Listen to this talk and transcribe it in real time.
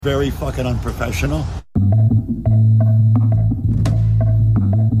Very fucking unprofessional.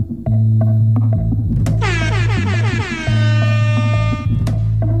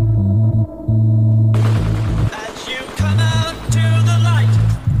 As you come out to the light,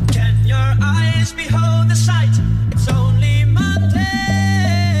 can your eyes behold the sight? It's only Monday.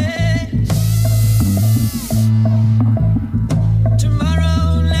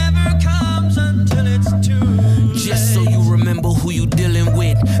 Tomorrow never comes until it's two. Just so you remember who you dealing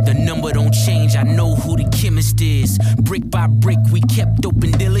with. The number don't change, I know who the chemist is. Brick by brick, we kept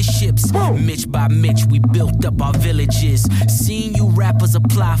open dealerships. Mitch by Mitch, we built up our villages. Seeing you rappers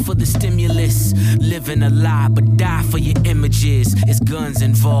apply for the stimulus. Living a lie, but die for your images. It's guns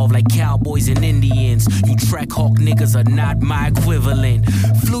involved like cowboys and Indians. You track hawk niggas are not my equivalent.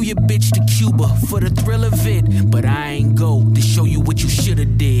 Flew your bitch to Cuba for the thrill of it. But I ain't go to show you what you shoulda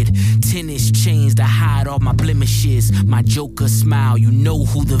did. Tennis chains to hide all my blemishes. My Joker smile, you know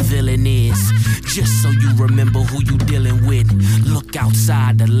who the villain is. Just so you remember who you dealing with. Look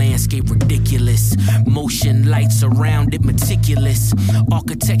outside, the landscape ridiculous. Motion lights around it meticulous.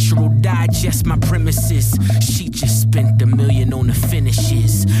 Architectural digest my premises. She just spent $1 million on the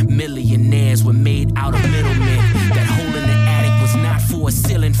finishes. Millionaires were made out of middlemen. That hole in the attic was not for a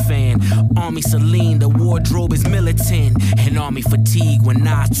ceiling fan. Army Celine, the wardrobe is militant. And army fatigue when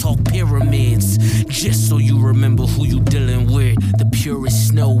I talk pyramids. Just so you remember who you dealing with. The purest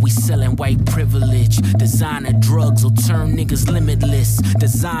snow, we selling white privilege. Designer drugs will turn niggas limitless.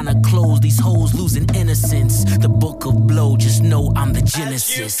 Designer clothes, these hoes losing innocence. The book of blow, just know I'm the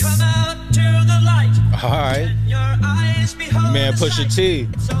genesis. As you come out to the light, All right. can your eyes behold Man, the Pusha sight? T.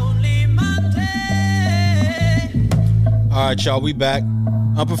 It's only Monday. All right, y'all, we back.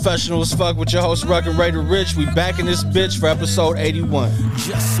 Unprofessional as fuck with your host, Rugged Raider Rich. We back in this bitch for episode 81.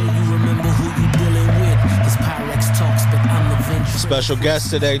 Just so you remember who you dealing with. This Pyrex talks, but I'm the venture. Special guest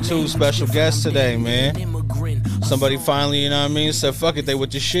today, too. Special guest today, man. Somebody finally, you know what I mean, said, fuck it, they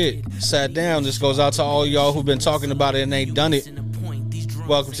with the shit. Sat down. This goes out to all y'all who've been talking about it and ain't done it.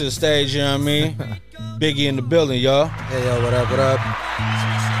 Welcome to the stage, you know what I mean? Biggie in the building, y'all. Hey, yo, what up, what up?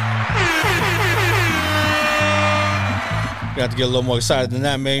 Got to get a little more excited than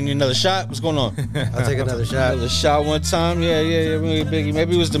that, man. You need another shot? What's going on? I'll take another shot. Another shot one time? Yeah, really Biggie.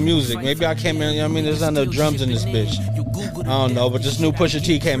 Maybe it was the music. Maybe I came in, you know what I mean? There's not no drums in this bitch. I don't know, but this new Pusha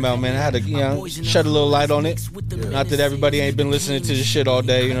T came out, man. I had to, you know, shed a little light on it. Not that everybody ain't been listening to this shit all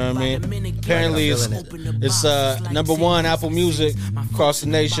day, you know what I mean? Apparently it's number one Apple Music across the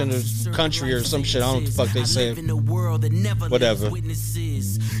nation or country or some shit. I don't know what the fuck they say. Whatever.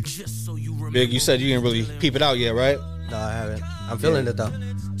 Big, you said you didn't really peep it out yet, right? No, I haven't. I'm feeling it, though.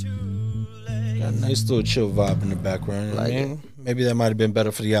 Got a nice little chill vibe in the background. You know what I mean? Maybe that might have been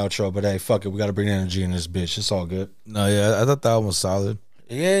better for the outro, but hey, fuck it. We got to bring energy in this bitch. It's all good. No, yeah, I thought that one was solid.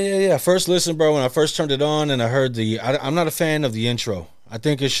 Yeah. First listen, bro, when I first turned it on and I heard I'm not a fan of the intro. I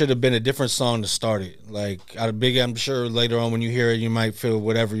think it should have been a different song to start it. Like, I'm sure later on when you hear it, you might feel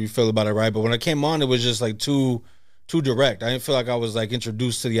whatever you feel about it, right? But when I came on, it was just like too direct. I didn't feel like I was like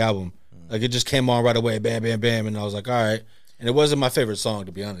introduced to the album. Like, it just came on right away, bam, bam, bam, and I was like, all right. And it wasn't my favorite song,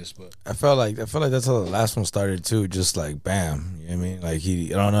 to be honest, but I felt like that's how the last one started too, just like bam. You know what I mean? Like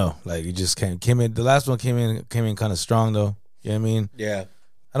I don't know. Like he just came in. The last one came in kind of strong though. You know what I mean? yeah.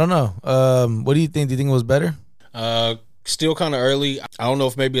 I don't know. What do you think? Do you think it was better? Still kind of early. I don't know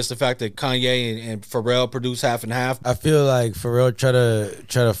if maybe it's the fact that Kanye and Pharrell produced half and half. I feel like Pharrell try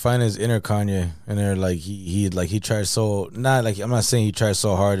to find his inner Kanye, and they're like he tried so not like I'm not saying he tried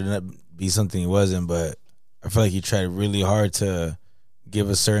so hard to be something he wasn't, but I feel like he tried really hard to give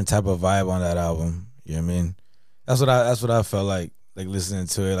a certain type of vibe on that album. You know what I mean? That's what I felt like listening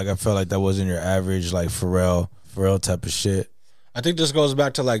to it. Like I felt like that wasn't your average like Pharrell type of shit. I think this goes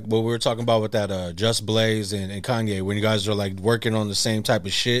back to like what we were talking about with that Just Blaze and Kanye, when you guys are like working on the same type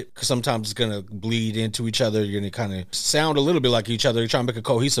of shit, because sometimes it's gonna bleed into each other. You're gonna kind of sound a little bit like each other. You're trying to make a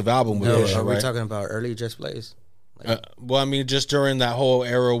cohesive album with this shit, Are we right? talking about early Just Blaze? Well, I mean, just during that whole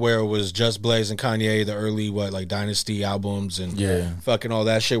era where it was Just Blaze and Kanye, the early like Dynasty albums and fucking all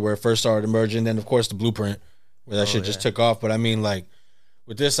that shit where it first started emerging. Then of course the Blueprint, where that shit just took off. But I mean, like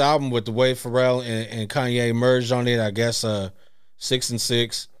with this album, with the way Pharrell and Kanye merged on it, I guess 6 and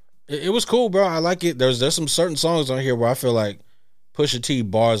 6, it was cool, bro. I like it. There's some certain songs on here where I feel like Pusha T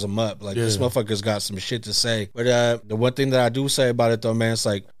bars them up. Like this motherfucker's got some shit to say. But the one thing that I do say about it though, man, it's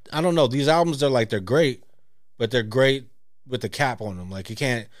like I don't know. These albums, they're great. But they're great with the cap on them. Like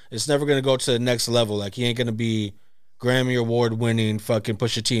it's never gonna go to the next level. Like he ain't gonna be Grammy Award winning fucking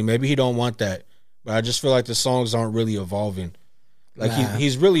Pusha T. Maybe he don't want that. But I just feel like the songs aren't really evolving. Like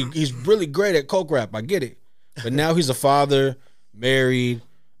he's really great at coke rap. I get it. But now he's a father, married,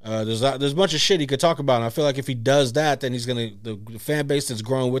 There's a bunch of shit he could talk about. And I feel like if he does that, then he's gonna the fan base that's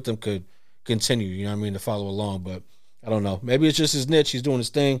growing with him could continue. You know what I mean, to follow along. But I don't know. Maybe it's just his niche. He's doing his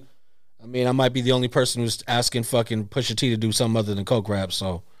thing. I mean, I might be the only person who's asking fucking Pusha T to do something other than coke rap.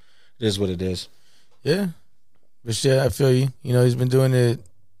 So it is what it is. Yeah, but yeah, I feel you. You know, he's been doing it.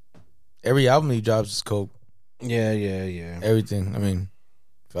 Every album he drops is coke. Yeah. Everything. I mean,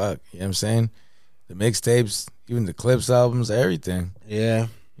 fuck. You know what I'm saying? The mixtapes, even the Clips albums, everything. Yeah. You know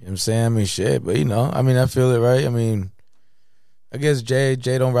what I'm saying? I mean, shit. But, you know, I mean, I feel it, right? I mean, I guess Jay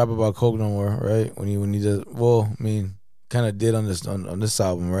don't rap about coke no more, right? When he does, well, I mean, kind of did on this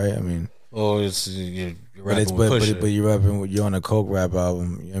album, right? I mean. Oh, it's you're But rapping with Pusha. but you're rapping you're on a coke rap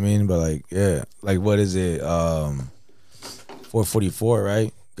album. You know what I mean? But like, yeah, like what is it? 444,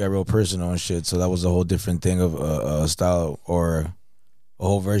 right? Got real personal and shit. So that was a whole different thing of a style or a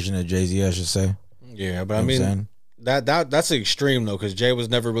whole version of Jay-Z, I should say. Yeah, but I mean that's the extreme though, because Jay was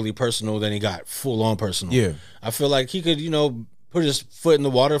never really personal. Then he got full on personal. Yeah, I feel like he could, you know, put his foot in the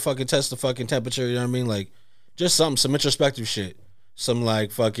water, fucking test the fucking temperature. You know what I mean? Like just some introspective shit. Some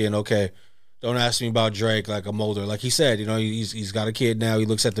like fucking okay. Don't ask me about Drake like a molder. Like he said, you know, he's got a kid now. He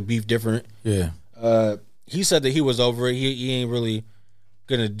looks at the beef different. Yeah. He said that he was over it. He ain't really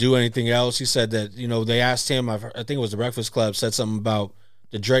gonna do anything else. He said that, you know, they asked him. I think it was the Breakfast Club said something about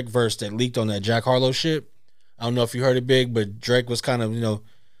the Drake verse that leaked on that Jack Harlow shit. I don't know if you heard it, Big, but Drake was kind of, you know,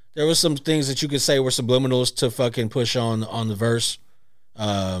 there was some things that you could say were subliminals to fucking push on the verse.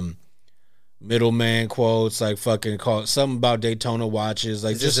 Middleman quotes like fucking call something about Daytona watches.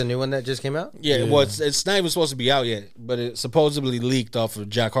 Like Is this a new one that just came out? Yeah, well, it's not even supposed to be out yet, but it supposedly leaked off of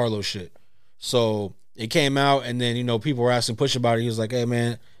Jack Harlow shit. So it came out, and then, you know, people were asking Push about it. He was like, "Hey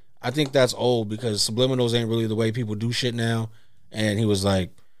man, I think that's old because subliminals ain't really the way people do shit now." And he was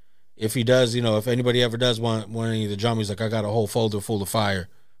like, "If he does, you know, if anybody ever does want any of the drama, he's like, I got a whole folder full of fire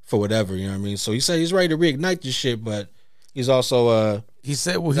for whatever." You know what I mean? So he said he's ready to reignite this shit, but he's also he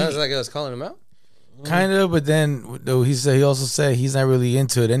said, well, Sounds like I was calling him out. kind of, but then though he also said he's not really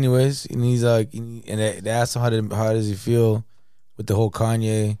into it anyways, and he's like, and they asked him how does he feel with the whole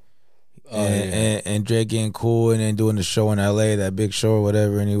Kanye and Drake getting cool and then doing the show in LA, that big show or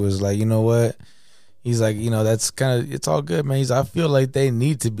whatever, and he was like, you know what? He's like, you know, that's kind of, it's all good, man. I feel like they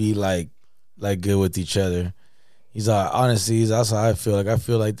need to be like good with each other. He's like, honestly, that's how I feel. Like I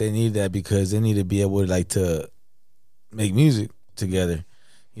feel like they need that because they need to be able to like to make music together.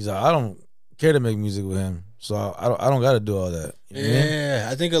 He's like, I don't care to make music with him, so I don't got to do all that. You know what I mean?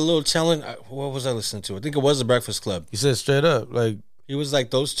 I think a little telling. What was I listening to? I think it was the Breakfast Club. He said straight up, like he was like,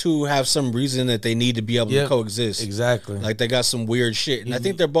 those two have some reason that they need to be able to coexist. Exactly. Like they got some weird shit, and I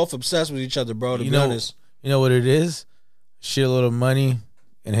think they're both obsessed with each other, bro. To be honest, you know what it is? Shit, a little money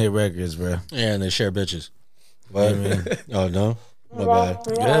and hit records, bro. Yeah, and they share bitches. What? Oh no, my bad.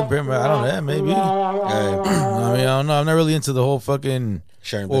 Yeah, I don't know, maybe. I mean, I don't know. I'm not really into the whole fucking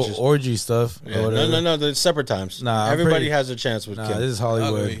sharing bitches orgy stuff. Yeah. No. They're separate times. Nah, everybody has a chance with Kim. This is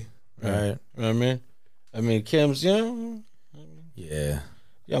Hollywood, right? You know what I mean, Kim's, you know. Yeah.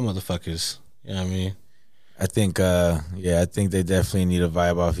 Y'all motherfuckers. You know what I mean? I think, I think they definitely need a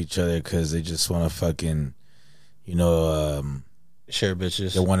vibe off each other because they just want to fucking, you know, share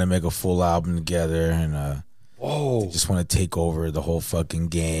bitches. They want to make a full album together and, whoa, they just want to take over the whole fucking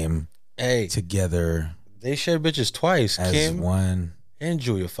game. Hey, together. They share bitches twice. As Kim one and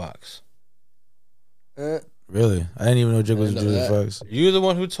Julia Fox. Really? I didn't even know Drake was Julia Fox. You're the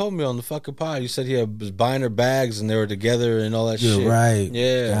one who told me on the fucking pod. You said he was buying her bags and they were together and all that shit. You're right.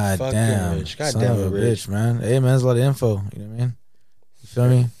 Yeah. God damn. Rich. God damn it, Rich, man. Hey, man, there's a lot of info. You know what I mean? You feel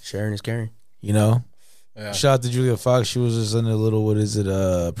me? Sharing is caring. You know? Yeah. Shout out to Julia Fox. She was just in a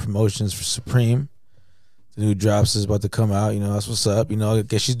little, promotions for Supreme. The new drops is about to come out. You know, that's what's up. You know, I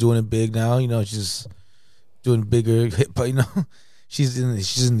guess she's doing it big now. You know, she's doing bigger hip hop, you know. She's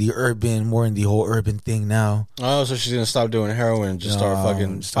in the urban, more in the whole urban thing now. Oh, so she's gonna stop doing heroin, just start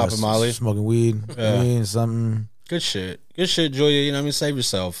fucking popping Molly, smoking weed. Yeah. I mean, something. Good shit, Julia. You know what I mean? Save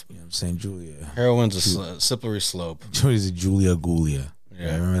yourself. You know what I'm saying, Julia. Heroin's a slippery slope. Julia's a Julia Gulia.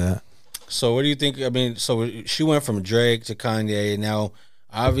 Yeah, remember that. So what do you think? I mean, so she went from Drake to Kanye, and now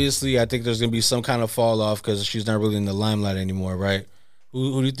obviously I think there's gonna be some kind of fall off because she's not really in the limelight anymore, right?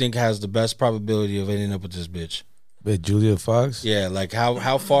 Who do you think has the best probability of ending up with this bitch? With Julia Fox? Yeah, like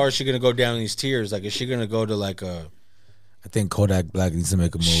how far is she gonna go down these tiers? Like, is she gonna go to like a? I think Kodak Black needs to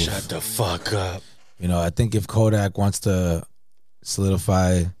make a move. Shut the fuck up. You know, I think if Kodak wants to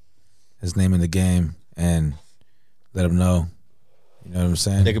solidify his name in the game and let him know, you know what I'm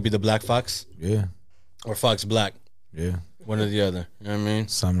saying? They could be the Black Fox. Yeah. Or Fox Black. Yeah. One or the other. You know what I mean?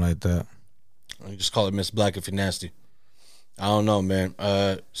 Something like that. You just call it Miss Black if you're nasty. I don't know, man.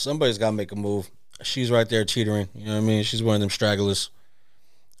 Somebody's got to make a move. She's right there teetering. You know what I mean? She's one of them stragglers.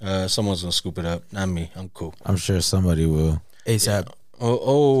 Someone's gonna scoop it up. Not me. I'm cool. I'm sure somebody will. ASAP.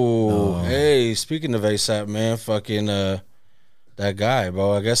 Hey, speaking of ASAP, man, fucking that guy,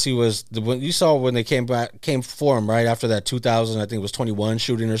 bro. I guess he was the one you saw when they came for him right after that 2000. I think it was 21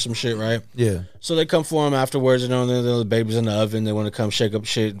 shooting or some shit, right? Yeah. So they come for him afterwards, and the baby's in the oven. They want to come shake up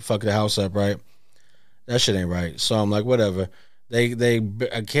shit and fuck the house up, right? That shit ain't right. So I'm like, whatever. They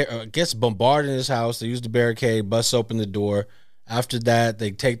I guess bombarding his house. They use the barricade, bust open the door. After that, they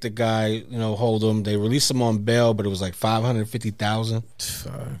take the guy, hold him. They release him on bail, but it was like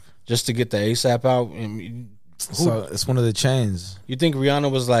 $550,000 just to get the ASAP out. So it's one of the chains. You think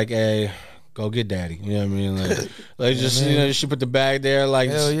Rihanna was like, "Hey, go get daddy"? You know what I mean? Like just she put the bag there, like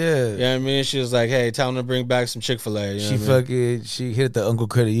hell yeah. You know what I mean? She was like, "Hey, tell him to bring back some Chick-fil-A." She hit the Uncle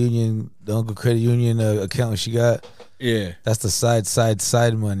Credit Union, account she got. Yeah, that's the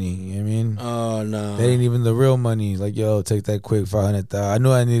side money. You know what I mean? Oh no, that ain't even the real money. Like, yo, take that quick $500,000. I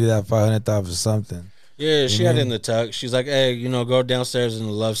knew I needed that $500,000 for something. Yeah, she had it in the tuck. She's like, hey, go downstairs in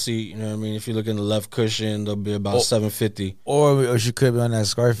the love seat. You know what I mean? If you look in the left cushion, there'll be about $750. Or she could be on that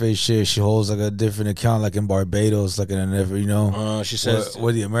Scarface shit. She holds like a different account, like in Barbados, like in a she says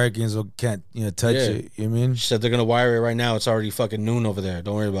where the Americans can't touch it. You know what I mean? She said they're gonna wire it right now. It's already fucking noon over there.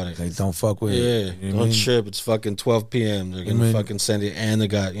 Don't worry about it. Like, don't fuck with it. Yeah, don't trip. It's fucking 12 p.m. They're gonna fucking send it, and they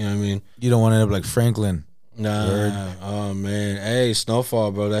got, you know what I mean? You don't want to end up like Franklin. Nah. Oh man. Hey,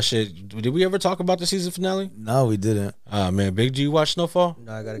 Snowfall, bro. That shit. Did we ever talk about the season finale? No, we didn't. Man, Big, do you watch Snowfall?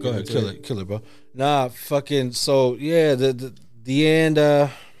 No, I gotta go ahead. Kill it, bro. Nah, fucking. So yeah, the end. I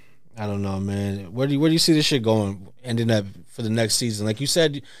don't know, man. Where do you see this shit going? Ending up for the next season, like you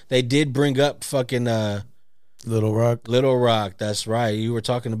said, they did bring up fucking Little Rock. Little Rock. That's right. You were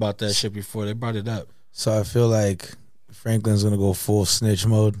talking about that shit before. They brought it up. So I feel like Franklin's gonna go full snitch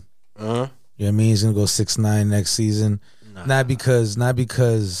mode. You know what I mean? He's gonna go 6ix9ine next season. Not because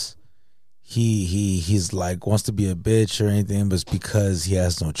he's like wants to be a bitch or anything, but it's because he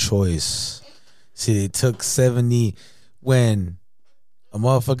has no choice. See, they took 70 when a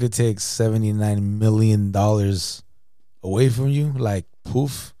motherfucker takes $79 million away from you, like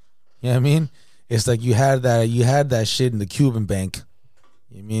poof. You know what I mean? It's like you had that shit in the Cuban bank.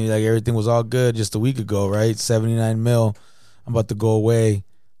 You know what I mean? Like everything was all good just a week ago, right? 79 mil. I'm about to go away.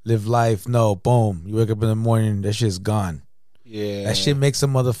 Live life. No, boom. You wake up in the morning, that shit's gone. Yeah. That shit makes a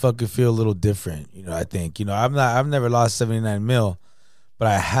motherfucker feel a little different. I think. I've never lost 79 mil, but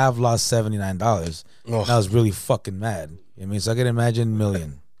I have lost $79. And I was really fucking mad. You know what I mean? So I can imagine a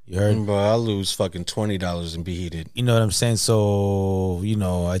million. You heard? Bro, I'll lose fucking $20 and be heated. You know what I'm saying? So,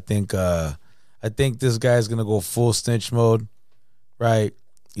 I think this guy's gonna go full snitch mode, right?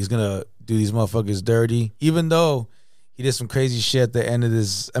 He's gonna do these motherfuckers dirty, even though he did some crazy shit at the end of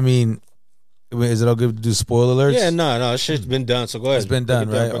this. I mean, is it all good to do spoiler alerts? Yeah, no, shit's been done. So go ahead. It's been done,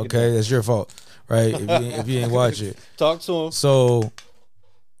 right? Okay, that's your fault, right? If you ain't watch it, talk to him. So,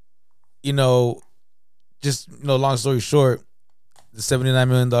 long story short, the $79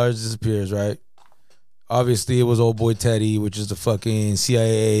 million disappears, right? Obviously, it was old boy Teddy, which is the fucking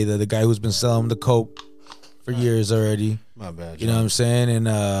CIA, the guy who's been selling the coke for years already. My bad. You know what I'm saying? And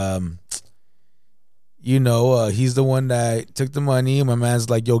he's the one that took the money. My man's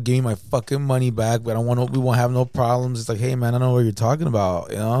like, "Yo, give me my fucking money back." But we won't have no problems. It's like, hey man, I don't know what you're talking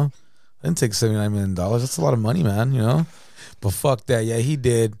about. I didn't take $79 million. That's a lot of money, man. But fuck that. Yeah, he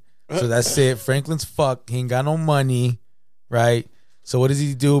did. So that's it. Franklin's fucked. He ain't got no money, right? So what does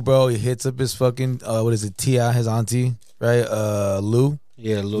he do, bro? He hits up his fucking what is it, Tia, his auntie, right? Lou.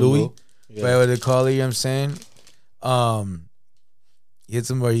 Yeah, Louis. Yeah. Right, what they call her, you know what I'm saying?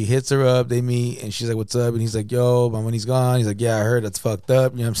 He hits her up, they meet, and she's like, "What's up?" And he's like, "Yo, my money's gone." He's like, "Yeah, I heard, that's fucked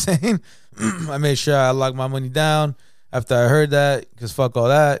up." You know what I'm saying? I made sure I locked my money down after I heard that, because fuck all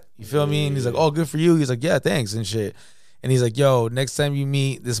that. You feel me? And he's like, "Oh, good for you." He's like, "Yeah, thanks," and shit. And he's like, "Yo, next time you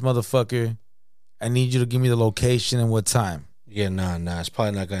meet this motherfucker, I need you to give me the location and what time." Yeah, nah, it's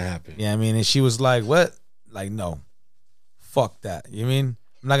probably not gonna happen. Yeah, I mean, and she was like, "What?" Like, no, fuck that. You know what I mean?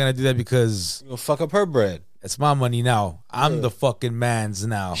 I'm not gonna do that because you'll fuck up her bread. It's my money now. I'm the fucking man's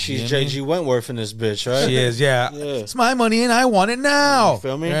now. She's JG Wentworth in this bitch, right? She is, yeah. It's my money and I want it now. You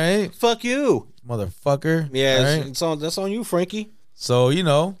feel me? Right? Fuck you, motherfucker. Yeah, right? That's on you, Frankie. So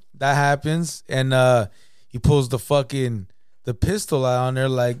that happens, and he pulls the pistol out on there,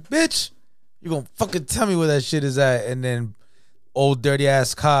 like, "Bitch, you gonna fucking tell me where that shit is at?" And then old dirty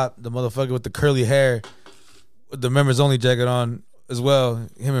ass cop, the motherfucker with the curly hair, with the members only jacket on as well,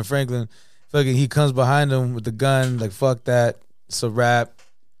 him and Franklin, fucking, he comes behind him with the gun, like, fuck that, it's a wrap.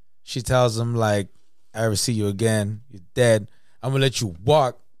 She tells him, like, I ever see you again, you're dead. I'm gonna let you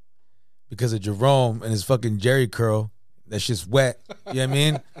walk because of Jerome and his fucking Jerry curl. That shit's wet. You know what I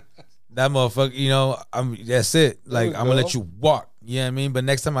mean? That motherfucker, you know, that's it. Like, I'm gonna let you walk. You know what I mean? But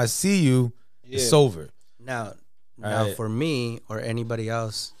next time I see you, it's over. Now, Right. for me or anybody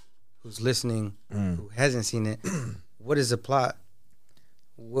else who's listening who hasn't seen it, what is the plot?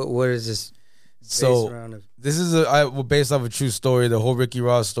 What is this? So around of? this is based off a true story, the whole Ricky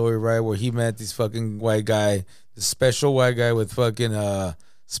Ross story, right? Where he met this fucking white guy, the special white guy with fucking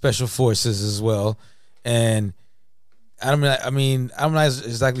special forces as well, and I'm not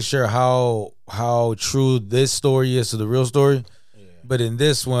exactly sure how true this story is to the real story, but in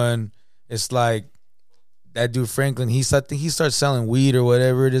this one, it's like that dude Franklin. I think he starts selling weed or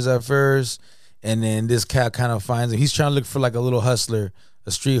whatever it is at first, and then this cat kind of finds him. He's trying to look for like a little hustler,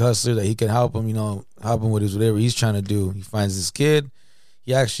 a street hustler that he can help him, help him with his whatever he's trying to do. He finds this kid.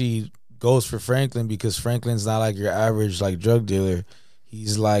 He actually goes for Franklin because Franklin's not like your average like drug dealer.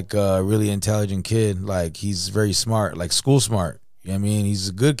 He's like a really intelligent kid. Like he's very smart, like school smart. You know what I mean? He's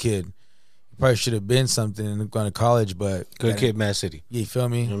a good kid. He probably should have been something and gone to college, but Good kid, Mad City. Yeah, you feel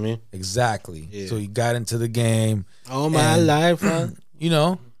me? You know what I mean? Exactly. Yeah. So he got into the game. All my life, huh? You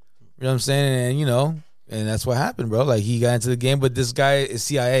know what I'm saying? And that's what happened, bro. Like he got into the game, but this guy is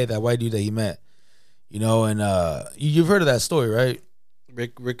CIA, that white dude that he met. And you've heard of that story, right?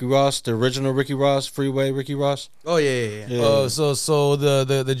 Ricky Ross, the original Ricky Ross, Freeway Ricky Ross. Oh yeah. So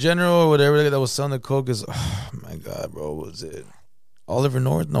the general or whatever that was selling the coke is, oh my god, bro, what was it? Oliver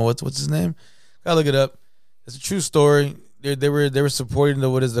North? No, what's his name? Gotta look it up. It's a true story. They were supporting the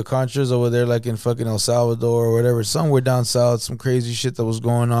Contras over there, like in fucking El Salvador or whatever, somewhere down south, some crazy shit that was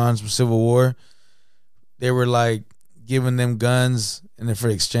going on, some civil war. They were like giving them guns, and then for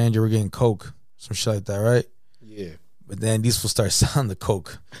exchange, they were getting coke, some shit like that, right? Yeah. But then these will start selling the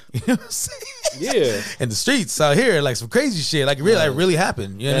coke. You know what I'm saying? Yeah. In the streets out here, like some crazy shit. Like really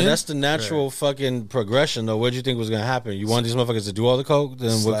happened. You know what I mean? That's the natural fucking progression, though. What did you think was going to happen? You want these motherfuckers to do all the coke?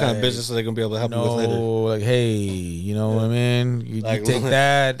 Then what kind of business are they going to be able to help you with later? Like, hey, you know what I mean? You take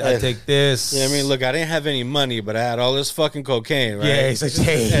that, I take this. Yeah, I mean, look, I didn't have any money, but I had all this fucking cocaine, right? Yeah, it's like,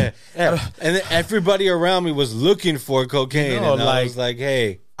 hey. And then everybody around me was looking for cocaine. And I was like,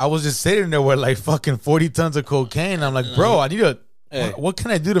 hey. I was just sitting there with like fucking 40 tons of cocaine. I'm like, bro, I need what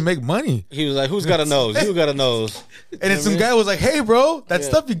can I do to make money? He was like, who's got a nose? Who got a nose? And then some guy was like, hey, bro, that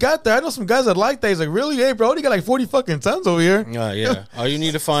stuff you got there, I know some guys that like that. He's like, really? Hey, bro, you got like 40 fucking tons over here. Yeah. All you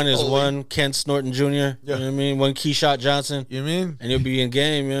need to find is one Kent Snorton Jr., you know what I mean? One Keyshot Johnson. You know what I mean? And you'll be in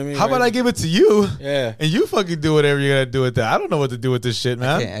game, you know what I mean? How about I give it to you? Yeah. And you fucking do whatever you gotta do with that. I don't know what to do with this shit,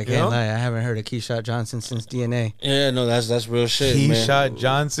 man. I can't lie. I haven't heard of Keyshot Johnson since DNA. Yeah, no, that's real shit, man. Keyshot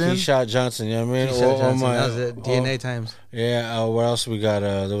Johnson? Keyshot Johnson, you know what I mean? Keyshot Johnson. That was it. DNA times. Yeah, what else we got?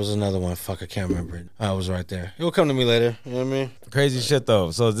 There was another one. Fuck, I can't remember it. I was right there. It'll come to me later. You know what I mean? Crazy shit,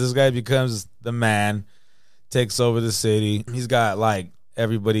 though. So this guy becomes the man, takes over the city. He's got, like,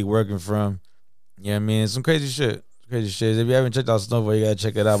 everybody working for him. You know what I mean? Some crazy shit. Crazy shit. If you haven't checked out Snowboy, you gotta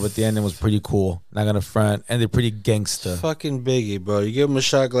check it out. But the ending was pretty cool. Not gonna front. And they're pretty gangsta. Fucking Biggie, bro. You give him a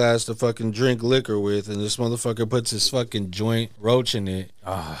shot glass to fucking drink liquor with, and this motherfucker puts his fucking joint roach in it.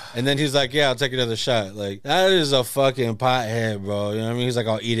 And then he's like, yeah, I'll take another shot. Like, that is a fucking pothead, bro. You know what I mean? He's like,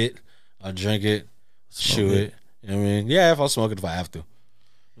 I'll eat it. I'll drink it. Shoot it. You know what I mean? Yeah, if I'll smoke it if I have to.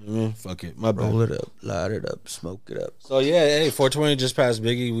 Fuck it. My bad. Roll it up, light it up, smoke it up. So yeah, hey, 420 just passed,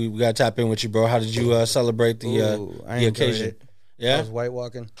 Biggie. We got to tap in with you, bro. How did you celebrate the occasion? It. Yeah, I was white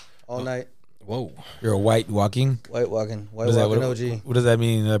walking all night. Whoa, You're a white walking? White walking What does that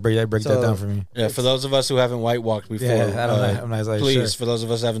mean? Break that down for me. Yeah, for those of us who haven't white walked before, Yeah, I don't know. I'm not like, please, sure. for those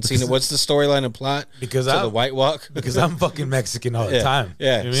of us who haven't seen it, what's the storyline and plot Because to I'm the white walk? because I'm fucking Mexican all the time.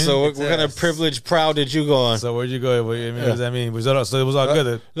 Yeah. You know what I mean? So what kind of privilege proud did you go on? So where'd you go? What does that mean? So it was all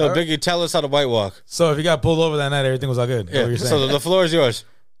good. No, Biggie, tell us how to white walk. So if you got pulled over that night, everything was all good. Yeah. What you're So saying? the floor is yours.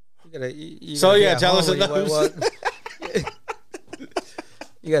 So, yeah, tell us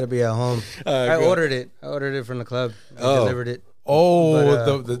You gotta be at home. I ordered it from the club. They delivered it. Oh,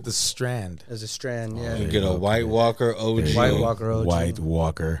 the strand. As a strand, yeah. You get a White Walker OG. White Walker OG. White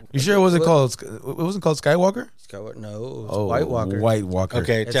Walker. You sure it wasn't called? It wasn't called Skywalker. Skywalker? No, it was White Walker. White Walker.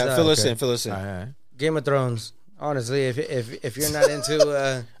 Okay, It's, fill us okay. in. Fill us in. All right. Game of Thrones. Honestly, if you're not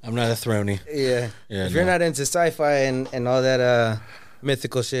into I'm not a throny. yeah, Yeah, if you're no. not into sci-fi and all that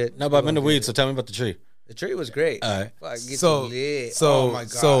mythical shit. No, but I'm in the weeds, so tell me about the tree. The tree was great. All right. Fuck, get So you lit. so Oh my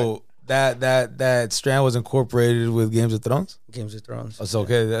God. so that strand was incorporated with Games of Thrones. Games of Thrones. That's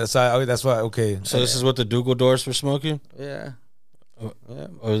okay. That's why. Okay. So this is what the Dougal doors were smoking? Yeah. Yeah.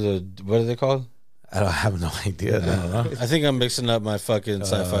 Or what are they called? I don't have no idea. No. I think I'm mixing up my fucking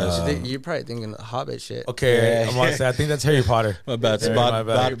sci-fi. You're probably thinking Hobbit shit. Okay, Yeah. I'm gonna say I think that's Harry Potter. My bad. It's Yeah, my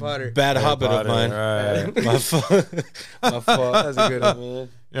bad. Harry Potter. Bad Harry Hobbit Potter, of mine. Right. My fault. My fault. That's a good one. Man.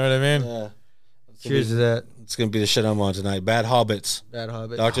 You know what I mean? Yeah. Cheers to that. It's gonna be the shit I'm on tonight. Bad Hobbits. Bad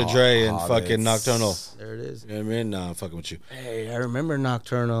Hobbit. Dr. Dre and Hobbits. fucking Nocturnal. There it is. You know what I mean? Nah, I'm fucking with you. Hey, I remember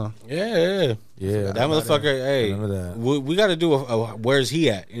Nocturnal. Yeah. Yeah. That motherfucker, hey, remember that. we got to do a where's he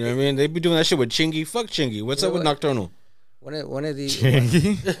at? You know what I mean? They be doing that shit with Chingy. Fuck Chingy. What's You up know with what? Nocturnal? One of these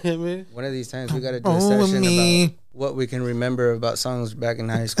Chingy? I mean, one of these times we got to do a Oh, session me. about what we can remember about songs back in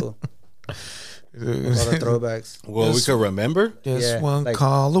high school. All the throwbacks. well, we could remember. Just Yeah, one like-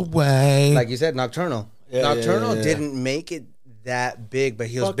 call away. Like you said, Nocturnal. Yeah, Nocturnal yeah. didn't make it that big, but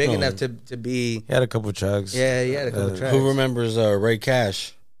he was Fuck big no. enough to be. He had a couple tracks. Yeah, he had a couple tracks. Who remembers Ray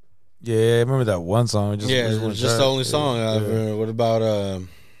Cash? Yeah, I remember that one song. Just, Yeah, it was just the only song. Yeah. What about?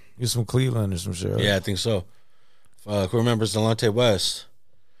 He was from Cleveland or some shit. Right? Yeah, I think so. Who remembers Delonte West?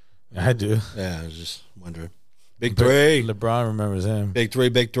 I do. Yeah, I was just wondering. Big Three. LeBron remembers him Big Three.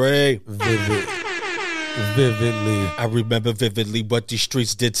 Big Three. vividly. I remember vividly what these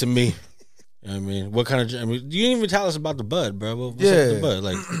streets did to me. You know what I mean? What kind of? I mean, you didn't even tell us about the bud, bro. What's up with the bud?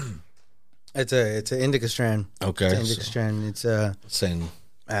 Like, It's an indica strand. okay, It's an indica strand. It's saying,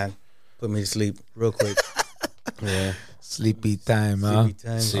 man, put me to sleep real quick. yeah. Sleepy time, huh? Sleepy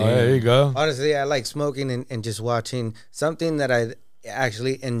time. Oh, there you go. Honestly, I like smoking and just watching something that I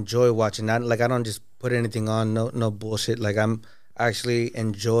actually enjoy watching. Not like I don't just put anything on. No bullshit. Like I actually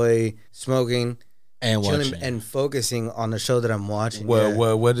enjoy smoking And chilling watching. and focusing on the show that I'm watching. Well,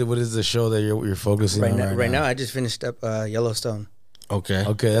 Yeah. what is the show that you're focusing right on now, right now, I just finished up Yellowstone. Okay.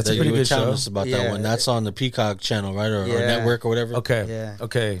 Okay, that's a That pretty you were good telling show. us about Yeah. that one. That's on the Peacock channel, right, or Yeah. network or whatever. Okay, Yeah.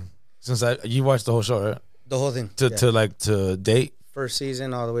 okay. Since you watched the whole show, right? The whole thing. To Yeah. to date. First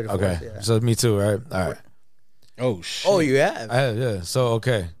season all the way to Okay, fourth. Yeah. so me too, right? All right. Oh shit. Oh, you have? Yeah. So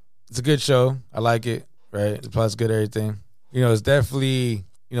okay, it's a good show. I like it. Right, the plot's good. Everything. You know, it's definitely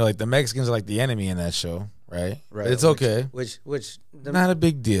like the Mexicans are like the enemy in that show, right? Right. But it's okay. Which Not a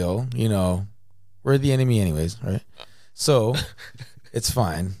big deal. You know, we're the enemy anyways, right? So it's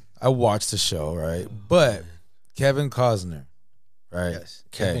fine. I watched the show, right? But Kevin Costner, right? Yes.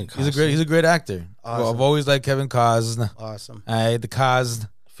 Okay, Kevin he's a great actor. Awesome. I've always liked Kevin Costner. awesome. All right, the Cos,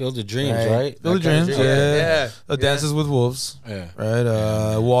 Field of Dreams, right? Field of That kind Dreams, shit? yeah. Yeah. Dances with Wolves, Yeah. right?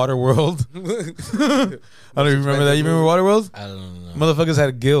 Waterworld. I don't even remember that. You remember Waterworld? I don't know. Motherfuckers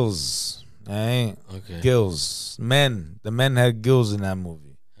had gills. Right? Okay. Gills. The men had gills in that movie.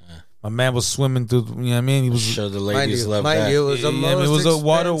 My man was swimming through. You know what I mean? He I'm was. sure the ladies love mind that. you, it was the Yeah, I mean, most it was a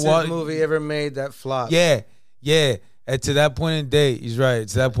expensive water- movie ever made that flopped. Yeah. And to that point in date, he's right.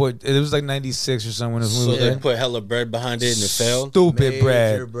 To that point, it was like 96 or something when this So movie they came. put hella bread behind it and it failed. Stupid Major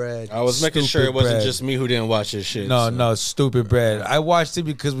bread. bread. I was making sure it Stupid wasn't bread. just me who didn't watch this shit. No, so. no, stupid bread. I watched it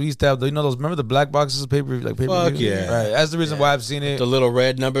because we used to have those. Remember the black boxes of paper, like paper. Fuck yeah. Right. That's the reason why I've seen it. The little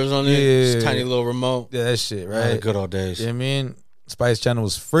red numbers on it. Yeah. This tiny little remote. Yeah, that shit. Right. Right. The good old days. You know what I mean? Spice Channel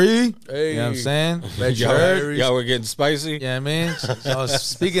was free. Hey. You know what I'm saying? Y'all were getting spicy. You know what I mean? So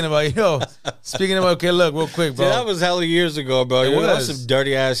speaking about, okay, look, real quick, bro. Dude, that was hella years ago, bro. It That was. some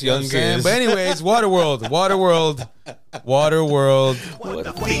dirty ass You know young what I'm saying? kids. But anyways, Waterworld.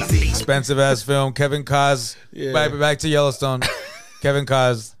 Expensive ass film. Kevin Cos. Yeah. Back to Yellowstone. Kevin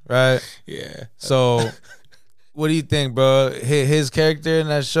Cos, right? Yeah. So, what do you think, bro? His character in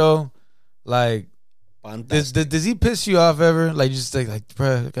that show, like, does he piss you off ever? Like, just like,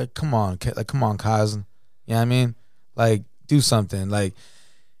 bro, like, come on, Cos. You know what I mean? Like, do something. Like,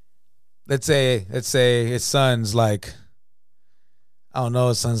 let's say his son's like, I don't know,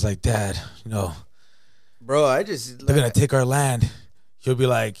 his son's like, Dad, Bro, I just they're gonna take our land.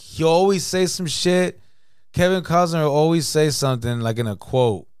 He'll always say some shit. Kevin Costner will always say something like in a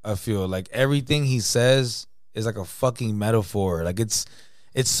quote. I feel like everything he says is like a fucking metaphor. Like it's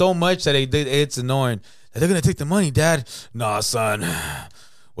so much that it's annoying. They're gonna take the money, Dad. Nah, son.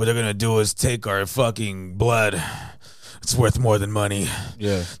 What they're gonna do is take our fucking blood. It's worth more than money.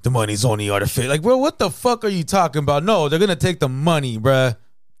 Yeah. The money's only artificial. Like, bro, what the fuck are you talking about? No, they're gonna take the money, bruh.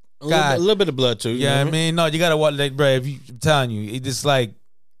 A little bit of blood too. You know Yeah, what I mean, no, you gotta watch, like, bro. I'm telling you, it's like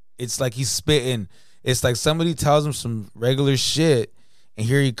he's spitting. It's like somebody tells him some regular shit, and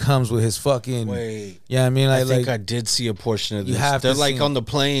here he comes with his fucking. Wait. Yeah, I mean, I think like I did see a portion of You this. have They're to like see- on the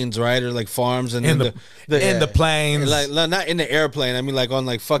planes, right? Or like farms and in then the planes. like not in the airplane. I mean, like on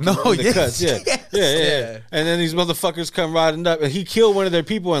like fucking No, in the yes, cuts. Yeah. yes. Yeah. And then these motherfuckers come riding up, and he killed one of their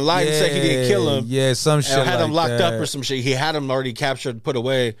people and lied and said he didn't kill him. Yeah, some shit. And had him like locked that. up or some shit. He had him already captured, put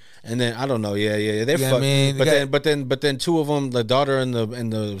away, and then I don't know. Yeah. They're Yeah, fucked. man, But then two of them, the daughter and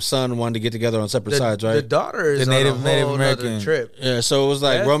the son, wanted to get together on separate sides, right? The daughter is The on Native a whole American. nother trip. Yeah, so it was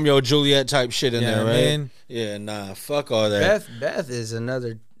like Beth? Romeo Juliet type shit in Yeah, there, right? man. Yeah, nah, fuck all that. Beth is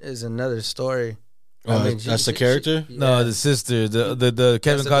another story. Oh, that's the character? No, the sister, the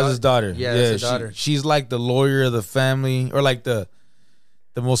Kevin the Costner's daughter. Yeah, that's the daughter. She's like the lawyer of the family, or like the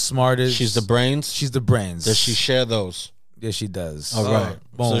most smartest. She's the brains. She's the brains. Does she share those? Yeah, she does. All right.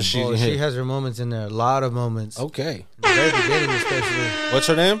 Boom. So she, Oh, she has her moments in there. A lot of moments. okay. In the very beginning, especially. What's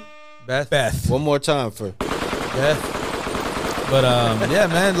her name? Beth. One more time for. Beth. But yeah,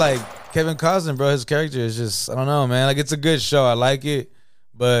 man, like Kevin Costner, bro, his character is just, I don't know, man. Like, it's a good show. I like it,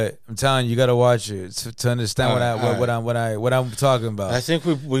 but I'm telling you, you gotta watch it to understand what I'm talking about. I think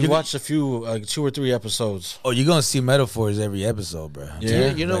we watched a few, like 2 or 3 episodes. Oh, you're gonna see metaphors every episode, bro.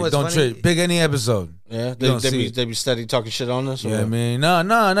 Yeah. You know Like, what's don't funny? trip. Pick any episode. Yeah, You don't they see be steady talking shit on us. or Yeah, I what? mean, no,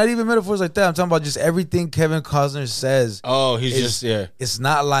 not even metaphors like that. I'm talking about just everything Kevin Costner says. Oh, he's It's- just yeah. It's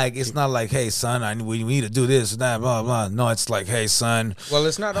not like hey son, we need to do this and that, blah blah. No, it's like, hey son, Well,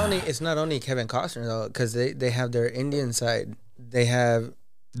 it's not only Kevin Costner though, because they have their Indian side. They have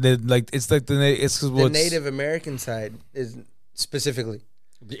it's like the Native American side is specifically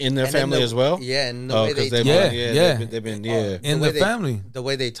In their And then family the- as well. Yeah, and the Oh, way they because talk, they've been yeah. in way the they- family. the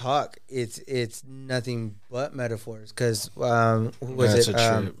way they talk, it's nothing but metaphors. Because who was That's it?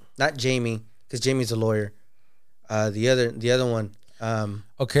 a trip. Not Jamie, because Jamie's a lawyer. The other one.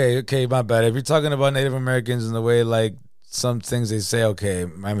 Okay, my bad. If you're talking about Native Americans and the way like some things they say, okay,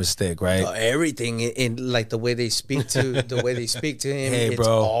 my mistake, right? Everything in like the way they speak to him. Hey, it's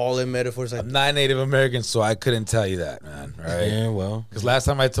bro. all in metaphors. Like I'm not Native American, so I couldn't tell you that, man. Right? Yeah, well, Because last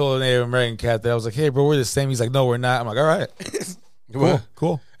time I told a Native American cat that I was like, hey, bro, we're the same. He's like, no, we're not. I'm like, all right,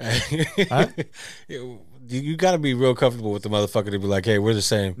 cool. you got to be real comfortable with the motherfucker to be like, hey, we're the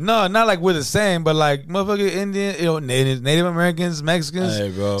same. No, not like we're the same, but like motherfucker Indian, Native Americans, Mexicans,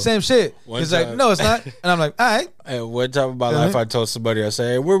 Hey, bro. same shit. One He's like, time- no, it's not. And I'm like, all right. Hey, one time in my life, I told somebody, I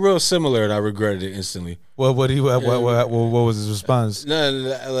said, hey, we're real similar, and I regretted it instantly. What was his response? No,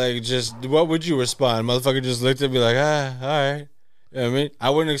 like, just, what would you respond? Motherfucker just looked at me like, all right. You know what I mean? I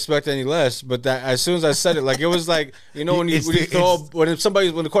wouldn't expect any less, but that as soon as I said it, like it was like, you know, when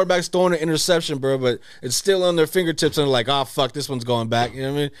the quarterback's throwing an interception, bro, but it's still on their fingertips and they're like, oh fuck, this one's going back. You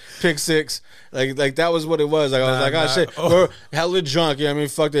know what I mean? Pick six. Like that was what it was. Like I was like, oh shit, we're hella drunk. You know what I mean?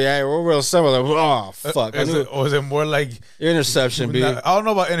 Fuck that. Hey, we're real similar. Like, oh fuck. Or was it more like Interception, B. I don't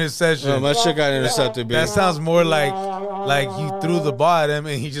know about interception. No, my shit got intercepted, B. That sounds more like you threw the ball at him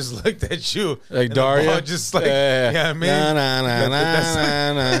and he just looked at you. Like and Daria? the ball just like, yeah, I mean, Nah.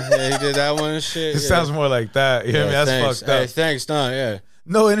 Yeah, he did that one and shit. it sounds more like that. You know what I mean? That's thanks. fucked up. Hey, thanks, yeah.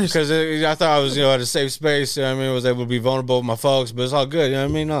 No interception. Because I thought I was, at a safe space. You know what I mean? I was able to be vulnerable with my folks, but it's all good. You know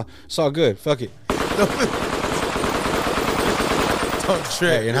what I mean? No, it's all good. Fuck it. Don't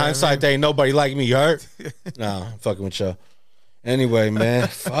trip. Hey, in hindsight, there ain't nobody like me. You heard? No, I'm fucking with y'all. Anyway, man,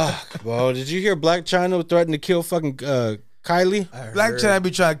 fuck, bro. Did you hear Black China threatened to kill fucking Kylie? Black China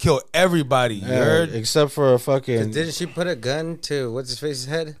be trying to kill everybody. You heard? Except for a fucking. didn't she put a gun to what's his face's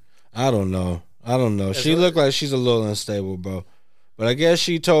head? I don't know. She looked like she's a little unstable, bro. But I guess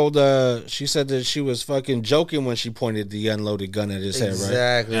she said that she was fucking joking when she pointed the unloaded gun at his head, right?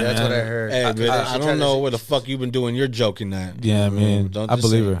 Exactly, that's what I heard. Hey, but I she don't tried know to- where the fuck you been doing your joking at. Yeah, I mean, Don't I just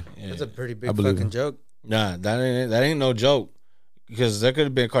believe say- her. Yeah. That's a pretty big I believe fucking her. joke. Nah, that ain't no joke. Because there could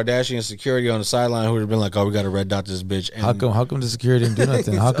have been Kardashian security on the sideline who would have been like, "Oh, we got to red dot this bitch." And How come the security didn't do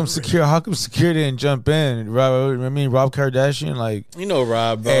nothing? How come security didn't jump in? Rob Kardashian, like, you know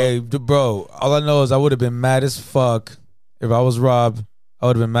Rob, bro. hey, bro. All I know is I would have been mad as fuck if I was Rob. I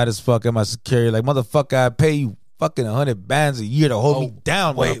would have been mad as fuck at my security. Like, motherfucker, I pay you fucking 100 bands a year to hold me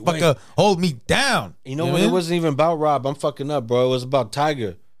down. Motherfucker, hold me down. You know what? It wasn't even about Rob. I'm fucking up, bro. It was about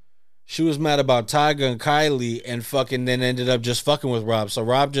Tyga. She was mad about Tyga and Kylie and fucking then ended up just fucking with Rob. So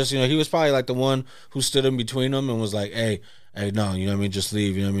Rob just, he was probably like the one who stood in between them and was like, hey, no, you know what I mean? Just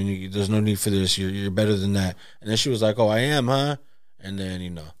leave. You know what I mean? There's no need for this. You're better than that. And then she was like, oh, I am, huh? And then,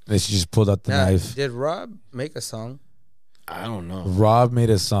 Then she just pulled out the Now, knife. did Rob make a song? I don't know. Rob made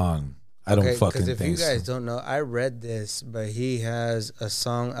a song. I don't fucking Because if think you guys so. don't know, I read this, but he has a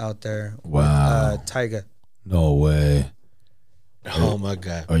song out there Wow. with Tyga. No way. Oh my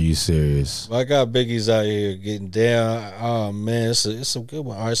God. Are you serious? I got Biggie's out here getting down. Oh man, it's a good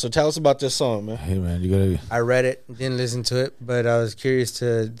one. All right, so tell us about this song, man. Hey man, you gotta. I read it, didn't listen to it, but I was curious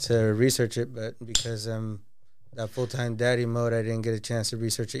to research it. But because that full-time daddy mode, I didn't get a chance to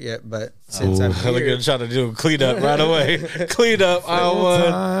research it yet. But since I'm Look here, at trying to do a clean up right away. Clean up. I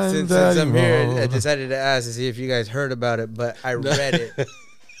won. since I'm here, I decided to ask to see if you guys heard about it. But I read it.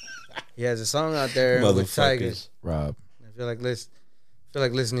 He has a song out there with Tigers. Rob. I feel like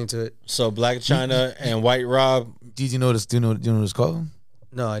listening to it. So Black China and White Rob. Did you know this? Do you know what it's called?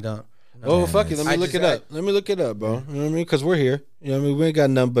 No, I don't. Oh, fuck it. Let me look it up. Let me look it up, bro. You know what I mean? Because we're here. You know what I mean? We ain't got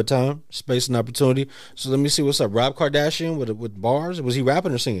nothing but time, space, and opportunity. So let me see what's up. Rob Kardashian with bars? Was he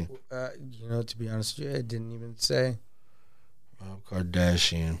rapping or singing? You know, to be honest with you, I didn't even say. Rob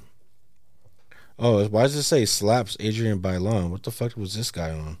Kardashian. Oh, why does it say slaps Adrian Bailon? What the fuck was this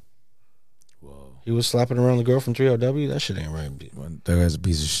guy on? Whoa. He was slapping around the girl from 3LW? That shit ain't right. That guy's a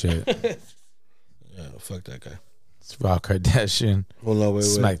piece of shit. Yeah, fuck that guy. It's Rob Kardashian. Well, no,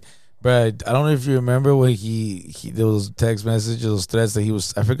 wait. Brad, I don't know if you remember when he there was text messages, those threats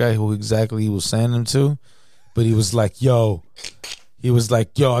that I forgot who exactly he was sending them to, but he was like, yo, I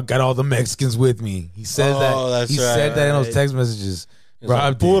got all the Mexicans with me. He said that. He said that in those text messages.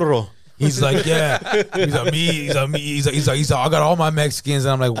 Rob did. He's like, yeah. He's like, He's like, I got all my Mexicans.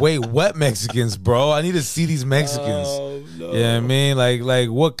 And I'm like, wait, what Mexicans, bro? I need to see these Mexicans. Oh, no. Yeah, I mean,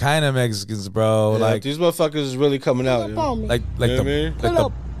 like what kind of Mexicans, bro? Yeah, like these motherfuckers is really coming out. You know? Like you know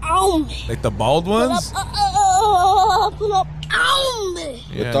the like the bald ones? Pull up on me.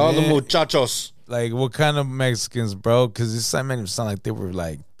 With all the muchachos. Like, what kind of Mexicans, bro? Because this made them sound like they were,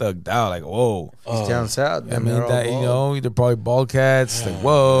 like, thugged out. Like, whoa. He's down south. I mean, they're probably bald cats. Like,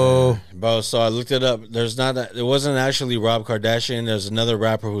 whoa. Bro, so I looked it up. It wasn't actually Rob Kardashian. There's another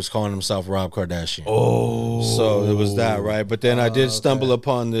rapper who's calling himself Rob Kardashian. Oh. So it was that, right? But then I did stumble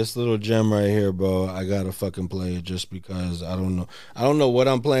upon this little gem right here, bro. I got to fucking play it just because I don't know. I don't know what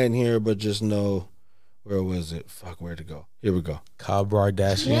I'm playing here, but just know. Where was it? Fuck, where'd it go? Here we go.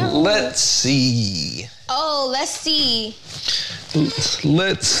 Kardashian. Let's see. Oh, let's see.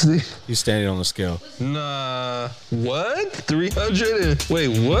 Let's see. He's standing on the scale. Nah. What? 300? Wait,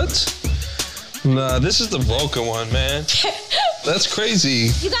 what? Nah, this is the Vulcan one, man. That's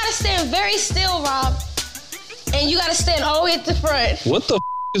crazy. You gotta stand very still, Rob. And you gotta stand all the way at the front. What the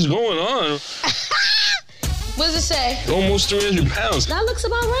is going on? What does it say? Almost 300 pounds. That looks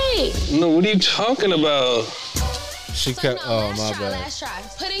about right. No, what are you talking about? She kept. Oh, my bad. Last try.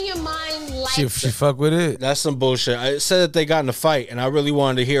 Put in your mind like. She fuck with it. That's some bullshit. I said that they got in a fight, and I really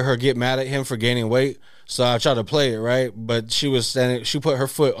wanted to hear her get mad at him for gaining weight. So I tried to play it, right? But she was standing. She put her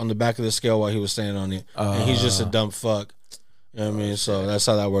foot on the back of the scale while he was standing on it, and he's just a dumb fuck. You know what I mean? So that's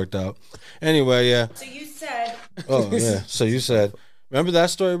how that worked out. Anyway, yeah. So you said. Oh yeah. So you said. Remember that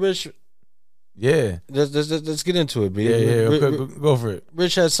story, Rich? Yeah. Let's get into it, B. Yeah. Go for it.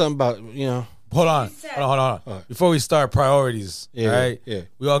 Rich had something about, Hold on. Right. Before we start, priorities. Yeah, all right? Yeah.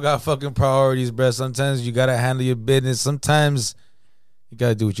 We all got fucking priorities, bro. Sometimes you gotta handle your business. Sometimes you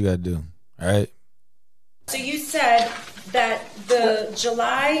gotta do what you gotta do. All right? So you said that there's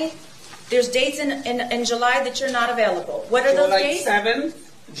dates in July that you're not available. What are those dates? July 7th,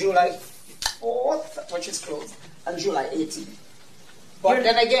 July 4th, which is closed, and July 18th. But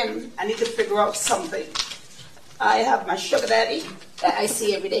then again, I need to figure out something. I have my sugar daddy that I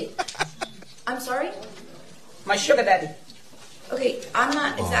see every day. I'm sorry? My sugar daddy. Okay, I'm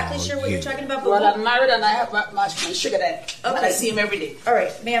not exactly sure what you're talking about. But Well, I'm married and I have my sugar daddy. Okay. And I see him every day. All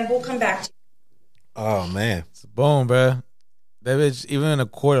right, ma'am, we'll come back to you. Oh man, It's boom, bro. That bitch, even in a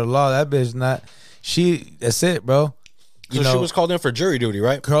court of law, that bitch not. That's it, bro. So she was called in for jury duty,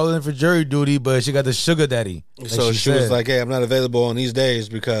 right? Called in for jury duty, but she got the sugar daddy. So she was like, "Hey, I'm not available on these days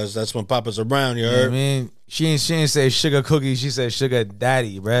because that's when Papa's around." You heard? I mean, she ain't say sugar cookie. She said sugar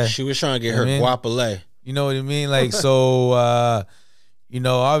daddy, bruh. She was trying to get her guapole. You know what I mean? Like, so,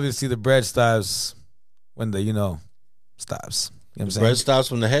 obviously the bread stops when the, stops. You know what I'm saying? Bread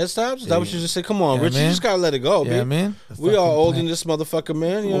stops when the head stops? Is that what you just said? Come on, Yeah, Rich. You man. just got to let it go, Yeah, man. man. We all old in this motherfucker,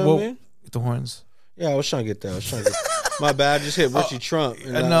 man. You know what I mean? Get the horns. Yeah, I was trying to get that. My bad. I just hit Richie Trump.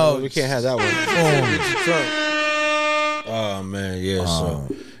 And I know. We can't have that one. Richie Trump. Oh, man.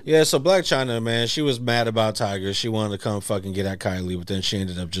 Yeah, so Black China, man, she was mad about Tiger. She wanted to come fucking get at Kylie, but then she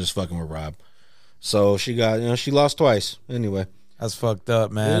ended up just fucking with Rob. So she got, she lost twice. Anyway. That's fucked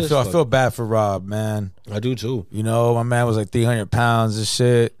up, man. I feel bad for Rob, man. I do too. My man was like 300 pounds and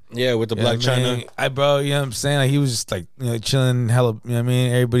shit. Yeah, with the You know black what I China. mean? Bro, you know what I'm saying? Like, he was just like, chilling hella, you know what I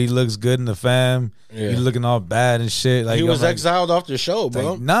mean? Everybody looks good in the fam. Yeah. He's looking all bad and shit. Like, He was I'm like, exiled off the show,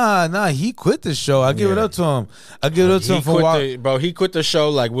 bro. like, nah, he quit the show. I give it up to him. I give it up to him for a while. Bro, he quit the show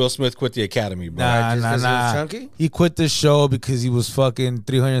like Will Smith quit the Academy, bro. Nah. Chunky? He quit the show because he was fucking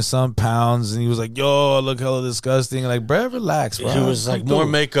 300 some pounds, and he was like, "Yo, I look hella disgusting." Like, bro, relax, bro. He was like, more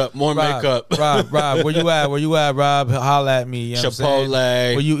makeup. Rob, where you at, Rob? Holla at me. You know Chipotle.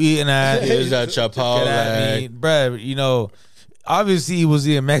 where you eating at? He was at Chipotle. Get at me. Bro, obviously he was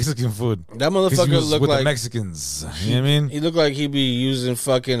eating Mexican food. That motherfucker looked with like the Mexicans. You know what I mean? He looked like he be using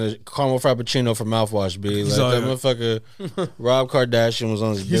fucking a caramel frappuccino for mouthwash, B. Like that motherfucker Rob Kardashian was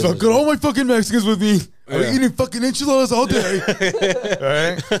on his He's business. like, get all my fucking Mexicans with me. I'm eating fucking enchiladas all day. All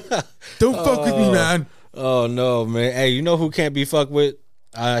right? Don't fuck with me, man. Oh no, man. Hey, you know who can't be fucked with?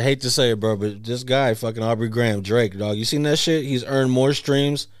 I hate to say it, bro, but this guy, fucking Aubrey Graham, Drake, dog. You seen that shit? He's earned more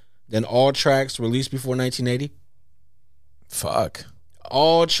streams than all tracks released before 1980. Fuck.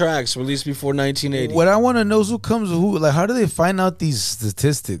 All tracks released before 1980. What I want to know is who. Like, how do they find out these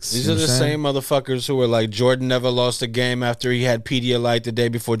statistics? These are the same motherfuckers who were like, Jordan never lost a game after he had Pedialyte the day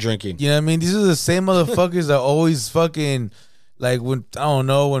before drinking. You know what I mean? These are the same motherfuckers that always fucking, like, when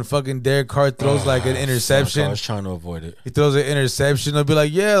fucking Derek Carr throws like an interception. I was trying to avoid it. He throws an interception. They'll be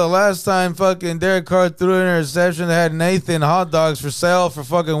like, yeah, the last time fucking Derek Carr threw an interception, they had Nathan hot dogs for sale for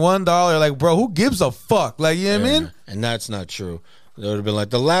fucking $1. Like, bro, who gives a fuck? Like, you know what I mean? And that's not true. They would have been like,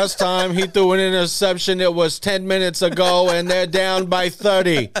 the last time he threw an interception, it was 10 minutes ago, and they're down by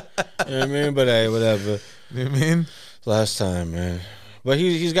 30. You know what I mean? But hey, whatever. You know what I mean? Last time, man. But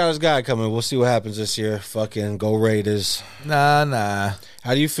he's got his guy coming. We'll see what happens this year. Fucking go Raiders. Nah.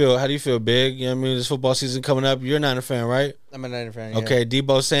 How do you feel? Big? You know what I mean? This football season coming up. You're a Niner fan, right? I'm a Niner fan. Okay,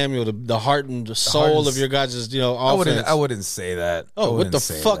 Debo Samuel, the heart and the soul of your guys' offense. I wouldn't say that. Oh, what the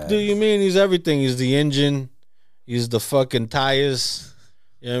fuck do you mean? He's everything. He's the engine. He's the fucking tires.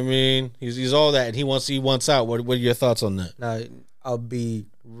 You know what I mean? He's all that, and he wants out. What are your thoughts on that? Now, I'll be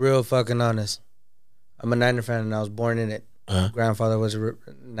real fucking honest. I'm a Niner fan, and I was born in it. Grandfather was a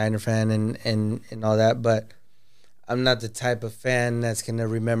Niner fan and all that, but I'm not the type of fan that's gonna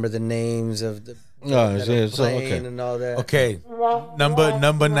remember the names of the okay. and all that. Okay, number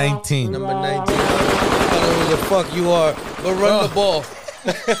 19. Number 19. I don't know who the fuck you are, but run the ball.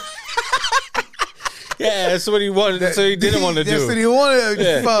 Yeah, that's what he wanted. So he didn't want to do. That's what he wanted.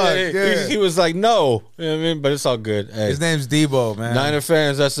 Yeah. Fuck. Yeah. He was like, no. You know what I mean? But it's all good. Hey. His name's Debo, man. Niner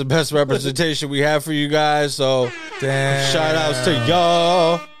fans, that's the best representation we have for you guys. So shout outs to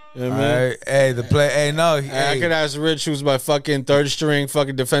y'all. You know what I mean? Right. Hey, the play. Hey, no. I could ask Rich, who's my fucking third string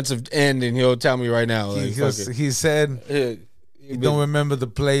fucking defensive end, and he'll tell me right now. Like, he said he don't remember the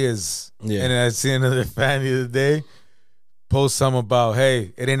players. Yeah. And I see another fan the other day post something about,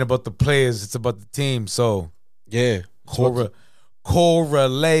 hey, it ain't about the players, it's about the team. So yeah,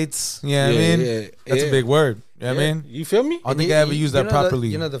 correlates. You know what I mean? Yeah, that's a big word. You know what I mean? You feel me? I don't think I ever used that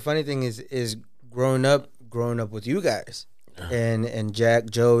properly. The funny thing is growing up with you guys. And Jack,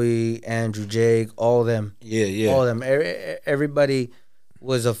 Joey, Andrew, Jake, all of them. Yeah. All of them. Everybody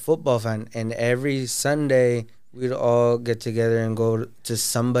was a football fan. And every Sunday, we'd all get together and go to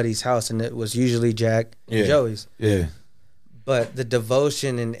somebody's house. And it was usually Jack and Joey's. Yeah. But the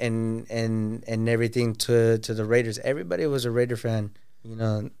devotion and everything to the Raiders, everybody was a Raider fan,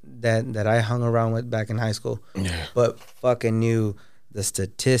 that I hung around with back in high school. Yeah. But fucking knew the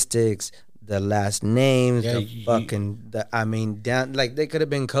statistics, the last names, down, like they could have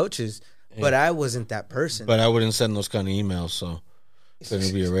been coaches, but I wasn't that person. But I wouldn't send those kind of emails, so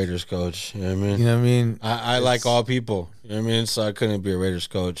couldn't be a Raiders coach. You know what I mean? You know what I mean? I like all people. You know what I mean? So I couldn't be a Raiders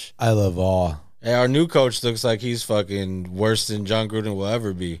coach. I love all. Hey, our new coach looks like he's fucking worse than John Gruden will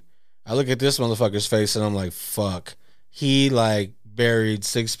ever be. I look at this motherfucker's face and I'm like, fuck. He like buried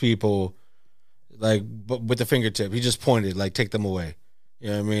 6 people like with the fingertip. He just pointed, like, take them away. You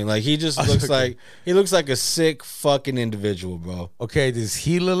know what I mean? Like, he just looks like a sick fucking individual, bro. Okay, does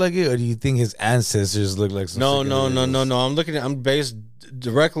he look like it, or do you think his ancestors look like some No. I'm based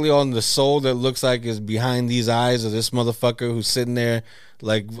directly on the soul that looks like is behind these eyes of this motherfucker who's sitting there.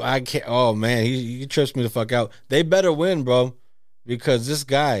 Like, I can't. Oh man, he trips me the fuck out. They better win, bro, because this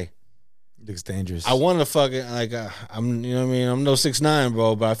guy looks dangerous. I want to fucking I'm. You know what I mean? I'm no 6'9",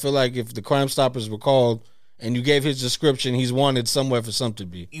 bro, but I feel like if the Crime Stoppers were called and you gave his description, he's wanted somewhere for something to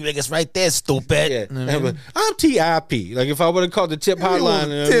be. You like, it's right there, stupid. Yeah. Mm-hmm. I'm TIP. Like, if I would have called the tip hotline, you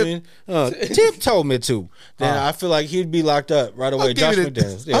know what I mean? Tip told me to. Then I feel like he'd be locked up right away. Josh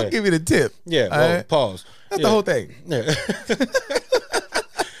McDaniels. Yeah. I'll give you the tip. Yeah, well, right. Pause. That's the whole thing.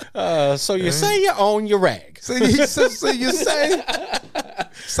 Yeah. So you say you own your rag. So you say.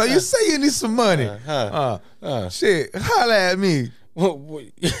 So you say you need some money. Shit, holla at me.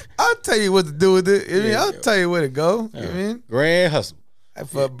 I'll tell you what to do with it. I mean, I'll tell you where to go. You know what I mean? Grand hustle.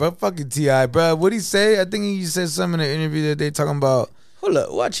 But fucking T.I., bro. What'd he say? I think he said something in the interview that they talking about. Hold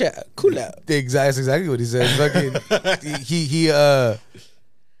up, watch out, cool out. That's exactly what he said. Fucking,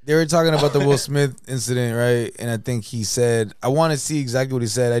 they were talking about the Will Smith incident, right? And I think he said, I want to see exactly what he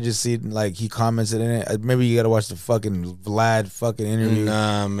said. I just see like he commented in it. Maybe you got to watch the fucking Vlad fucking interview.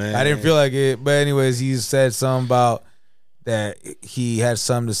 Nah, man. I didn't feel like it. But anyways, he said something about that he had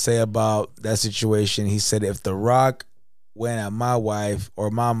something to say about that situation. He said, if The Rock went at my wife or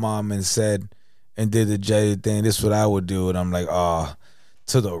my mom and said and did the Jay thing, this is what I would do. And I'm like, oh,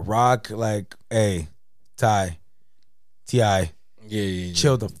 to The Rock, like, hey, T.I., yeah,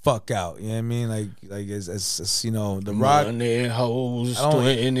 chill the fuck out. You know what I mean? Like it's you know, The Rock. Money, hoes,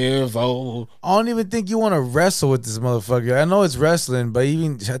 20 volt. I don't even think you want to wrestle with this motherfucker. I know it's wrestling, but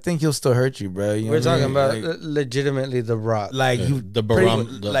I think he'll still hurt you, bro. You know We're talking about like, legitimately The Rock, like the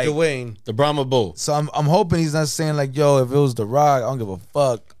Dwayne, the Brahma Bull. So I'm hoping he's not saying like, yo, if it was The Rock, I don't give a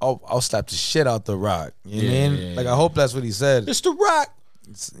fuck. I'll slap the shit out The Rock. You know what I mean? Like I hope that's what he said. It's The Rock.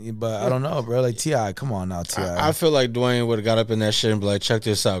 But I don't know, bro. Like T.I., come on now, T.I. I feel like Dwayne would have got up in that shit and be like, check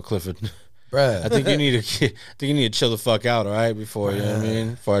this out, Clifford. Bruh. I think you need to chill the fuck out, all right, before, you know what I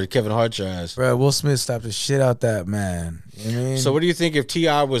mean? Before Kevin Hart your ass. Bruh, Will Smith slapped the shit out that man. You know what I mean? So what do you think if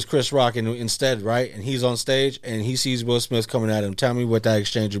T.I. was Chris Rock instead, right? And he's on stage and he sees Will Smith coming at him. Tell me what that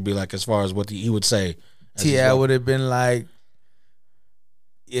exchange would be like as far as what he would say. T.I. would have been like,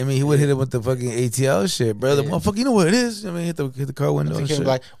 I mean, he would hit him with the fucking ATL shit, bro. The motherfucker, you know what it is? I mean, hit the car window and shit.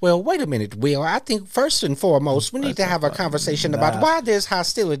 Like, well, wait a minute, Will. I think first and foremost, we need to have a conversation about why there's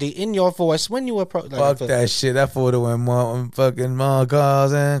hostility in your voice when you approach. Fuck that shit. That fool would have went more fucking more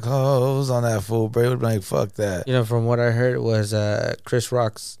cars and clothes on that fool, bro. It would be like, fuck that. You know, from what I heard was Chris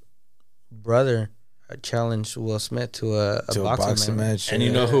Rock's brother challenged Will Smith to a boxing match. And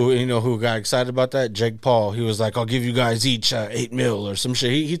you know who got excited about that? Jake Paul. He was like, I'll give you guys each $8 million or some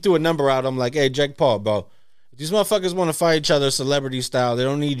shit. He threw a number out. I'm like, hey, Jake Paul, bro. If these motherfuckers want to fight each other celebrity style, they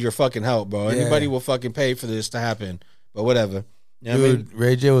don't need your fucking help, bro. Anybody will fucking pay for this to happen. But whatever. You know Dude, what I mean?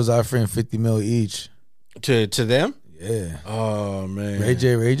 Ray J was offering $50 million each. To them? Yeah. Oh, man. Ray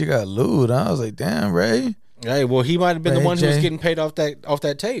J got lewd. I was like, damn, Ray. Hey, well, he might have been the one who was getting paid off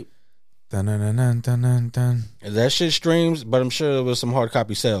that tape. Dun, dun, dun, dun, dun, dun, dun. That shit streams, but I'm sure there was some hard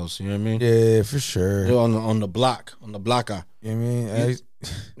copy sales. You know what I mean? Yeah, for sure. On the blocker. You know what I mean?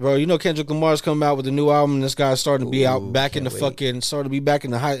 Bro, you know Kendrick Lamar's coming out with a new album. This guy's starting to be out back in the fucking, starting to be back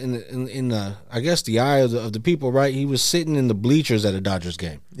in the high, in the I guess the eye of the people, right? He was sitting in the bleachers at a Dodgers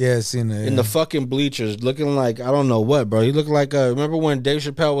game. Yeah, I seen that. In the fucking bleachers, looking like I don't know what, bro. He looked like remember when Dave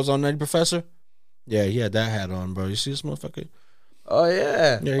Chappelle was on Nutty Professor? Yeah, he had that hat on, bro. You see this motherfucker? Oh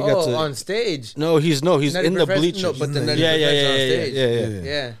yeah, he got on stage. No, he's Nutty in the bleachers. No, but the Nutty Professor on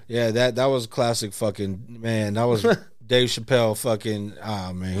stage. Yeah. That was classic. Fucking man, that was Dave Chappelle. Fucking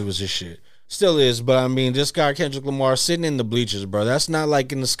man, he was just shit. Still is, but I mean, this guy Kendrick Lamar sitting in the bleachers, bro. That's not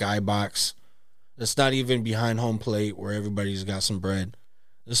like in the skybox. That's not even behind home plate where everybody's got some bread.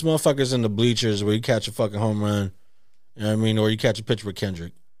 This motherfucker's in the bleachers where you catch a fucking home run. You know what I mean, or you catch a picture with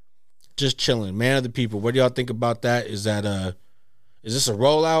Kendrick, just chilling. Man of the people. What do y'all think about that? Is this a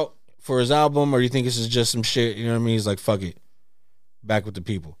rollout for his album, or do you think this is just some shit? You know what I mean? He's like, fuck it. Back with the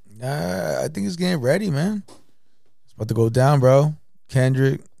people. I think he's getting ready, man. It's about to go down, bro.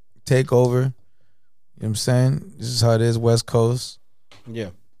 Kendrick, take over. You know what I'm saying? This is how it is, West Coast.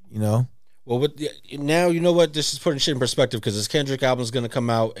 Yeah. You know? Well, now you know what? This is putting shit in perspective because this Kendrick album is going to come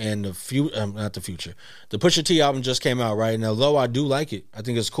out and the Pusha T album just came out, right? And although I do like it, I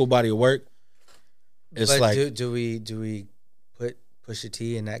think it's a cool body of work. It's but like... Do we put Pusha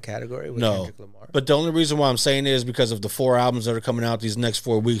T in that category with no, Kendrick Lamar? But the only reason why I'm saying it is because of the 4 albums that are coming out these next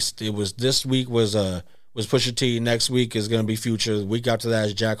 4 weeks. It was this week was Pusha T. Next week is going to be Future. The week after that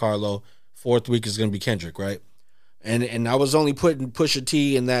is Jack Harlow. 4th week is going to be Kendrick, right? And I was only putting Pusha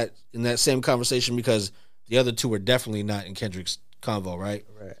T in that same conversation because the other 2 are definitely not in Kendrick's convo, right?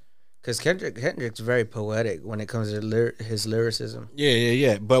 Right. Because Kendrick's very poetic when it comes to his lyricism.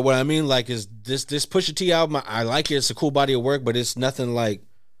 Yeah. But what I mean, like, is this Pusha T album? I like it. It's a cool body of work, but it's nothing like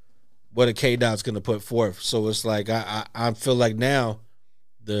what a K Dot's gonna put forth. So it's like I feel like now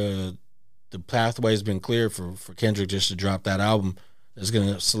the pathway has been cleared for Kendrick just to drop that album. It's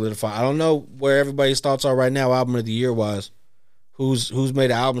gonna solidify. I don't know where everybody's thoughts are right now, album of the year wise. Who's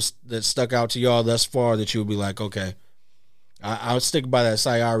made an album that stuck out to y'all thus far that you would be like, okay. I would stick by that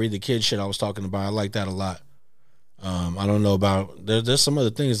Sayari the Kid shit I was talking about. I like that a lot. I don't know about there's some other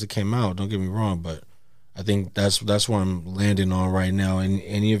things that came out. Don't get me wrong, but I think that's where I'm landing on right now. And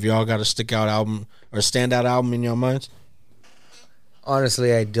any of y'all got a stick out album or standout album in your minds?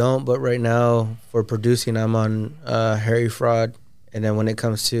 Honestly, I don't. But right now, for producing, I'm on Harry Fraud. And then when it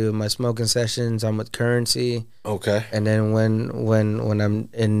comes to my smoking sessions, I'm with Currency. Okay. And then when I'm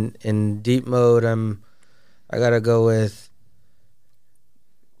in deep mode, I gotta go with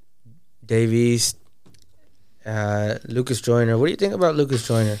Dave East, Lucas Joyner. What do you think about Lucas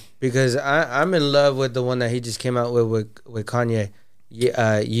Joyner? Because I'm in love with the one that he just came out with Kanye.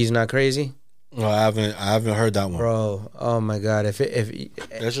 Ye's Not Crazy. No, I haven't heard that one, bro. Oh my god! If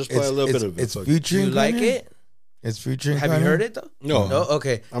let's just play a little bit of it. It's featuring. You like it? It's featuring. Have you heard it though? No.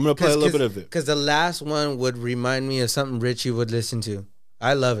 Okay. I'm gonna play a little bit of it because the last one would remind me of something Richie would listen to.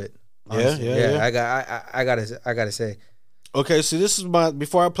 I love it. Honestly. Yeah. I gotta say. Okay, so this is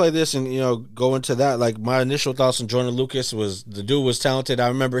before I play this and go into that. Like my initial thoughts on Jordan Lucas was the dude was talented. I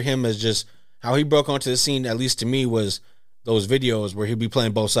remember him as just how he broke onto the scene. At least to me, was those videos where he'd be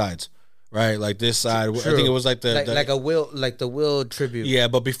playing both sides. Right, like this side. True. I think it was like the Will tribute. Yeah,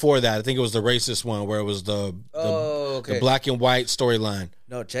 but before that, I think it was the racist one where it was the black and white storyline.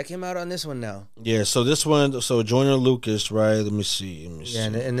 No, check him out on this one now. Yeah, so this one, Joyner Lucas, right? Let me see. Yeah,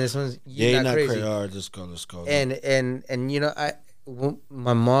 and this one's not crazy. All right, let's go. And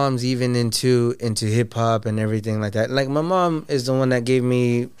my mom's even into hip hop and everything like that. Like my mom is the one that gave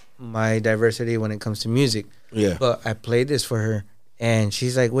me my diversity when it comes to music. Yeah, but I played this for her. And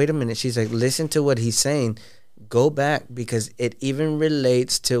she's like, wait a minute. She's like, listen to what he's saying. Go back because it even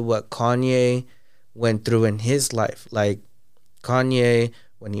relates to what Kanye went through in his life. Like Kanye,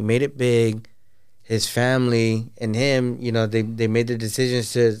 when he made it big, his family and him, they made the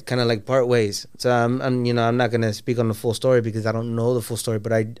decisions to kind of like part ways. So I'm not gonna speak on the full story because I don't know the full story,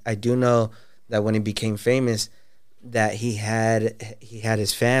 but I do know that when he became famous, that he had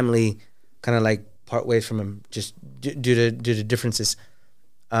his family kind of like part ways from him just due to differences.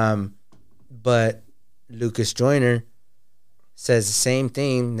 But Lucas Joyner says the same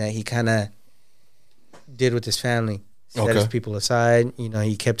thing that he kind of did with his family. Set his people aside.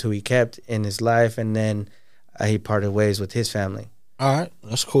 He kept who he kept in his life, and then he parted ways with his family. All right,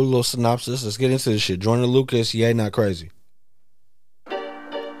 that's a cool little synopsis. Let's get into this shit. Joyner Lucas, yeah, not crazy.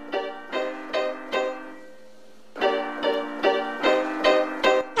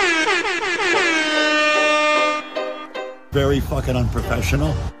 Very fucking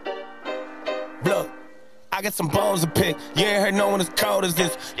unprofessional. Look, I got some bones to pick. You ain't heard no one as cold as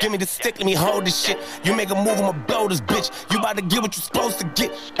this. Give me the stick, let me hold this shit. You make a move, I'ma blow this bitch. You about to get what you supposed to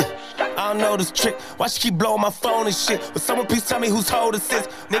get. I don't know this trick. Why she keep blowing my phone and shit? But someone please tell me whose hold this is.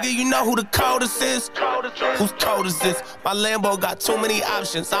 Nigga, you know who the coldest is? Whose cold is this? My Lambo got too many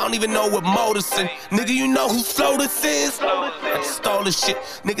options. I don't even know what motor's in. Nigga, you know whose flow this is? I just stole this shit.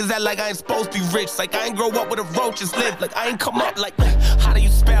 Niggas act like I ain't supposed to be rich. Like I ain't grow up where the roaches live. Like I ain't come up like, how do you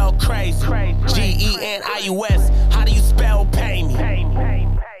spell crazy? G-E-N-I-U-S. How do you spell pay me?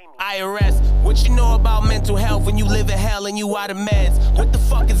 IRS. What you know about mental health when you live in hell and you out of meds? What the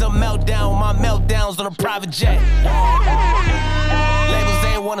fuck is a meltdown? My meltdowns on a private jet. Labels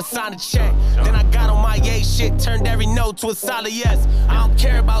ain't wanna sign a check. Then I got on my yay shit, turned every no to a solid yes. I don't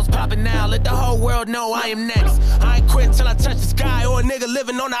care about who's popping now. Let the whole world know I am next. I ain't quit till I touch the sky or a nigga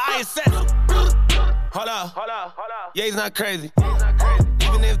living on the ISS. Hold up. Yeah, he's not crazy.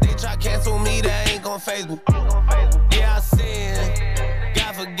 Even if they try cancel me, that ain't gon' faze me. Yeah, I sin.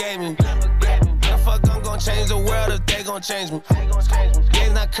 God forgave me. How the fuck I'm gon' change the world if they gon' change me? Yeah,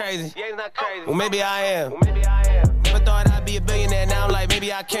 he's not crazy. Well, maybe I am. Never thought I'd be a billionaire. Now I'm like,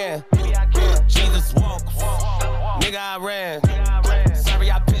 maybe I can. Jesus walk. Nigga, I ran.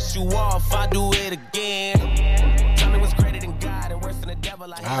 Sorry I pissed you off. I do it again. Tell me what's greater than God and worse than the devil.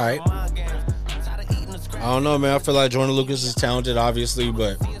 Like all right. I don't know, man. I feel like Jordan Lucas is talented, obviously,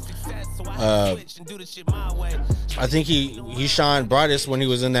 but I think he shined brightest when he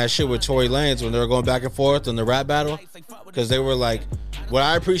was in that shit with Tory Lanez when they were going back and forth in the rap battle, because they were like, what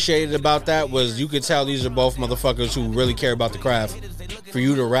I appreciated about that was you could tell these are both motherfuckers who really care about the craft. For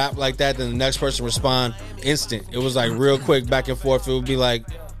you to rap like that, then the next person respond instant. It was like real quick back and forth. It would be like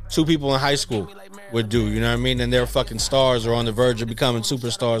two people in high school would do, you know what I mean? And they're fucking stars or on the verge of becoming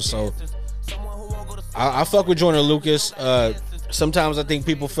superstars. So I fuck with Jordan Lucas. Sometimes I think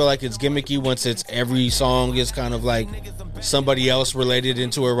people feel like it's gimmicky once it's every song is kind of like somebody else related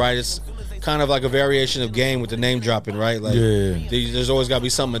into it, right? It's kind of like a variation of Game with the name dropping, right? Like, there's always got to be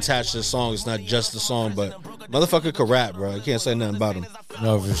something attached to the song. It's not just the song, but motherfucker could rap, bro. You can't say nothing about him.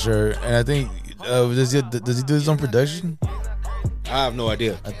 No, for sure. And I think does he do his own production? I have no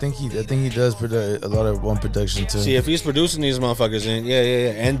idea. I think he does a lot of one production too. See, if he's producing these motherfuckers, and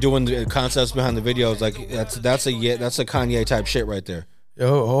and doing the concepts behind the videos, like that's a Kanye type shit right there.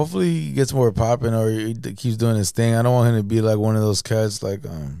 Yo, hopefully he gets more popping or he keeps doing his thing. I don't want him to be like one of those cats like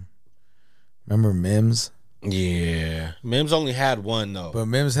remember Mims? Yeah, Mims only had one though. But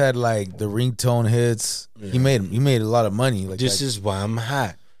Mims had like the ringtone hits. Yeah. He made a lot of money. Like this is why I'm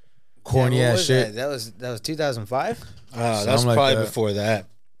hot. Corny ass shit. That was 2005. That's like probably that. Before that.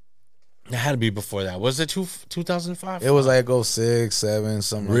 It had to be before that. Was it 2005? It was like 06, 07,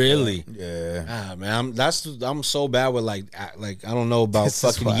 something. Really? Like that. Yeah. Man, I'm so bad with like I don't know about this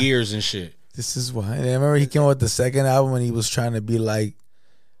fucking years and shit. This is why. I remember he came out with the second album and he was trying to be like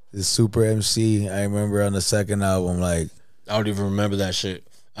the super MC. I remember on the second album, like I don't even remember that shit.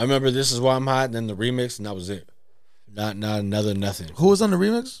 I remember This Is Why I'm Hot and then the remix and that was it. Not another nothing. Who was on the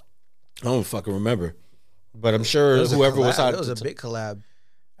remix? I don't fucking remember. But I'm sure whoever was out. It was a big collab.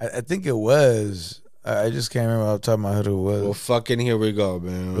 I think it was. I just can't remember off the top of my head who it was. Well, fucking here we go,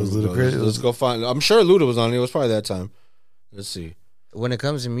 man. It was Ludacris. Let's go find. I'm sure Luda was on it. It was probably that time. Let's see. When it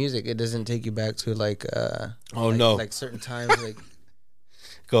comes to music, it doesn't take you back to like. Like certain times, like.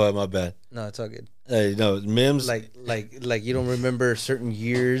 Go ahead, my bad. No, it's all good. Hey, no, Mims. Like you don't remember certain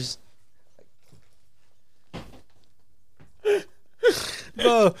years.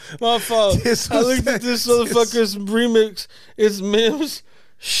 No, my fault. I looked at this motherfucker's remix. It's Mims,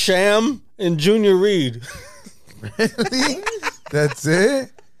 Sham, and Junior Reed. Really? That's it?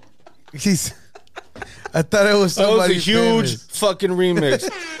 I thought it was somebody. That was a huge fucking remix.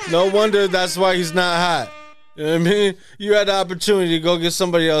 No wonder that's why he's not hot. You know what I mean? You had the opportunity to go get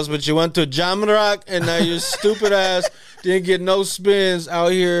somebody else, but you went to Jamrock, and now your stupid ass didn't get no spins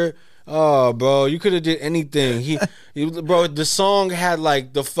out here. Oh, bro, you could have did anything. Bro, the song had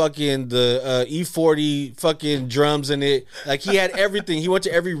like the E40 fucking drums in it. Like he had everything. He went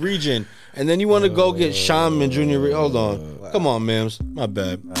to every region, and then you want to go get Sham and Junior Reed. Hold on, come on, Mims. My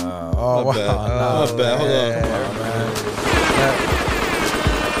bad. My bad.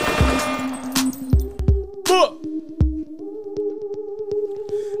 Hold on.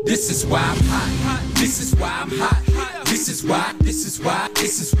 This is why I'm hot. This is why I'm hot. This is why I'm hot.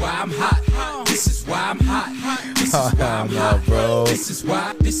 This is why I'm hot. This is why I'm hot, bro. This is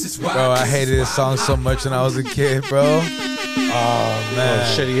why. Bro, I hated this song so much when I was a kid, bro. Oh man. Oh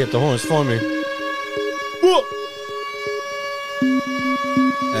shit, he hit the horns for me.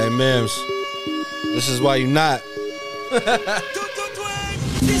 Hey Mims, this is why you not.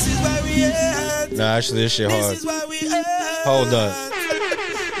 This is why we at. Nah, actually this shit hard. This is why we at. Hold up.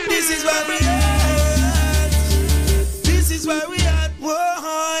 This is why we at. This is why we at.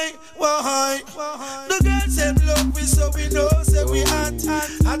 Why? The girls them love we, so we know, say we hot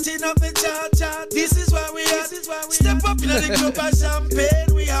enough the chat. This is why we at. Step up in the club of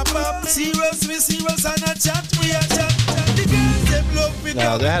champagne, we are pop. Serious, we serious and a chat, we are chat. The girls them love we.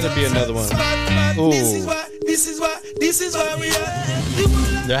 Nah, there had to be another one. Ooh. This is why we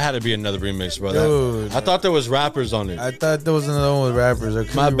are. There had to be another remix, bro. Dude. I thought there was rappers on it. I thought there was another one with rappers.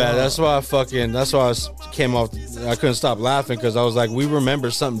 My bad. That's why I came off. I couldn't stop laughing because I was like, we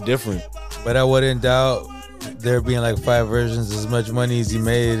remember something different. But I wouldn't doubt there being like 5 versions as much money as he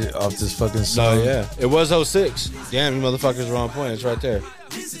made off this fucking song. No, yeah. It was 06. Damn, you motherfuckers were on point. It's right there.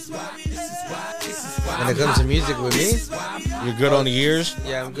 When it comes to music with me, you're good on the years?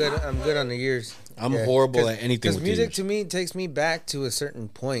 Yeah, I'm good on the years. I'm horrible at anything with music years. To me takes me back to a certain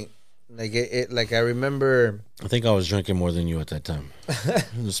point. Like like I remember. I think I was drinking more than you at that time. It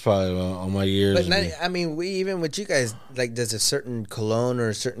was probably on my years. But not, I mean, even with you guys, like, does a certain cologne or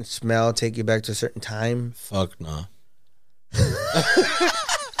a certain smell take you back to a certain time? Fuck no.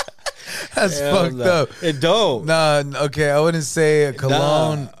 That's fucked up. It don't. Nah, okay, I wouldn't say a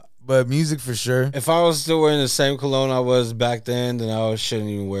cologne, but music for sure. If I was still wearing the same cologne I was back then I shouldn't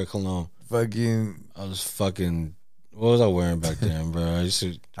even wear cologne. I was fucking. What was I wearing back then, bro? I used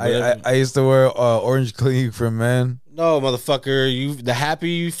to. I used to wear Orange Clinique from Man. No, motherfucker,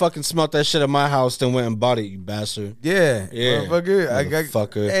 you fucking smelt that shit at my house, then went and bought it, you bastard. Yeah,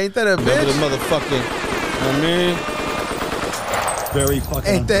 motherfucker. Ain't that a bitch? Remember the motherfucking. I mean, very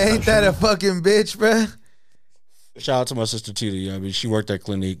fucking. Ain't that a fucking bitch, bro? Shout out to my sister Tita. You know what I mean, she worked at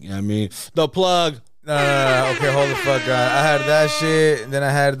Clinique. You know what I mean, the plug. No. Okay, hold the fuck on. I had that shit, and then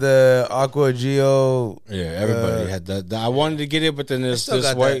I had the Aqua Geo. Yeah, everybody had that. I wanted to get it, but then this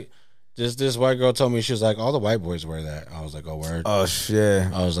white girl told me, she was like, all the white boys wear that. I was like, oh, word. Oh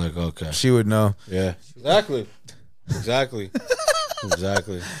shit. I was like, okay. She would know. Yeah, exactly. Exactly. You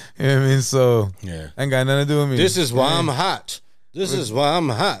know what I mean? So yeah, ain't got nothing to do with me. This is why I'm hot. This is why I'm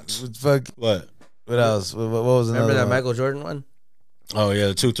hot. Fuck. What? What else? What was another Remember that one? Michael Jordan one? Oh yeah,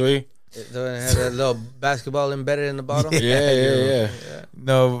 the 2-3. So it had a little basketball embedded in the bottom. Yeah.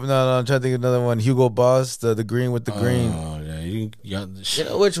 No. I'm trying to think of another one. Hugo Boss, the green with the green. Oh yeah, you got the shit.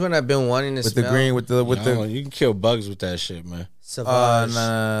 You know which one I've been wanting to With smell? the green with the You can kill bugs with that shit, man. Savage.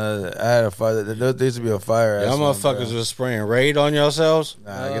 Nah, I had a fire. There used to be a fire. Y'all motherfuckers was spraying Raid on yourselves.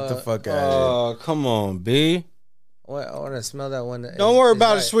 Nah, get the fuck out of here. Oh, come on, B. I want to smell that one. Don't worry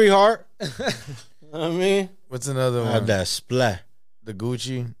about it, sweetheart. I mean, What's another I one? had that splat. The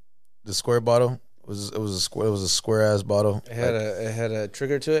Gucci, the square bottle. It was a square ass bottle. It had a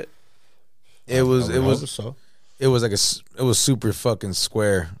trigger to it. It was so. it was super fucking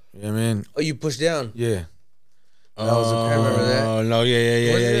square. You know what I mean? Oh, you push down. Yeah. I remember that. Oh no,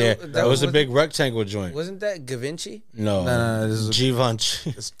 yeah. That was a big rectangle joint. Wasn't that Gavinci? No, This is Givenchy.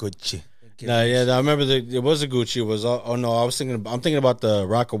 it's Gucci. Nah, yeah, I remember it was a Gucci. It was I'm thinking about the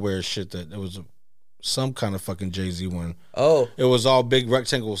Rockaware shit that it was some kind of fucking Jay-Z one. Oh, it was all big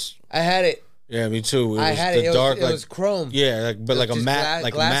rectangles. I had it. Yeah, me too. I had it. Dark, It was chrome. Yeah, but like a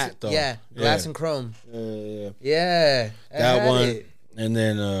matte, glass, matte though. Yeah, glass and chrome. Yeah. I That had one, it. and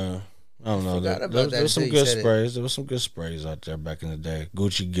then I don't know. forgot There about that was some until you good said it. sprays. There was some good sprays out there back in the day.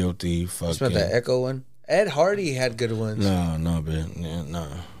 Gucci Guilty. Smell Fucking. that Echo one. Ed Hardy had good ones. No, man. Yeah, no.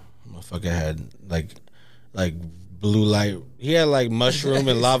 Motherfucker had like blue light. He had like mushroom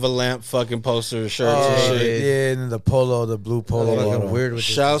and lava lamp fucking poster shirts and shit. Yeah, and then the blue polo Fucking bottle. weird with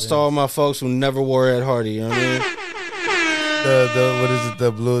Shouts to all my folks who never wore Ed Hardy. You know what I mean? The what is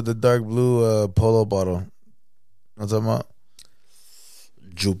it? The dark blue polo bottle. What's up, about?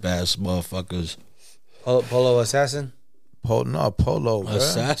 Jupe ass motherfuckers. Polo Assassin. Polo, bro.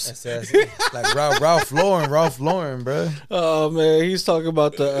 Assassin. Like Ralph Lauren, bro. Oh man, he's talking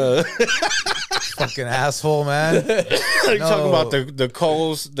about the Fucking asshole, man. you talking about the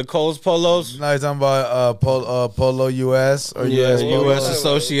Coles polos? No, he's talking about Polo US or US Polo. US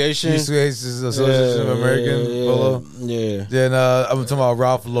Association. US Association of American Polo. Yeah. Then I'm talking about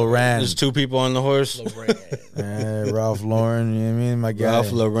Ralph Lauren. There's two people on the horse. Yeah, Ralph Lauren, you know what I mean? My guy.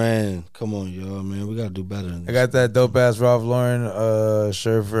 Ralph Lauren. Come on, y'all, man. We gotta do better than this. I got that dope ass Ralph Lauren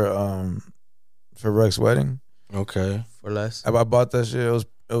shirt for Rex wedding. Okay. For less. I bought that shit. It was.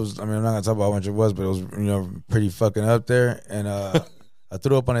 I mean, I'm not gonna talk about how much it was, but it was pretty fucking up there. And I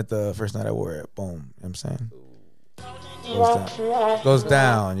threw up on it the first night I wore it. Boom. You know what I'm saying? Goes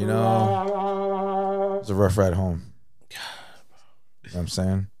down. You know. It's a rough ride home. You know what I'm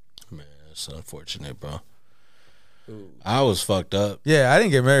saying? Man, it's unfortunate, bro. I was fucked up. Yeah, I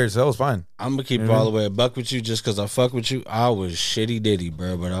didn't get married, so that was fine. I'm gonna keep it all the way a buck with you just because I fuck with you. I was shitty ditty,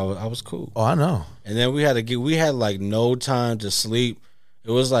 bro, but I was cool. Oh, I know. And then we had like no time to sleep. It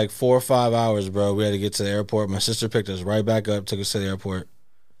was like 4 or 5 hours, bro. We had to get to the airport. My sister picked us right back up, took us to the airport.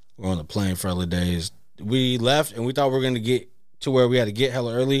 We were on the plane for other days. We left and we thought we were gonna get to where we had to get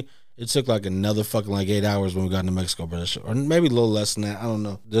hella early. It took like another fucking like 8 hours when we got into Mexico, bro. Or maybe a little less than that. I don't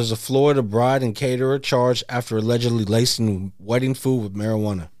know. There's a Florida bride and caterer charged after allegedly lacing wedding food with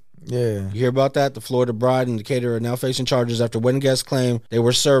marijuana. Yeah. You hear about that? The Florida bride and the caterer are now facing charges after wedding guests claim they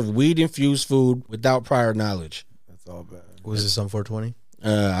were served weed-infused food without prior knowledge. That's all bad. Was this on 420?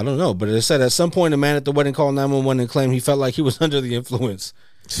 I don't know, but it said at some point a man at the wedding called 911 and claimed he felt like he was under the influence.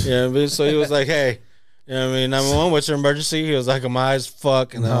 Yeah, you know, so he was like, hey, you know what I mean, 911, what's your emergency? He was like, I'm high as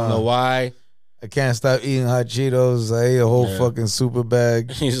fuck, and I don't know why. I can't stop eating hot Cheetos. I ate a whole fucking super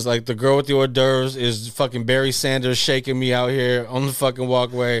bag. He's just like, the girl with the hors d'oeuvres is fucking Barry Sanders shaking me out here on the fucking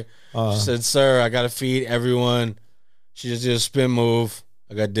walkway. She said, sir, I got to feed everyone. She just did a spin move.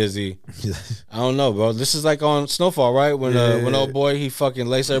 I got dizzy. I don't know, bro. This is like on Snowfall, right? When old boy, he fucking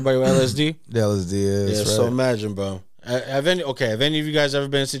laced everybody with LSD. The LSD, yeah, so imagine, bro. Have any of you guys ever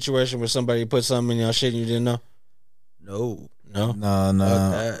been in a situation where somebody put something in y'all shit and you didn't know? No.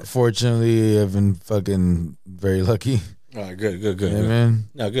 No. Fortunately, I've been fucking very lucky. All right, good. Yeah, man.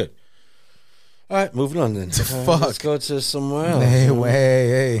 No, good. All right, moving on then. Fuck. Let's go to somewhere else.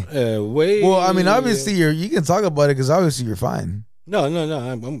 Hey. Well, I mean, obviously you can talk about it because obviously you're fine. No.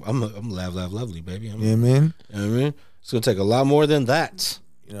 I'm laugh, lovely, baby. You know what I mean? You know what I mean? It's gonna take a lot more than that.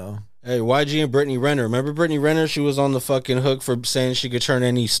 You know. Hey, YG and Brittany Renner. Remember Brittany Renner? She was on the fucking hook for saying she could turn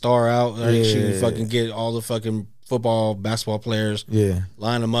any star out. Like she would fucking get all the fucking football, basketball players. Yeah.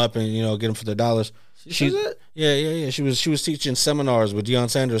 Line them up and, get them for their dollars. She does it? Yeah. She was teaching seminars with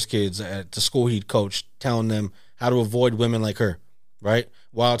Deion Sanders kids at the school he'd coached, telling them how to avoid women like her, right?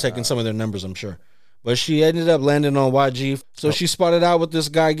 While taking some of their numbers, I'm sure. But she ended up landing on YG. So she spotted out with this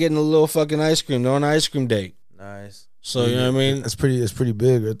guy getting a little fucking ice cream. They're on an ice cream date. Nice. So, you know what I mean? It's pretty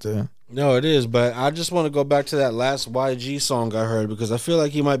big right there. No, it is. But I just want to go back to that last YG song I heard because I feel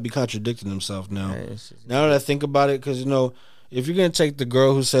like he might be contradicting himself now. Now that I think about it, because, if you're gonna take the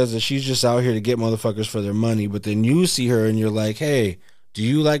girl who says that she's just out here to get motherfuckers for their money, but then you see her and you're like, hey, do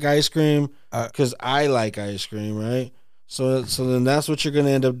you like ice cream? Because I like ice cream, right? So then that's what you're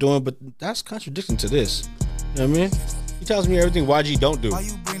gonna end up doing. But that's contradicting to this. You know what I mean? He tells me everything YG don't do. Why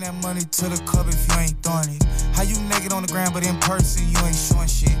you bring that money to the club if you ain't throwing it? How you naked on the ground but in person you ain't showing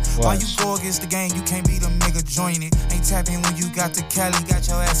shit? Why you go against the game, you can't be the nigga join it? Ain't tapping when you got the Cali, got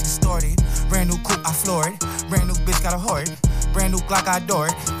your ass extorted. Brand new coupe, I floor it. Brand new bitch, got a hoard. Brand new Glock, I adore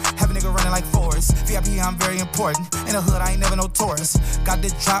it. Have a nigga running like Forrest. VIP, I'm very important. In the hood, I ain't never no tourist. Got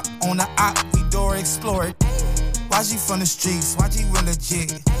the drop on the op, we door explored. YG from the streets, YG real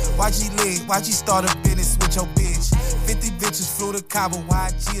legit. YG lit, YG start a business with your bitch. 50 bitches flew to Cabo,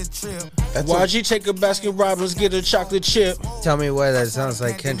 YG a trip. YG take a Baskin Robbins, get a chocolate chip. Tell me why that sounds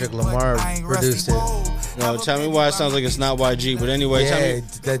like Kendrick Lamar produced it. No, tell me why it sounds like it's not YG. But anyway, tell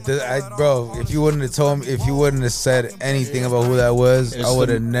me. Bro, if you wouldn't have told me, if you wouldn't have said anything about who that was, I would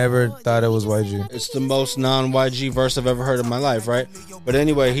have never thought it was YG. It's the most non-YG verse I've ever heard in my life, right? But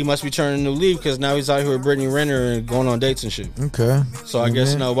anyway, he must be turning a new leaf because now he's out here with Brittany Renner and going on dates and shit. Okay. So I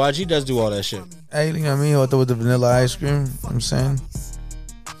guess, no, YG does do all that shit. Hey, you know what I mean? With the vanilla ice cream, you know what I'm saying?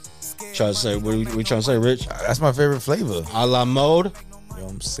 Trying to say, what are we trying to say, Rich? That's my favorite flavor. A la mode? You know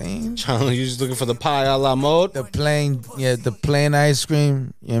what I'm saying? You just looking for the pie a la mode? The plain ice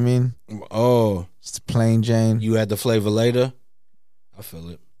cream, you know what I mean? Oh. It's plain Jane. You add the flavor later? I feel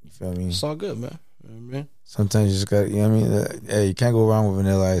it. You feel me? It's all good, man. You know what I mean? Sometimes you just got, you know what I mean? Hey, you can't go wrong with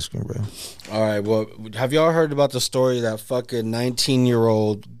vanilla ice cream, bro. All right, well, have y'all heard about the story that fucking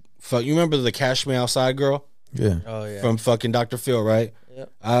 19-year-old, you remember the Cash Me Outside girl? Yeah. Oh, yeah. From fucking Dr. Phil, right?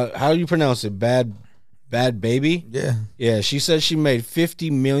 Yep. How do you pronounce it? Bad Baby? Yeah. Yeah, she said she made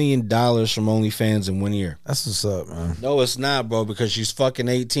 $50 million from OnlyFans in 1 year. That's what's up, man. No, it's not, bro, because she's fucking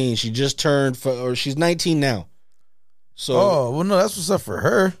 18. She just turned, or she's 19 now. So. Oh, well, no, that's what's up for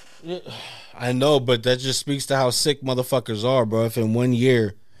her. I know, but that just speaks to how sick motherfuckers are, bro. If in 1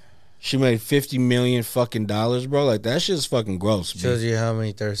 year she made $50 million fucking dollars, bro, like that shit's fucking gross. Shows you how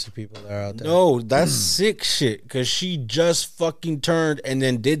many thirsty people there are out there. No, that's sick shit. Because she just fucking turned and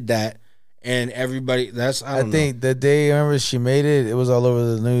then did that, and everybody. I think the day remember she made it, it was all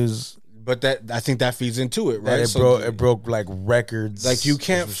over the news. But I think that feeds into it, right? It broke like records. Like you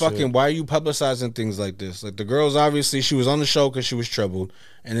can't fucking. Why are you publicizing things like this? Like the girl's obviously she was on the show because she was troubled,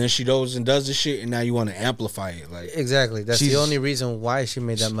 and then she goes and does the shit, and now you want to amplify it. Like exactly, that's the only reason why she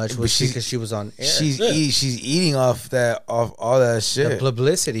made that much was because she was on air. She's eating off all that shit. The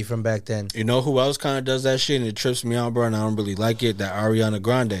publicity from back then. You know who else kind of does that shit and it trips me out, bro? And I don't really like it. That Ariana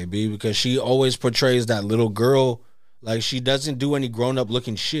Grande, B, because she always portrays that little girl like she doesn't do any grown up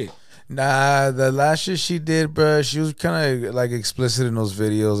looking shit. Nah, the last shit she did, bro, she was kind of like explicit in those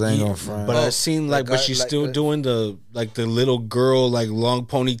videos. I ain't gonna front. But it seemed like, but she's still doing the little girl, like long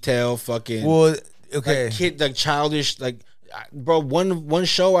ponytail, fucking. Well, okay, like kid, like childish, like, bro. One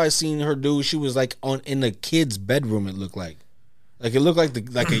show I seen her do, she was like in the kid's bedroom. It looked like it looked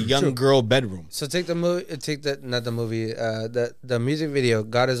like a young girl bedroom. So take the movie, not the movie, the music video.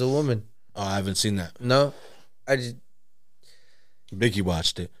 God is a Woman. Oh, I haven't seen that. No, I just. Biggie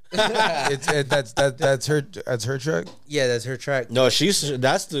watched it. That's her track. Yeah, that's her track. No,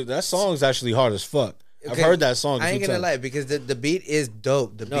 that song is actually hard as fuck. Okay. I've heard that song. I ain't gonna lie because the beat is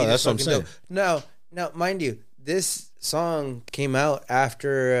dope. The beat that's is what I'm saying. Dope. Now, mind you, this song came out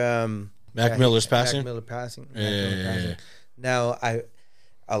after Mac Miller's passing. Mac Miller passing. Yeah. Now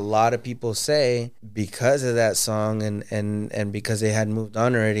a lot of people say because of that song and because they had moved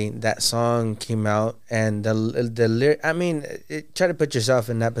on already, that song came out and the lyric. I mean, try to put yourself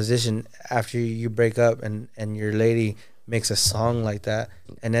in that position after you break up and your lady makes a song like that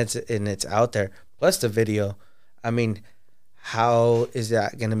and it's out there. Plus the video. I mean, how is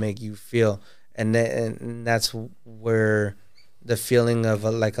that gonna make you feel? And that's where the feeling of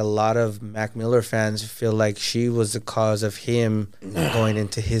like a lot of Mac Miller fans feel like she was the cause of him going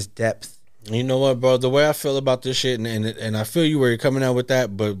into his depth. You know what, bro? The way I feel about this shit, and I feel you where you're coming out with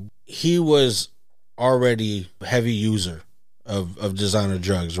that, but he was already a heavy user of designer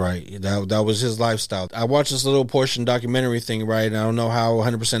drugs, right? That was his lifestyle. I watched this little portion documentary thing, right? And I don't know how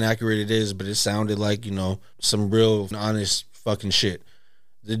 100% accurate it is, but it sounded like, some real honest fucking shit.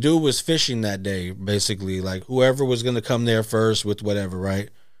 The dude was fishing that day, basically. Like, whoever was going to come there first with whatever, right?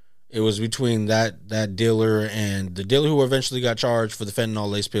 It was between that dealer and the dealer who eventually got charged for the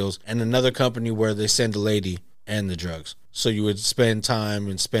fentanyl lace pills and another company where they send the lady and the drugs. So you would spend time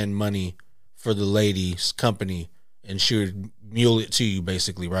and spend money for the lady's company and she would mule it to you,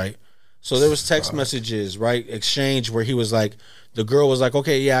 basically, right? So there was text messages, right? Exchange where he was like, the girl was like,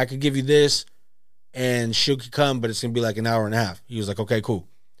 okay, yeah, I could give you this. and she could come, but it's gonna be like an hour and a half. He was like, okay, cool.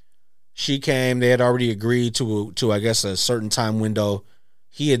 She came. They had already agreed to I guess a certain time window.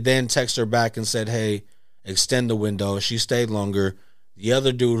 He had then texted her back and said, hey, extend the window. She stayed longer. The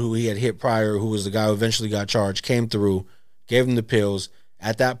other dude who he had hit prior, who was the guy who eventually got charged, came through, gave him the pills.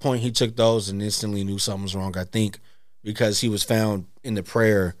 At that point, he took those and instantly knew something was wrong, I think, because he was found in the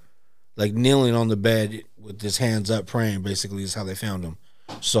prayer, like kneeling on the bed with his hands up praying, basically, is how they found him.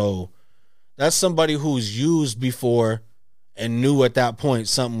 So that's somebody who's used before and knew at that point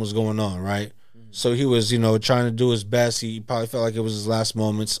something was going on, right? So he was, trying to do his best. He probably felt like it was his last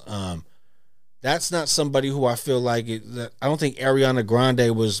moments. That's not somebody who I feel like I don't think Ariana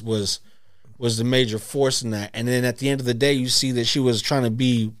Grande was the major force in that. And then at the end of the day, you see that she was trying to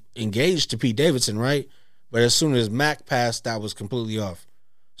be engaged to Pete Davidson, right? But as soon as Mac passed, that was completely off.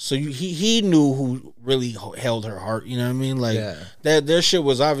 So he knew who really held her heart. You know what I mean? Like their shit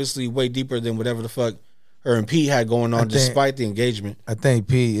was obviously way deeper than whatever the fuck her and Pete had going on, despite the engagement. I think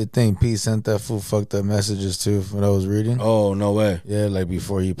Pete sent that fool fucked up messages too. What I was reading. Oh, no way. Yeah, like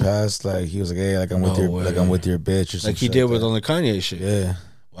before he passed, like he was like, "Hey, like I'm with your bitch," or something. Like he did with on the Kanye shit. Yeah.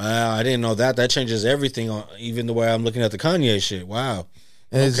 Wow, I didn't know that. That changes everything, even the way I'm looking at the Kanye shit. Wow.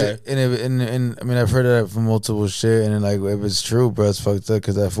 And okay. And I mean, I've heard that from multiple shit, and then, like, if it's true, bro, it's fucked up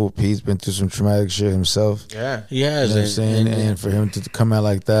because that fool Pete's been through some traumatic shit himself. Yeah, he has. You know what I'm saying? And for him to come out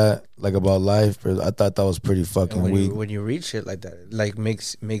like that, like about life, bro, I thought that was pretty fucking weak. When you read shit like that, it, like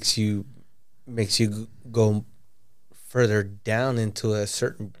makes you go further down into a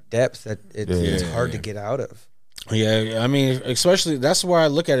certain depth that it's hard to get out of. Yeah, I mean, especially that's why I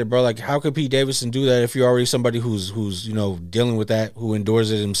look at it, bro. Like, how could Pete Davidson do that if you're already somebody who's dealing with that, who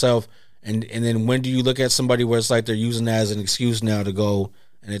endures it himself? And then when do you look at somebody where it's like they're using that as an excuse now to go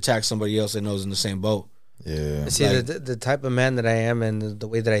and attack somebody else that knows in the same boat? Yeah. See, like, the type of man that I am and the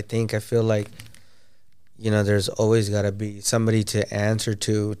way that I think, I feel like, there's always got to be somebody to answer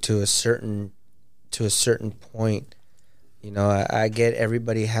to a certain point. I get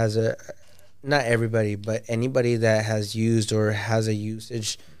everybody has not everybody, but anybody that has used or has a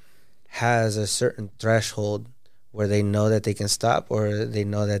usage has a certain threshold where they know that they can stop or they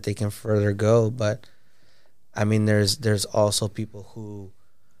know that they can further go. But I mean, there's also people who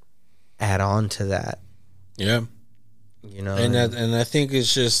add on to that. Yeah. And I think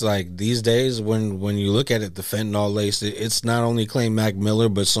it's just like these days when you look at it, the fentanyl lace, it's not only Clay Mac Miller,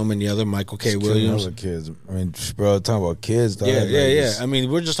 but so many other Michael K. Williams. Kids. I mean, bro, talking about kids, dog. Yeah. I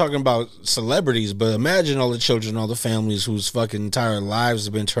mean, we're just talking about celebrities, but imagine all the children, all the families whose fucking entire lives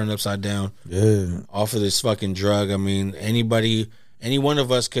have been turned upside down. Yeah. Off of this fucking drug. I mean, any one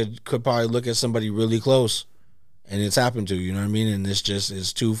of us could probably look at somebody really close, and it's happened to, you know what I mean? And it's just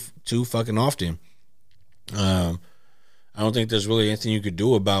it's too fucking often. I don't think there's really anything you could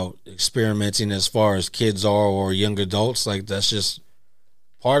do about experimenting as far as kids are or young adults. Like, that's just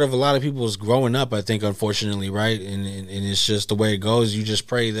part of a lot of people's growing up, I think, unfortunately, right? And it's just the way it goes. You just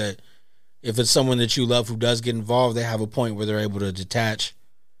pray that if it's someone that you love who does get involved, they have a point where they're able to detach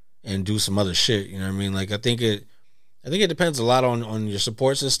and do some other shit. You know what I mean? Like, I think it depends a lot on your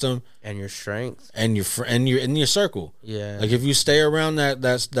support system and your strength and your circle. Yeah. Like, if you stay around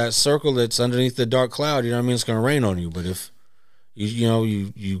that circle that's underneath the dark cloud, you know what I mean, it's gonna rain on you. But if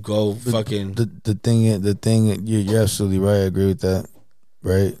you go fucking the thing you're absolutely right. I agree with that.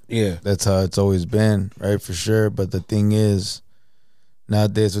 Right? Yeah. That's how it's always been, right? For sure. But the thing is,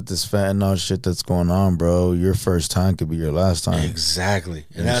 nowadays with this fentanyl shit that's going on, bro, your first time could be your last time. Exactly.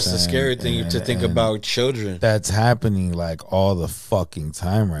 And that's the scary thing to think about children. That's happening like all the fucking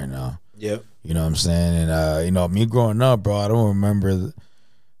time right now. Yep. You know what I'm saying? And me growing up, bro, I don't remember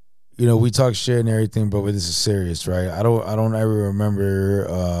we talk shit and everything, but this is serious, right? I don't ever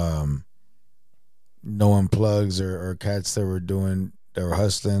remember knowing plugs or cats that were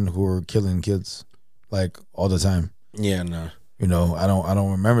hustling who were killing kids like all the time. Yeah, no. I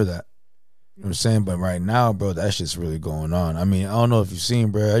don't remember that. You know what I'm saying? But right now, bro, that shit's really going on. I mean, I don't know if you've seen,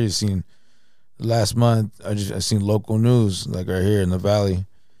 bro. I just seen last month. I seen local news like right here in the valley,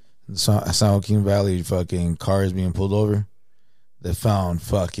 San Joaquin Valley. Fucking cars being pulled over. They found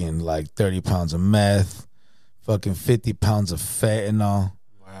fucking like 30 pounds of meth, fucking 50 pounds of fentanyl.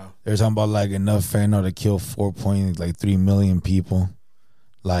 Wow. They're talking about like enough fentanyl to kill 4.3 million people.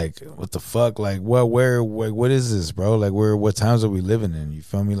 Like, what the fuck? Like, what is this, bro? Like, what times are we living in? You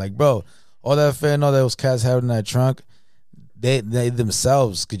feel me? Like, bro, all that fentanyl that those cats had in that trunk, they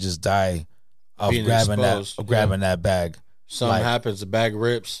themselves could just die of grabbing that bag. Something happens, the bag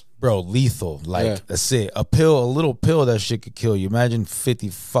rips. Bro, lethal. Like, that's it. A little pill, that shit could kill you. Imagine 50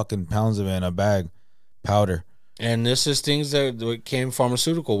 fucking pounds of it in a bag, powder. And this is things that came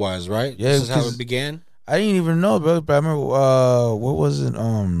pharmaceutical wise, right? Yeah, this is how it began. I didn't even know, bro. But I remember what was it?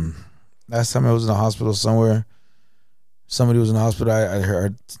 Last time I was in the hospital somewhere. Somebody was in the hospital. I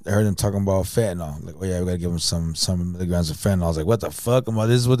heard them talking about fentanyl. Like, oh yeah, we gotta give them some milligrams of fentanyl. I was like, what the fuck?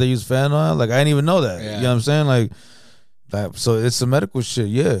 This is what they use fentanyl on? Like, I didn't even know that. Yeah. You know what I'm saying? Like, so it's some medical shit,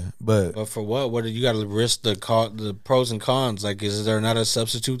 yeah. But for what? What do you got to risk the pros and cons? Like, is there not a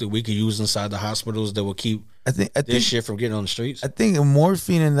substitute that we could use inside the hospitals that will keep this shit from getting on the streets? I think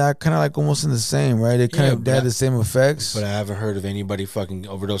morphine and that kind of like almost in the same, right? They kind of had the same effects. But I haven't heard of anybody fucking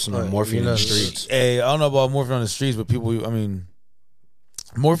overdosing on morphine in the streets. Hey, I don't know about morphine on the streets, but people, I mean,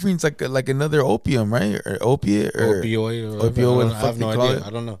 morphine's like another opium, right? Or opiate or opioid. Opioid. I have no idea. I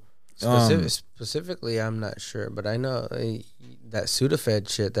don't know. Specifically, I'm not sure, but I know that Sudafed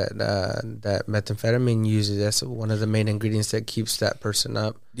shit that methamphetamine uses. That's one of the main ingredients that keeps that person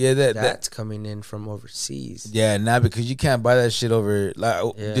up. Yeah, that's coming in from overseas. Yeah, because you can't buy that shit over.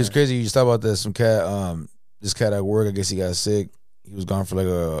 Like, it's crazy. You just talk about this. Some cat, this cat at work. I guess he got sick. He was gone for like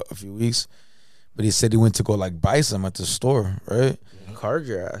a few weeks, but he said he went to go like buy some at the store, right? Card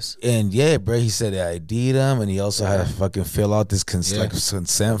your ass. And yeah, bro, he said I ID'd him, and he also had to fucking fill out this consent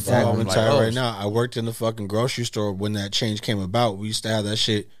form. I'm gonna tell you right now, I worked in the fucking grocery store when that change came about. We used to have that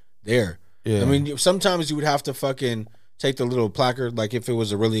shit there. Yeah. I mean, sometimes you would have to fucking take the little placard, like if it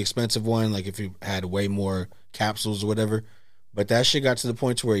was a really expensive one, like if you had way more capsules or whatever. But that shit got to the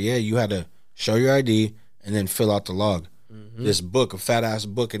point to where, you had to show your ID and then fill out the log. Mm-hmm. This book, a fat ass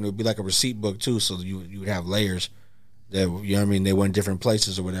book, and it would be like a receipt book too, so you would have layers. That, you know what I mean, they went different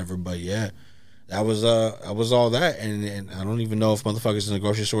places or whatever, but yeah, that was all that, and I don't even know if motherfuckers in the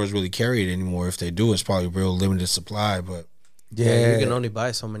grocery stores really carry it anymore. If they do, it's probably real limited supply. But yeah, you can only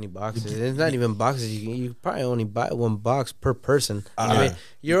buy so many boxes. It's not even boxes. You probably only buy one box per person. I mean,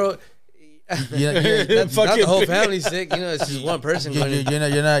 you're not the whole family's sick. You know, it's just one person.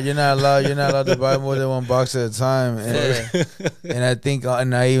 You're not allowed to buy more than one box at a time. And I think,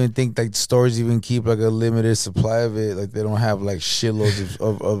 and I even think like stores even keep like a limited supply of it. Like they don't have like shitloads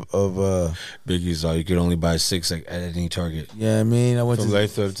of Biggie's. You could only buy 6 at any Target. Yeah, I mean, I went from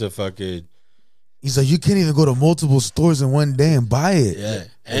Lathrop to fucking. He's like, you can't even go to multiple stores in one day and buy it. Yeah,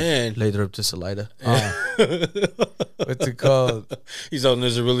 and Lathrop to Salida. What's it called? He's on.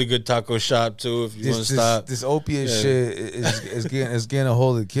 There's a really good taco shop too. If you want to stop, this opiate shit is getting a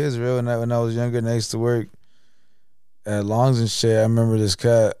hold of kids. Real. When I was younger, and I used to work at Longs and shit. I remember this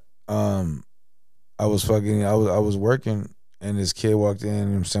cat. I was working, and this kid walked in. You know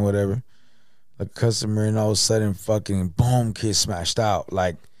what I'm saying, whatever, a customer, and all of a sudden, fucking boom, kid smashed out.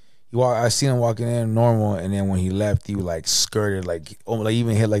 Like I seen him walking in normal, and then when he left, he like skirted, like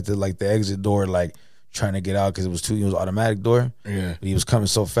even hit like the exit door, like trying to get out because it was automatic door. Yeah, but he was coming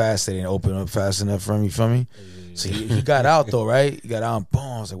so fast they didn't open up fast enough for him. You feel me? So he got out though, right? He got out and boom.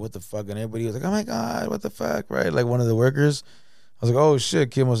 I was like, what the fuck? And everybody was like, oh my god, what the fuck, right? Like one of the workers. I was like, oh shit,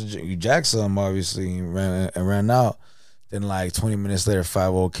 kid must have jacked something, obviously, and ran out. Then like 20 minutes later,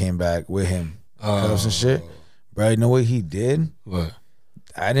 5-0 came back with him. Cuffs and shit. Bro, you know what he did? What?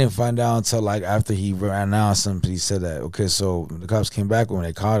 I didn't find out until like after he ran out. Somebody said that. Okay, so the cops came back when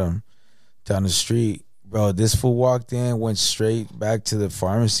they caught him down the street. Bro, this fool walked in, went straight back to the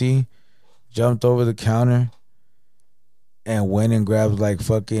pharmacy, jumped over the counter, and went and grabbed like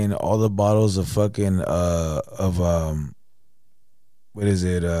fucking all the bottles of fucking what is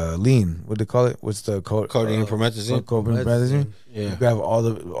it? Lean. What do they call it? What's the codeine promethazine? Promethazine. Yeah. Grab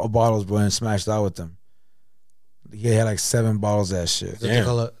all bottles, bro, and smashed out with them. He had like 7 bottles of that shit. They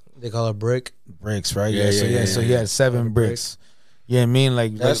call it brick. Bricks, right? Yeah. So he had 7 bricks. Yeah, I mean,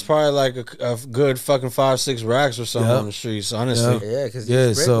 like that's probably like a good fucking 5-6 racks or something on the streets. Honestly, yeah, because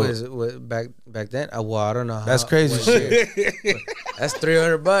brick was back then. Well, I don't know. That's crazy shit. That's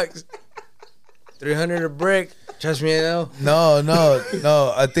 $300. $300 a brick. Trust me, I know.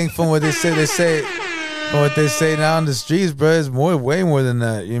 No. I think from what they say now in the streets, bro, it's way more than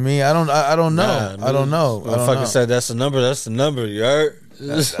that. You mean? I don't know. I don't know. Fucking said that's the number. That's the number. You heard?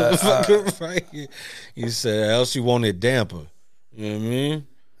 Right. You said else you want it damper. You know what I mean?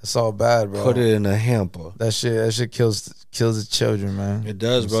 It's all bad, bro. Put it in a hamper. That shit kills the children, man. It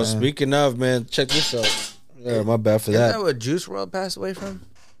does, bro. Speaking of, man, check this out. Yeah, my bad for that. Is that what Juice WRLD passed away from?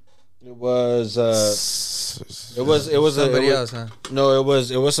 It was somebody else, huh? No, it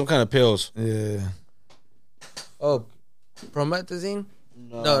was some kind of pills. Yeah. Oh, promethazine?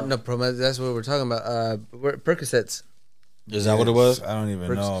 No, promethazine. That's what we're talking about. Percocets. Is that what it was? I don't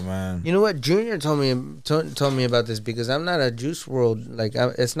even know, man. You know what? Junior told me about this because I'm not a Juice WRLD. Like,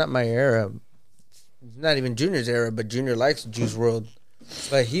 it's not my era. It's not even Junior's era, but Junior likes Juice WRLD.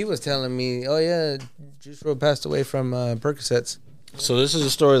 But he was telling me, oh yeah, Juice WRLD passed away from Percocets. So this is a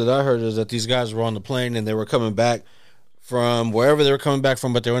story that I heard, is that these guys were on the plane and they were coming back from wherever they were coming back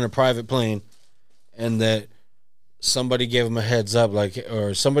from, but they were in a private plane, and that somebody gave them a heads up,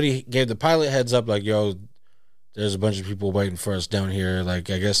 or somebody gave the pilot heads up, like, yo, there's a bunch of people waiting for us down here, like,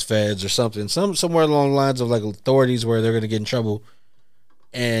 I guess feds or something, somewhere along the lines of like authorities where they're gonna get in trouble.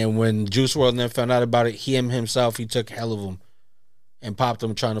 And when Juice WRLD then found out about it, he took hell of them and popped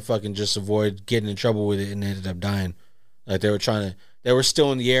them, trying to fucking just avoid getting in trouble with it, and ended up dying. Like, they were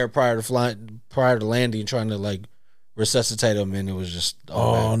still in the air prior to landing, trying to like resuscitate him, and it was just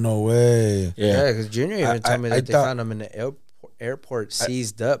no way. Yeah, because Junior even told me that they found him in the airport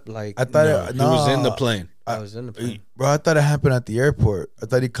seized up. Like, I thought he was in the plane. I was in the plane, bro. I thought it happened at the airport. I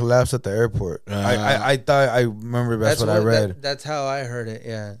thought he collapsed at the airport. I thought I remember that's what I read. That's how I heard it.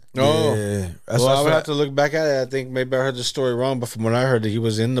 Yeah. Oh, yeah. Well, I would have to look back at it. I think maybe I heard the story wrong, but from what I heard, that he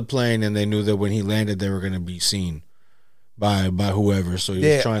was in the plane, and they knew that when he landed, they were going to be seen by whoever. So he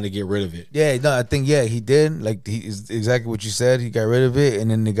was trying to get rid of it. Yeah, no, I think he did. Like, he is exactly what you said. He got rid of it,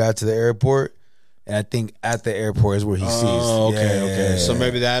 and then they got to the airport. And I think at the airport is where he sees. Okay. So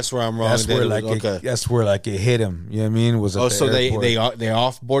maybe that's where I'm wrong. That's where it hit him. You know what I mean? So they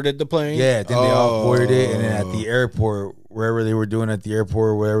offboarded the plane? Yeah, I think they offboarded it, and then at the airport, wherever they were doing at the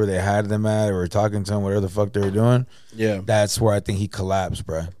airport, wherever they had them at, or talking to him, whatever the fuck they were doing. Yeah, that's where I think he collapsed,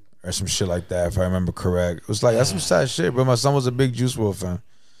 bro, or some shit like that, if I remember correct. It was like, that's some sad shit, bro. My son was a big Juice WRLD fan.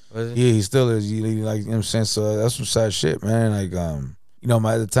 Was he? Yeah, he still is. He, like, you know what I'm saying? So that's some sad shit, man. Like, you know,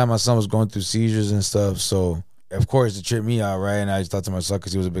 at the time my son was going through seizures and stuff, so of course it tripped me out, right? And I just thought to myself,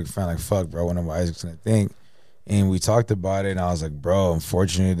 because he was a big fan, like, fuck, bro, one of my Isaacson, I think. And we talked about it, and I was like, bro,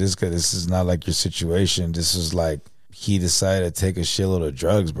 unfortunately, this is not like your situation. This is like, he decided to take a shitload of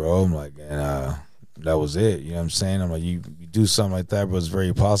drugs, bro. I'm like, and that was it. You know what I'm saying? I'm like, you do something like that, bro, it's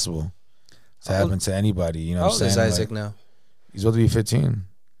very possible to happen to anybody. You know what I'm saying? How old is Isaac now? He's about to be 15. You know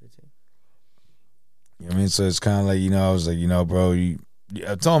what I mean? So it's kind of like, you know, I was like, you know, bro,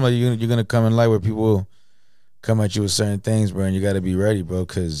 I told him, like, you're gonna come in life where people come at you with certain things, bro, and you got to be ready, bro.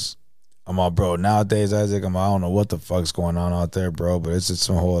 Because I'm all, bro. Nowadays, Isaac, I don't know what the fuck's going on out there, bro. But it's just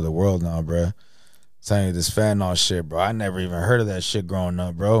some whole other world now, bro. I'm telling you, this fentanyl shit, bro. I never even heard of that shit growing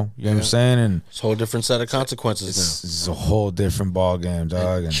up, bro. You know what I'm saying? And it's a whole different set of consequences now. It's a whole different ball game,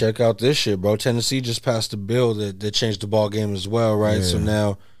 dog. And check out this shit, bro. Tennessee just passed a bill that changed the ball game as well, right? Yeah. So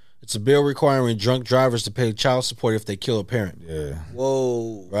now, it's a bill requiring drunk drivers to pay child support if they kill a parent. Yeah.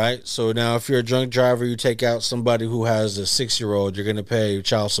 Whoa. Right? So now if you're a drunk driver, you take out somebody who has a 6-year-old, you're going to pay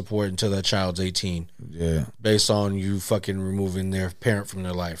child support until that child's 18. Yeah. Based on you fucking removing their parent from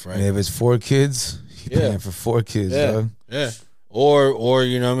their life, right? And if it's 4 kids, you're paying for 4 kids, dog. Yeah. Or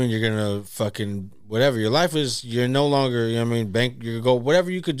you know what I mean, you're going to fucking, whatever. Your life is, you're no longer, you know what I mean, you go, whatever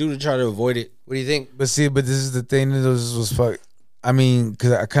you could do to try to avoid it. What do you think? But this is the thing, that was fuck. I mean,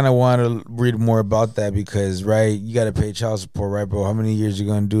 because I kind of want to read more about that because, right, you got to pay child support, right, bro? How many years you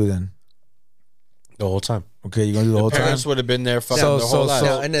going to do then? The whole time. Okay, you're going to do the whole time? Parents would have been there fucking the whole life.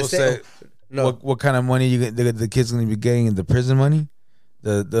 What kind of money the kid's going to be getting in the prison money?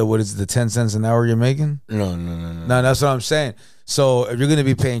 What is it, the 10 cents an hour you're making? No. No, that's what I'm saying. So if you're going to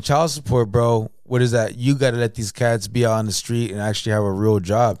be paying child support, bro, what is that? You got to let these cats be out on the street and actually have a real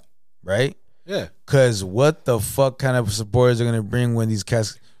job, right? Yeah. Because what the fuck kind of support is they going to bring when these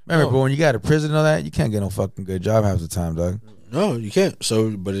cats... Remember, bro, when you got a prison and all that, you can't get no fucking good job half the time, dog. No, you can't.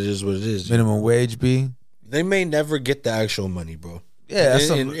 So, but it is what it is. Minimum wage be? They may never get the actual money, bro. Yeah.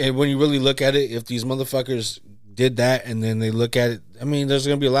 And when you really look at it, if these motherfuckers did that and then they look at it, I mean, there's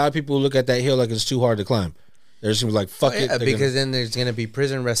going to be a lot of people who look at that hill like it's too hard to climb. They're just going to be like, fuck it. Because then there's going to be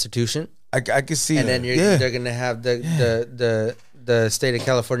prison restitution. I can see and that. And then they're going to have the state of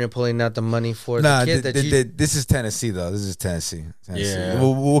California pulling out the money for the kid. This is Tennessee, though. This is Tennessee. Yeah.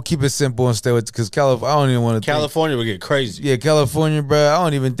 We'll keep it simple and stay with, because California, I don't even want to California would get crazy. Yeah, California, bro. I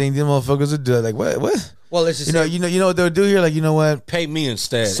don't even think these motherfuckers would do it. Like, what? Well, it's just you know what they'll do here? Like, you know what? Pay me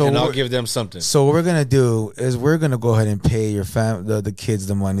instead, and I'll give them something. So what we're gonna do is we're gonna go ahead and pay your the kids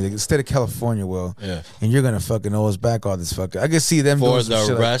the money. Like, the state of California will, and you're gonna fucking owe us back all this fucking. I can see them for doing some the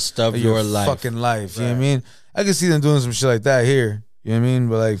shit rest of your life, fucking life. You know what I mean? I can see them doing some shit like that here. You know what I mean?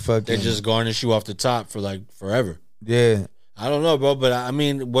 But like, fucking, they just garnish you off the top for like forever. Yeah, I don't know, bro, but I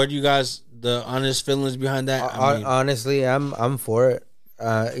mean, what do you guys, the honest feelings behind that? I mean, honestly, I'm for it.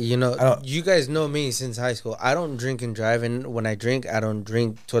 You know, you guys know me since high school. I don't drink and drive, and when I drink, I don't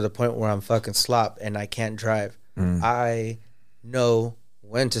drink to the point where I'm fucking slop and I can't drive. I know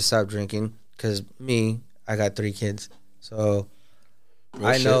when to stop drinking because I got 3 kids, so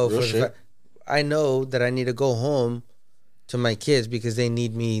I know I know that I need to go home to my kids because they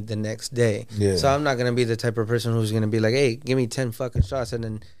need me the next day. Yeah. So I'm not gonna be the type of person who's gonna be like, hey, give me 10 fucking shots and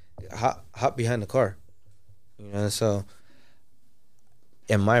then hop behind the car. You know, so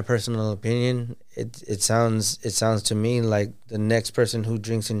in my personal opinion, it sounds to me like the next person who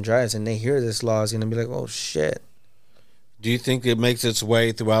drinks and drives and they hear this law is gonna be like, oh shit. Do you think it makes its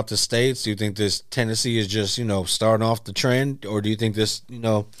way throughout the states? Do you think this Tennessee is just, starting off the trend? Or do you think this,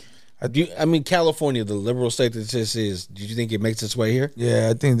 I mean, California, the liberal state that this is, do you think it makes its way here? Yeah,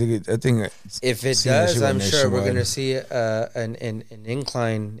 I think if it does, I'm sure we're going to see an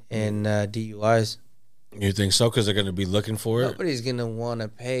incline in DUIs. You think so? Because they're going to be looking for it? Nobody's going to want to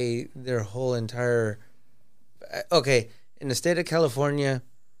pay their whole entire... Okay, in the state of California,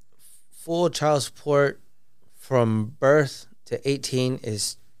 full child support from birth to 18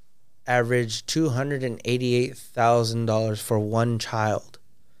 is average $288,000 for one child.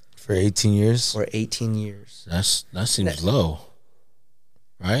 For 18 years? For 18 years. That seems low.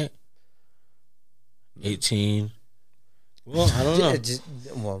 Right? 18. Well, I don't know.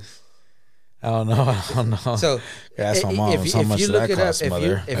 I don't know. So ask my mom how much that costs,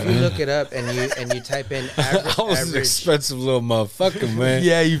 mother. If you look it up and you type in average, I was an expensive little motherfucker, man.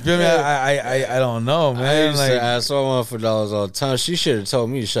 Yeah, you feel me? I don't know, man. I used to ask my mom for dollars all the time. She should have told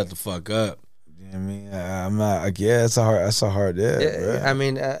me to shut the fuck up. I mean, I'm not. Like, yeah, that's a hard. Yeah, I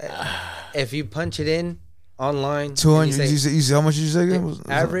mean, if you punch it in online, 200. You say how much did you say?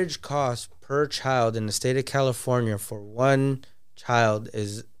 Average cost per child in the state of California for one child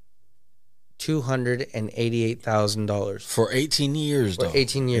is $288,000 for 18 years. For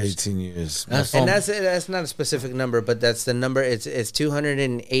 18 years. 18 years. That's not a specific number, but that's the number. It's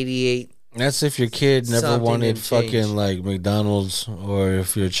 288. That's if your kid never wanted fucking like McDonald's, or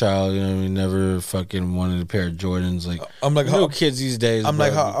if your child, never fucking wanted a pair of Jordans. Like, I'm like, kids these days. I'm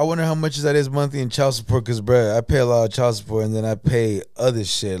like, I wonder how much that is monthly in child support, because, bro, I pay a lot of child support and then I pay other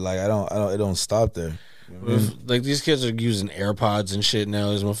shit. Like, it don't stop there. Like, these kids are using AirPods and shit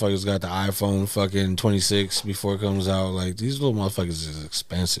now. These motherfuckers got the iPhone fucking 26 before it comes out. Like, these little motherfuckers is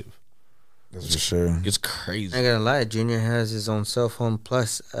expensive. That's for sure. It's crazy. I ain't gonna lie, Junior has his own cell phone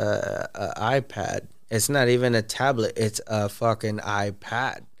plus a iPad. It's not even a tablet. It's a fucking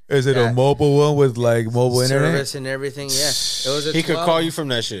iPad. Is it a mobile one with like mobile internet? Service and everything, yeah. It was he could call you from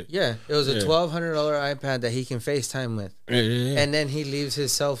that shit. Yeah, it was a $1,200 iPad that he can FaceTime with. Yeah. And then he leaves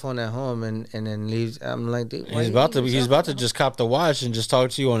his cell phone at home and then leaves. I'm like, dude, he's about to just cop the watch and just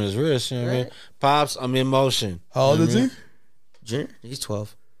talk to you on his wrist. You know what I mean? Pops, I'm in motion. How old is he? Junior, he's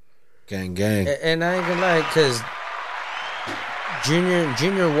 12. Gang. And I ain't gonna lie, because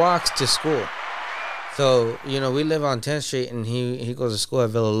Junior walks to school. So, we live on 10th Street, and he goes to school at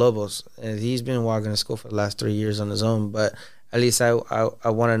Villa Lobos. And he's been walking to school for the last 3 years on his own. But at least I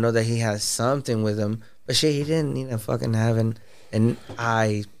want to know that he has something with him. But shit, he didn't need to fucking have an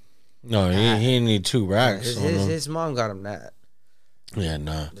eye. No, he didn't need 2 racks. His mom got him that. Yeah,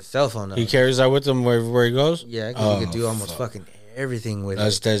 nah. The cell phone. He carries that with him wherever he goes? Yeah, because he could do almost fucking everything with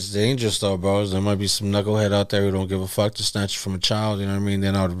it. That's dangerous though, bro. There might be some knucklehead out there who don't give a fuck to snatch from a child. You know what I mean?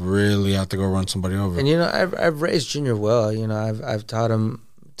 Then I'd really have to go run somebody over. And I've raised Junior well. I've taught him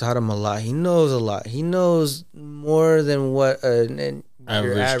a lot. He knows a lot. He knows more than what an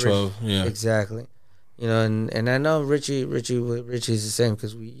average 12. Yeah, exactly. And I know Richie's the same,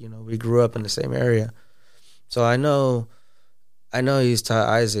 because we grew up in the same area. So I know he's taught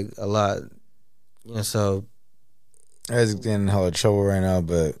Isaac a lot. So. Isaac's getting in hella trouble right now,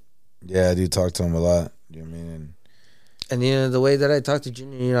 but yeah, I do talk to him a lot. You know what I mean? And the way that I talk to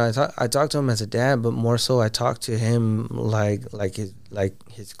Junior, I talk to him as a dad, but more so I talk to him like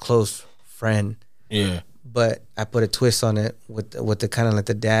his close friend. Yeah. But I put a twist on it with the kind of like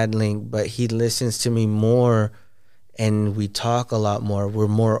the dad link. But he listens to me more, and we talk a lot more. We're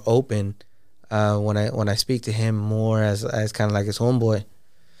more open when I speak to him more as kind of like his homeboy.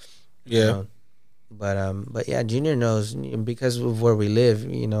 Yeah. But yeah, Junior knows, because of where we live.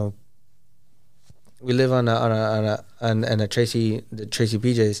 We live on a Tracy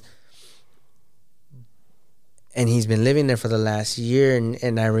PJs, and he's been living there for the last year.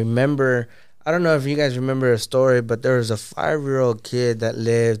 And I remember, I don't know if you guys remember a story, but there was a 5-year-old kid that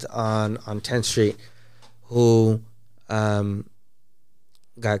lived on 10th Street who got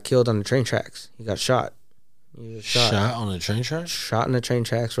killed on the train tracks. He got shot. Shot on the train tracks? Shot on the train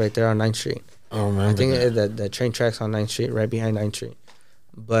tracks right there on 9th Street. I remember. I think the train tracks on 9th Street, right behind 9th Street.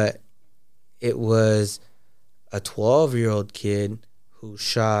 But it was a 12-year-old kid who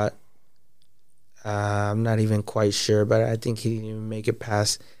shot, I'm not even quite sure, but I think he didn't even make it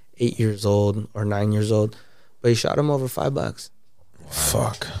past 8 years old or 9 years old. But he shot him over $5.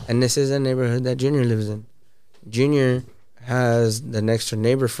 Fuck. And this is a neighborhood that Junior lives in. Junior has the next door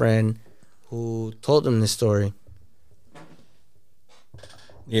neighbor friend who told him this story.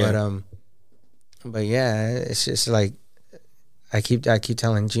 Yeah. But yeah, it's just like I keep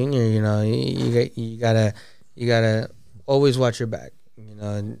telling Junior, you know, you gotta always watch your back, you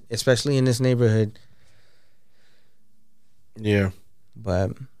know, especially in this neighborhood. Yeah.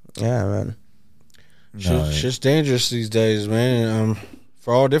 But yeah, man. Shit's dangerous these days, man.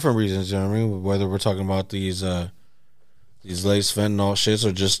 For all different reasons, you know what I mean? Whether we're talking about these lace fentanyl shits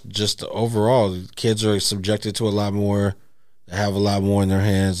or just overall, kids are subjected to a lot more. They have a lot more in their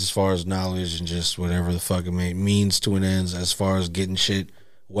hands as far as knowledge and just whatever the fuck it means to an end. As far as getting shit,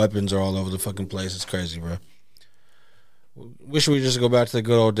 weapons are all over the fucking place. It's crazy, bro. Wish we just go back to the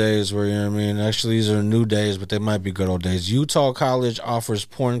good old days where, you know what I mean? Actually, these are new days, but they might be good old days. Utah College offers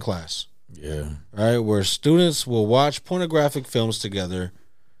porn class. Yeah. Right? Where students will watch pornographic films together.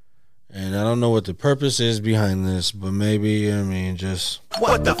 And I don't know what the purpose is behind this, but maybe, I mean, just...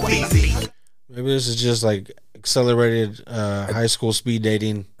 What the feezy? Maybe this is just like accelerated high school speed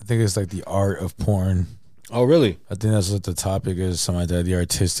dating. I think it's like the art of porn. Oh, really? I think that's what the topic is, something like that, the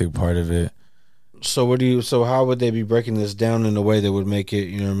artistic part of it. So how would they be breaking this down in a way that would make it,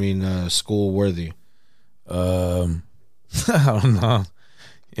 you know what I mean, school worthy? I don't know.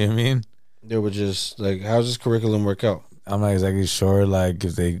 You know what I mean? They would just, like, how's this curriculum work out? I'm not exactly sure, like,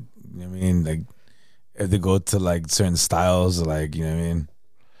 if they, you know what I mean, like, if they go to, like, certain styles, like, you know what I mean?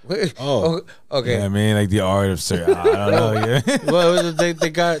 Oh, okay. You know what I mean, like the art of certain. I don't know. Yeah. Well, they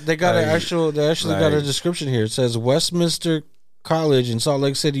got like, an actual. They actually got a description here. It says Westminster College in Salt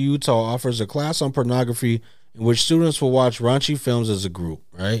Lake City, Utah, offers a class on pornography in which students will watch raunchy films as a group.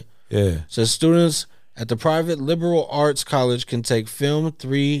 Right? Yeah. It says students at the private liberal arts college can take film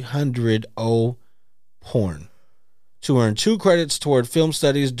 300 porn to earn 2 credits toward film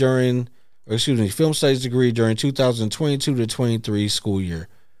studies degree during 2022 to 23 school year.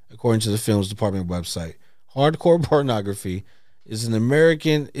 According to the film's department website, hardcore pornography is as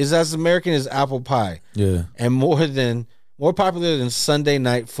American as apple pie. Yeah, and more popular than Sunday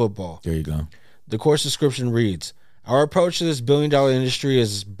night football. There you go. The course description reads: our approach to this billion-dollar industry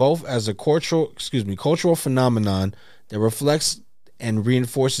is both as a cultural phenomenon that reflects and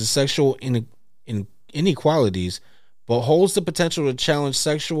reinforces sexual inequalities, but holds the potential to challenge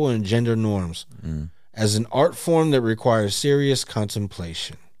sexual and gender norms, as an art form that requires serious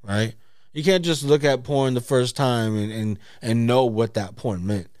contemplation. Right? You can't just look at porn the first time and know what that porn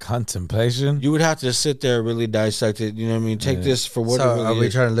meant. Contemplation? You would have to sit there and really dissect it. You know what I mean? Take this for what it really is. Are we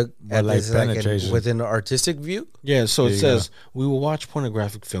trying to look at like this penetration within an artistic view? Yeah, so it says, we will watch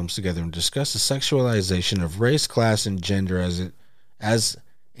pornographic films together and discuss the sexualization of race, class, and gender as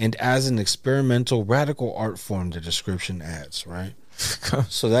an experimental radical art form, the description adds, right?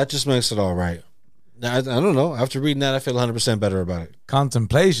 So that just makes it all right. I don't know. After reading that, I feel 100% better about it.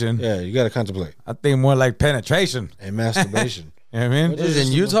 Contemplation? Yeah, you got to contemplate. I think more like penetration. And masturbation. You know what I mean? This is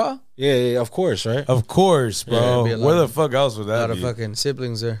in Utah? Yeah, of course, right? Of course, bro. Yeah, where the fuck else would that be? A lot of fucking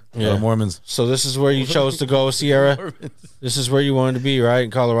siblings there. Yeah. Mormons. So this is where you chose to go, Sierra? This is where you wanted to be, right? In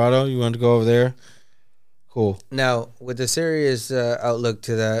Colorado? You wanted to go over there? Cool. Now, with the serious outlook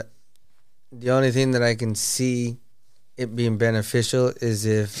to that, the only thing that I can see it being beneficial is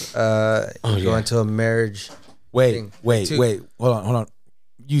if you go into a marriage. Wait. Hold on.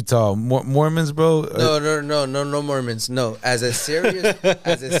 Utah Mormons, bro. No Mormons. No, as a serious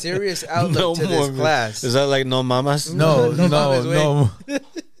outlook to Mormons. this class. Is that like no mamas? No.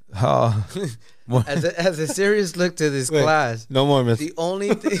 As a serious look to this class. No Mormons. The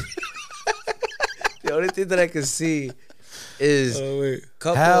only thing that I can see is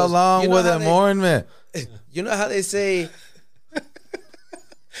couples. How long with a Mormon? You know how they say.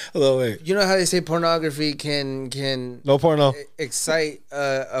 Hello, wait. You know how they say pornography can no porno excite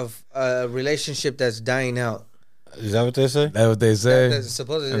a relationship that's dying out. Is that what they say? That's what they say. That's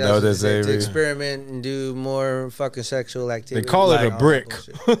supposedly that's what they say. To experiment and do more fucking sexual activity. They call it a brick.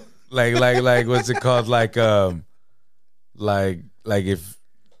 like what's it called? Like if.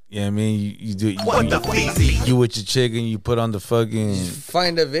 You know what I mean? You with your chick and you put on the fucking...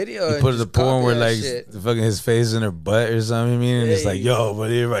 Find a video you put the porn where like shit. the fucking his face in her butt or something, I mean? And it's like, yo,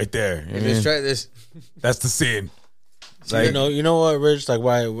 but it right there. You know just try this. That's the scene. Like, you know what, Rich? Like,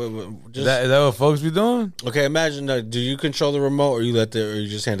 why? Is that what folks be doing? Okay, imagine that. Do you control the remote or you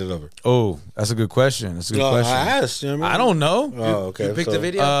just hand it over? Oh, that's a good question. That's a good question. I asked. You know what I mean? I don't know. Oh, okay. You picked the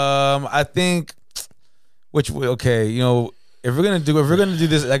video? I think... Okay, you know... If we're gonna do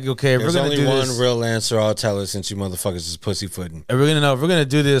this, like, okay, if There's we're gonna only do one this, real answer. I'll tell it since you motherfuckers is pussyfooting. If we're gonna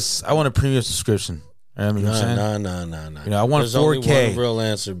do this, I want a premium subscription. You know what I'm saying? No. You know, I want There's 4K. only one real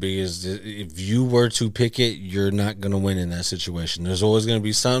answer, because if you were to pick it, you're not going to win in that situation. There's always going to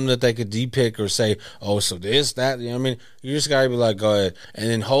be something that they could depick or say, oh, so this, that. You know what I mean? You just got to be like, go ahead. And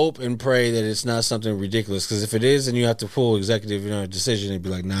then hope and pray that it's not something ridiculous. Because if it is, then you have to pull executive decision and be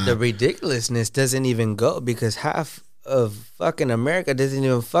like, nah. The ridiculousness doesn't even go, because half of fucking America doesn't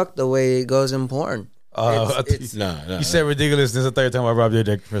even fuck the way it goes in porn. No. You said ridiculousness. I thought you were talking about Rob Your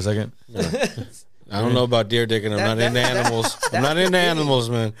Dick for a second. I don't know about deer dick, and I'm not into animals. I'm not into animals,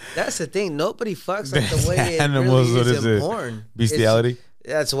 man. That's the thing. Nobody fucks like the way it Animals, really what is is in it? porn. Bestiality?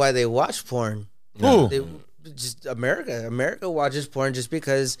 That's why they watch porn. Who? Just America watches porn just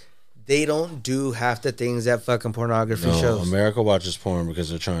because they don't do half the things that fucking pornography shows. America watches porn because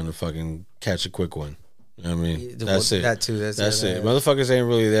they're trying to fucking catch a quick one. You know what I mean? That's it. That too. That's it. Motherfuckers ain't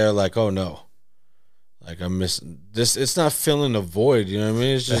really there like, oh no. Like, I'm missing this. It's not filling a void. You know what I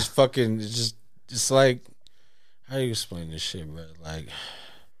mean? It's just fucking, it's like, how do you explain this shit, bro? Like,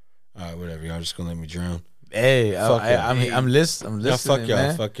 all right, whatever. Y'all just gonna let me drown. Hey, I'm listening. Nah, fuck y'all.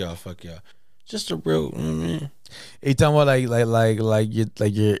 Man. Fuck y'all. Just a real, you know what I mean? Are you talking about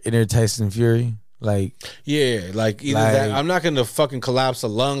like your inner Tyson Fury? Like, yeah, like either that. I'm not gonna fucking collapse a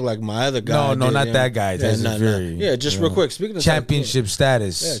lung like my other guy. No, did, not you know? that guy. Tyson Fury. Yeah, just real quick. Speaking of championship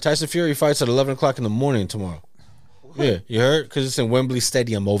status. Yeah, Tyson Fury fights at 11 o'clock in the morning tomorrow. Yeah, you heard? Because it's in Wembley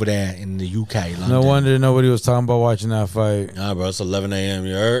Stadium over there in the UK. London. No wonder nobody was talking about watching that fight. Nah, bro, it's 11 a.m.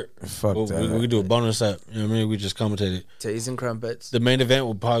 You heard? Fuck that. We do a bonus app. You know what I mean? We just commentated. Teas and crumpets. The main event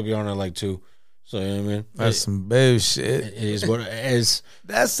will probably be on at like 2. So, you know what I mean? That's some bullshit. It is what it is.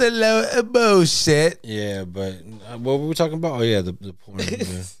 That's a load of bullshit. Yeah, but what were we talking about? Oh, yeah, the porn.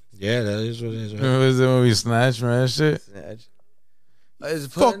 Yeah, that is what it is. Right? Remember the movie Snatch, man? That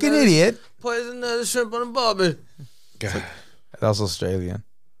shit. Fucking idiot. Poison the shrimp on the barbie. God. That's also Australian.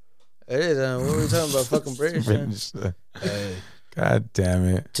 It is. What are we talking about? Fucking British. Hey. God damn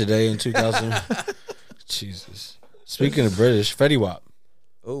it. Today in 2000. Jesus. Speaking of British, Fetty Wap.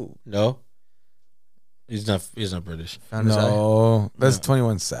 Oh. No? He's not British. No. That's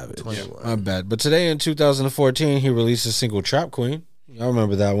 21 Savage. 21. My bad. But today in 2014, he released a single, Trap Queen. Y'all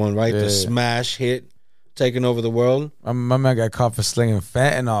remember that one, right? Yeah. The smash hit, taking over the world. My man got caught for slinging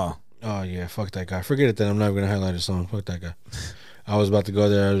fentanyl. Oh, yeah. Fuck that guy. Forget it then. I'm not going to highlight his song. Fuck that guy. I was about to go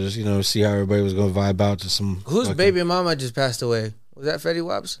there. I was just, see how everybody was going to vibe out to some. Whose baby mama just passed away? Was that Fetty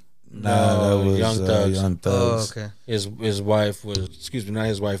Wap's? No, that was Young Thugs. Young Thugs. Oh, okay. His wife was, excuse me, not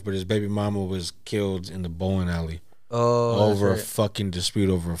his wife, but his baby mama was killed in the bowling alley. Oh, over a fucking dispute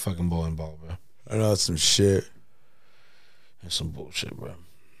over a fucking bowling ball, bro. I know it's some shit. That's some bullshit, bro.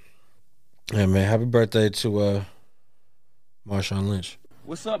 Yeah, man. Happy birthday to Marshawn Lynch.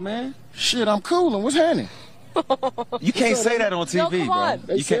 What's up, man? Shit, I'm coolin'. What's happening? You can't say that on TV,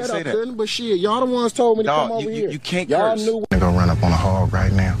 bro. You can't say that. Couldn't, but shit, y'all the ones told me to come over here. You can't y'all curse. knew. I'm gonna run up on a hog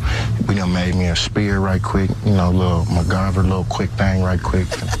right now. We done made me a spear right quick. Little MacGyver, little quick thing right quick.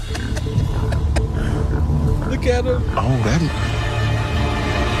 Look at him. Oh,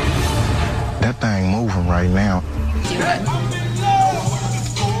 that thing moving right now.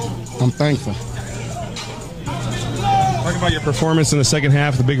 I'm thankful. Talk about your performance in the second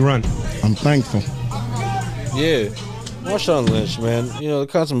half of the big run. I'm thankful. Yeah. Marshawn Lynch, man, the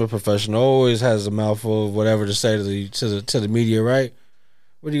consummate professional, always has a mouthful of whatever to say to the media, right?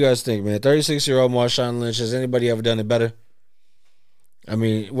 What do you guys think, man? 36-year-old Marshawn Lynch, has anybody ever done it better? I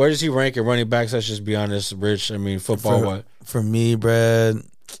mean, where does he rank in running backs? Let's just be honest, Rich. I mean, football, For me, Brad,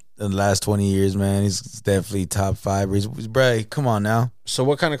 in the last 20 years, man, he's definitely top 5. Brad, come on now. So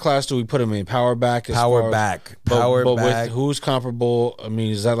what kind of class do we put him in? Power back? Power back. With who's comparable? I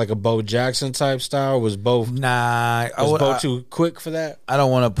mean, is that like a Bo Jackson type style? Was Bo Bo too quick for that? I don't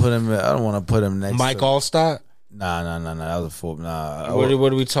want to put him next Mike to Allstott? Nah. That was a fool. Nah. What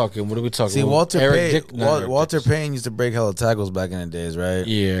are we talking? See, Walter Payne used to break hella tackles back in the days, right?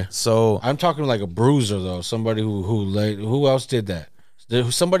 Yeah. So I'm talking like a bruiser though. Somebody who else did that? I feel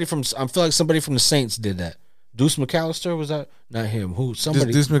like somebody from the Saints did that. Deuce McAllister, was that not him? Who?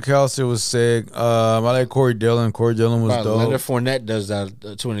 Somebody. Deuce McAllister was sick. I like Corey Dillon. Corey Dillon was dope. Leonard Fournette does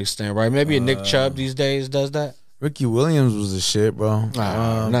that to an extent, right? Maybe a Nick Chubb these days does that. Ricky Williams was the shit, bro.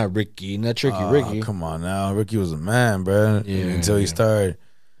 Not Ricky, not Tricky Ricky. Come on now, Ricky was a man, bro. Yeah, until he started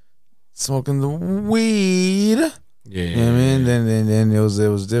smoking the weed. Yeah, you know what I mean. Then it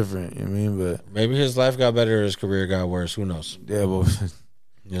was different. You know what I mean, but maybe his life got better, his career got worse. Who knows? Yeah, but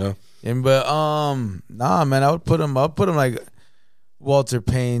but nah, man, I would put him like Walter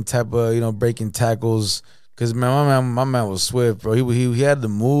Payne type of breaking tackles. Cause man, my man was swift, bro. He had the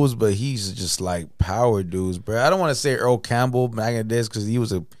moves, but he's just like power dudes, bro. I don't want to say Earl Campbell back in this because he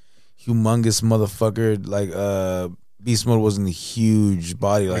humongous motherfucker. Like Beast Mode wasn't a huge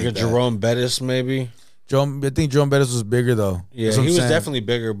body like a that. Jerome Bettis, maybe. I think Jerome Bettis was bigger though. Yeah, he was definitely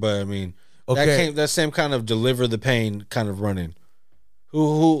bigger, but I mean, okay, that same kind of deliver the pain kind of running.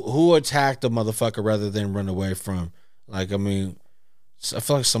 Who attacked the motherfucker rather than run away from? Like, I mean, I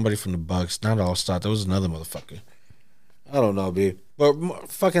feel like somebody from the Bucks. Not all stop. There was another motherfucker. I don't know, B. But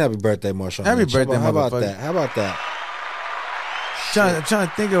fucking happy birthday, Marshall. Happy birthday, How about motherfucker. that? How about that? I'm trying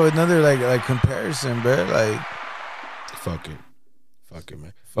to think of another like comparison, bro. Like, fuck it,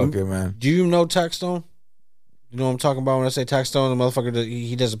 man. Fuck it, man. Do you know Taxstone? You know what I'm talking about when I say Taxstone? The motherfucker that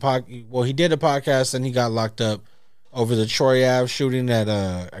he does he did a podcast and he got locked up over the Troy Ave shooting at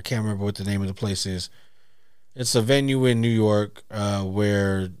I can't remember what the name of the place is. It's a venue in New York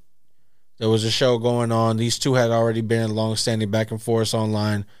where there was a show going on. These two had already been in long-standing back and forth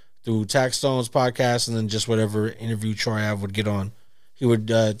online through Taxstone's podcast and then just whatever interview Troy Ave would get on. He would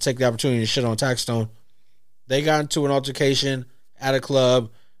take the opportunity to shit on Taxstone. They got into an altercation at a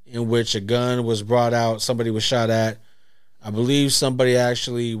club in which a gun was brought out. Somebody was shot at. I believe somebody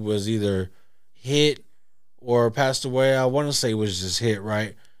actually was either hit or passed away. I want to say it was just hit,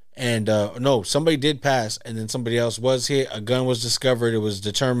 right? And no, somebody did pass, and then somebody else was hit. A gun was discovered. It was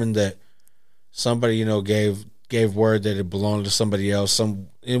determined that somebody, gave word that it belonged to somebody else.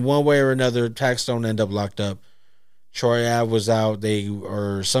 In one way or another, Taxstone ended up locked up. Troy Ave was out. They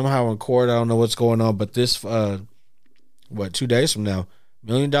are somehow in court. I don't know what's going on, but this, 2 days from now, $1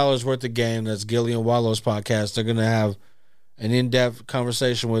 million worth of game. That's Gilly and Wallow's podcast. They're gonna have an in-depth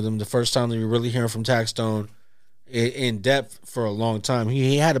conversation with him. The first time that you're really hearing from Taxstone in depth for a long time.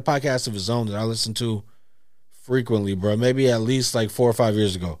 He had a podcast of his own that I listened to frequently, bro. Maybe at least like 4 or 5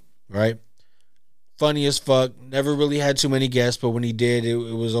 years ago, right? Funny as fuck. Never really had too many guests, but when he did, it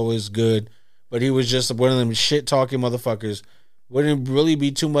was always good. But he was just one of them shit-talking motherfuckers. Wouldn't really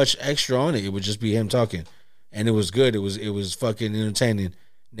be too much extra on it. It would just be him talking. And it was good. It was fucking entertaining.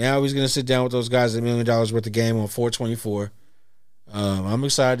 Now he's going to sit down with those guys at $1 million worth of game on 424. I'm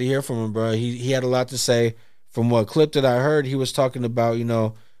excited to hear from him, bro. He had a lot to say. From what clip that I heard, he was talking about,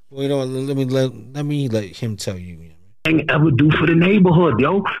 let me let him tell you. Ever do for the neighborhood,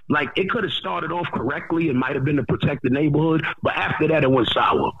 yo? Like, it could have started off correctly. It might have been to protect the neighborhood, but after that, it went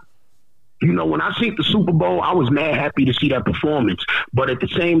sour. When I seen the Super Bowl, I was mad happy to see that performance. But at the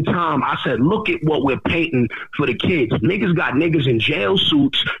same time, I said, look at what we're painting for the kids. Niggas got niggas in jail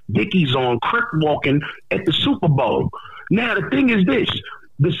suits, dickies on, crip walking at the Super Bowl. Now, the thing is this.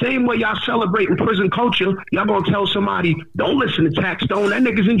 The same way y'all celebrating prison culture, y'all gonna tell somebody, don't listen to Taxstone, that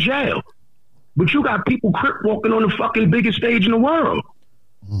nigga's in jail. But you got people crip walking on the fucking biggest stage in the world.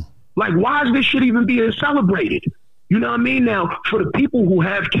 Like, why is this shit even being celebrated? You know what I mean? Now, for the people who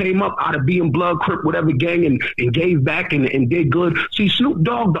have came up out of being blood, crip, whatever gang and gave back and did good, see, Snoop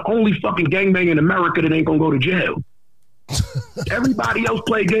Dogg, the only fucking gangbang in America that ain't gonna go to jail. Everybody else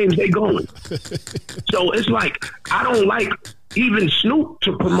play games, they going. So it's like, I don't like even Snoop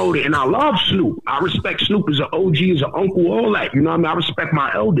to promote it, and I love Snoop. I respect Snoop as an OG, as an uncle, all that. You know what I mean? I respect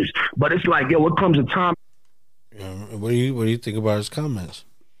my elders. But it's like, it comes a time. What do you think about his comments?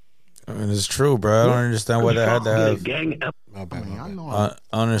 I mean, it's true, bro. I don't understand why they had to have. I don't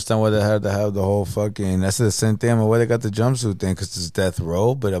understand why they had to have the whole fucking. That's the same thing. Why they got the jumpsuit thing? Because it's death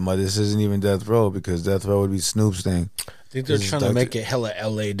row. But this isn't even death row because death row would be Snoop's thing. I think they're trying to make it hella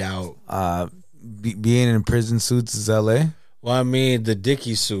LA'd out. Being in prison suits is LA. Well, I mean, the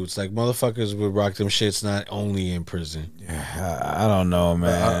Dickie suits, like motherfuckers would rock them shits not only in prison. Yeah, I don't know,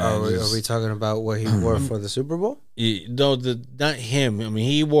 man. Are we talking about what he wore for the Super Bowl? No, not him. I mean,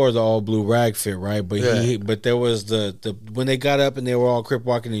 he wore the all blue rag fit, right? But but there was the when they got up and they were all crip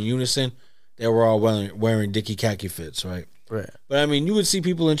walking in unison, they were all wearing Dickie khaki fits, right? Right. But I mean, you would see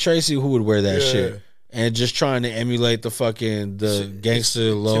people in Tracy who would wear that shit. And just trying to emulate the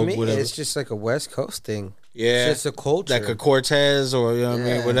gangster look. To me, whatever. it's just like a West Coast thing. Yeah, it's just a culture, like a Cortez or what I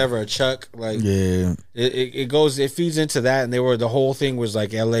mean, whatever, a Chuck. Like, it feeds into that, and the whole thing was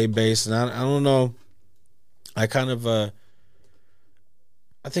like LA based, and I don't know. I kind of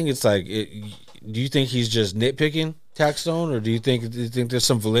I think it's like, do you think he's just nitpicking Taxstone, or do you think there's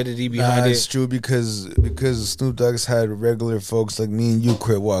some validity behind it? It's true because Snoop Dogg's had regular folks like me and you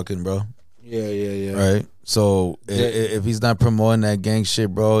crip walking, bro. Yeah. Right. So if he's not promoting that gang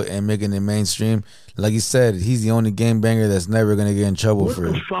shit, bro, and making it mainstream, like you said, he's the only gangbanger that's never gonna get in trouble for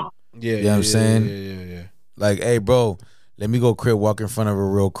it. Yeah, you know what I'm saying? Yeah. Like, hey, bro, let me go crip walk in front of a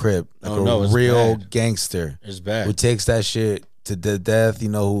real crip, like a real gangster. It's bad. Who takes that shit to the death?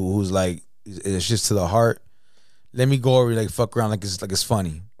 Who's like, it's just to the heart. let me go over like fuck around like it's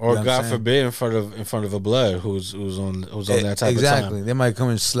funny. Or you know God forbid in front of a blood who's on that type of time. They might come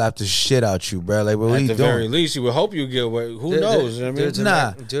and slap the shit out you, bro. Like, what are you doing? At the very least, you would hope you get away. Who knows? You know what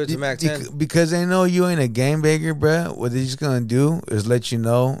I mean? Do it to Mac 10. Because they know you ain't a game banger, bro. What they're just gonna do is let you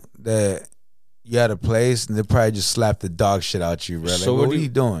know that you at a place, and they probably just slap the dog shit out you, bro. Like, So what are you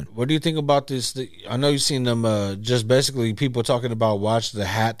doing? What do you think about this? I know you've seen them. Just basically people talking about watch the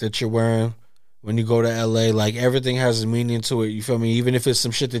hat that you're wearing when you go to LA. Like everything has a meaning to it. You feel me? Even if it's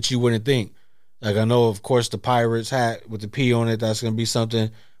some shit that you wouldn't think. Like I know, of course, the Pirates hat with the P on it. That's gonna be something.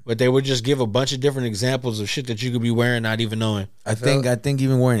 But they would just give a bunch of different examples of shit that you could be wearing, not even knowing. I think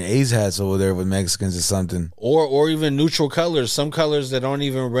even wearing A's hats over there with Mexicans is something. Or even neutral colors. Some colors that aren't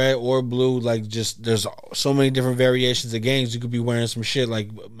even red or blue. Like just there's so many different variations of games. You could be wearing some shit.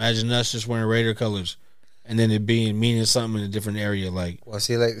 Like imagine us just wearing Raider colors, and then it being meaning something in a different area. Like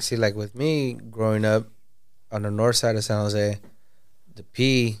see like with me growing up on the north side of San Jose, the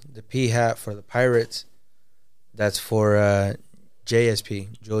P hat for the Pirates, that's for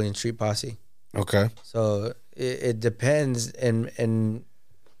JSP, Julian Street Posse. Okay. So it depends. In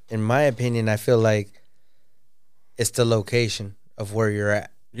my opinion, I feel like it's the location of where you're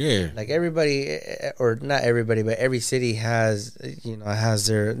at. Yeah. Like everybody, or not everybody, but every city has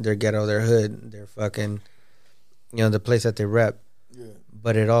their ghetto, their hood, their fucking, the place that they rep. Yeah.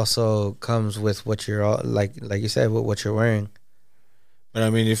 But it also comes with what you're all like you said, what you're wearing. But I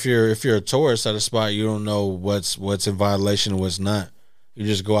mean, if you're a tourist at a spot, you don't know what's in violation and what's not. You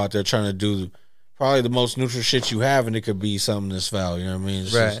just go out there trying to do probably the most neutral shit you have, and it could be something that's foul. You know what I mean?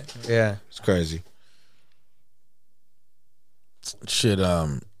 Yeah. It's crazy. Shit.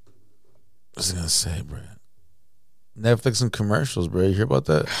 What was I gonna say, bro? Netflix and commercials, bro. You hear about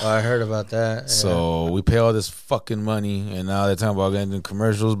that? Oh, I heard about that. Yeah. So we pay all this fucking money, and now they're talking about getting into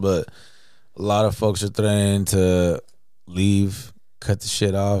commercials, but a lot of folks are threatening to leave. Cut the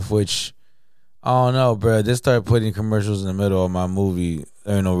shit off, which I don't know, bro. They started putting commercials in the middle of my movie.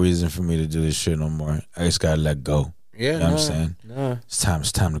 There ain't no reason for me to do this shit no more. I just gotta let go. Yeah, you know what I'm saying?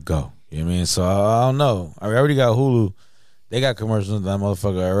 It's time to go. You know what I mean? So I don't know. I already got Hulu. They got commercials on that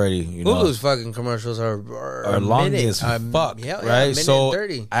motherfucker already. You know? Hulu's fucking commercials are long as fuck, right? So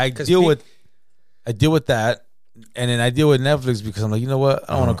 30. I deal with that. And then I deal with Netflix because I'm like, you know what?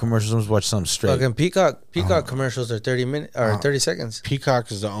 I don't want commercials. I'm just watch something straight. Fucking Peacock commercials are 30 minutes or 30 seconds.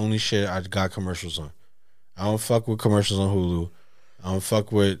 Peacock is the only shit I got commercials on. I don't fuck with commercials on Hulu. I don't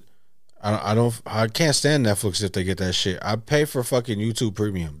fuck with. I can't stand Netflix if they get that shit. I pay for fucking YouTube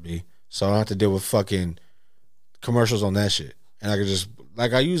Premium, B, so I don't have to deal with fucking commercials on that shit. And I can just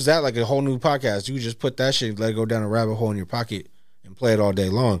I use that like a whole new podcast. You just put that shit, let it go down a rabbit hole in your pocket, and play it all day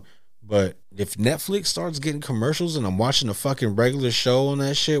long. But if Netflix starts getting commercials and I'm watching a fucking regular show on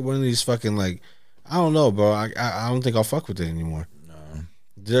that shit, one of these fucking I don't know, bro. I don't think I'll fuck with it anymore. No.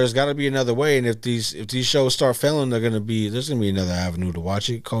 There's got to be another way, and if these shows start failing, there's gonna be another avenue to watch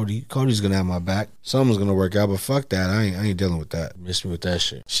it. Cody's gonna have my back. Something's gonna work out, but fuck that. I ain't dealing with that. Miss me with that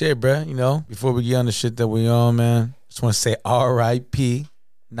shit. Shit, bro. Before we get on the shit that we on, man, just want to say R.I.P.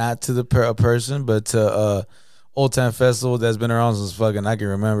 Not to the person, but to Old Time Festival that's been around since fucking I can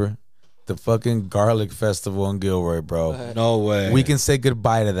remember. The fucking Garlic Festival in Gilroy, bro. No way. We can say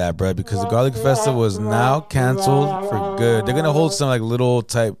goodbye to that, bro, because the Garlic Festival is now canceled for good. They're gonna hold some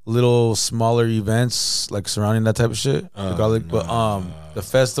little smaller events surrounding that type of shit. The Garlic, no. But the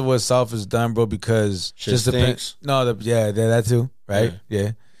festival itself is done, bro, because shit just stinks. That too, right?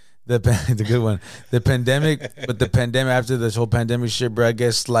 Yeah. The good one. The pandemic after this whole pandemic shit, bro, I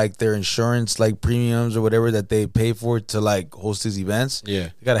guess their insurance premiums or whatever that they pay for to host these events. Yeah.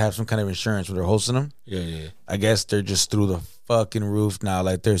 You gotta have some kind of insurance when they're hosting them. Yeah. I guess they're just through the fucking roof now.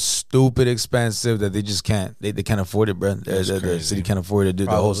 They're stupid expensive that they just can't they can't afford it, bro. The city can't afford to do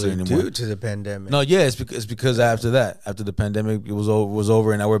the hosting anymore. Due to the pandemic. No, yeah, it's because after the pandemic it was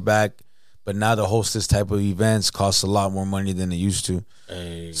over and now we're back. But now to host this type of events costs a lot more money than it used to.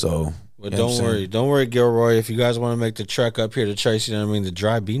 Hey, so, don't worry, Gilroy. If you guys want to make the trek up here to Tracy, the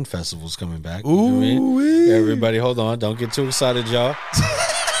Dry Bean Festival's coming back. Ooh, you know what I mean? Everybody, hold on, don't get too excited, y'all.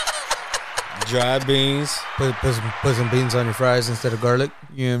 Dry beans. Put some beans on your fries instead of garlic.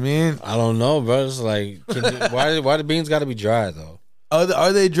 You know what I mean? I don't know, bro. It's why the beans got to be dry though?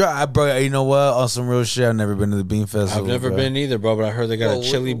 Are they dry, bro? You know what? On some real shit, I've never been to the Bean Festival. I've never been either, bro. But I heard they got a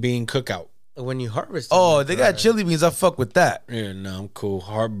chili bean cookout. When you harvest they got chili beans. I fuck with that. Yeah, no, I'm cool.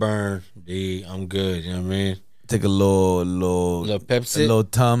 Heartburn, D, I'm good. You know what I mean? Take a little Pepsi, a little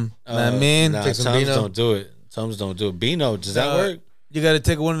Tum. You know what I mean? Take some Tums don't do it. Tums don't do it. Beano, does that work? You got to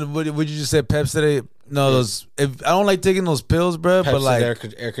take one of the. Would you just say Pepsi? No, those. If I don't like taking those pills, bro. Pepsi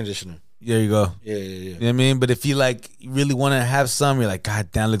but air conditioner. There you go. Yeah. You know what I mean? But if you like really want to have some, you're like,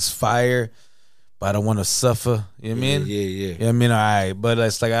 God damn, looks fire, but I don't want to suffer. You know what I mean? Yeah. You know what I mean? All right. But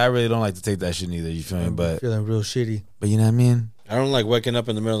it's like, I really don't like to take that shit neither. You feel me? But feeling real shitty. But you know what I mean? I don't like waking up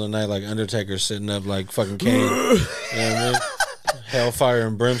in the middle of the night like Undertaker sitting up like fucking Kane. You know what I mean? Hellfire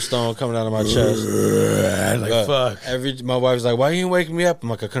and brimstone coming out of my chest. Like, fuck. My wife's like, why you ain't waking me up? I'm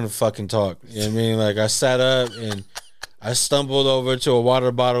like, I couldn't fucking talk. You know what I mean? Like, I sat up and I stumbled over to a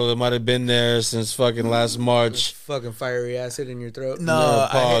water bottle that might have been there since fucking last March. Fucking fiery acid in your throat. No,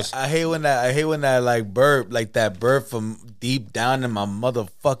 I hate when that like burp, like that burp from deep down in my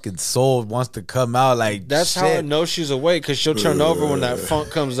motherfucking soul wants to come out. Like, that's shit. how I know she's awake, because she'll turn over when that funk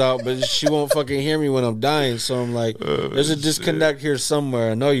comes out, but she won't fucking hear me when I'm dying. So I'm like, there's a disconnect here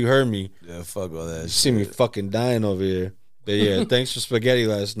somewhere. I know you heard me. Yeah, fuck all that. You see me fucking dying over here. But yeah, thanks for spaghetti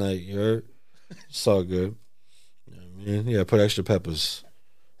last night. You heard? It's all good. Yeah, put extra peppers.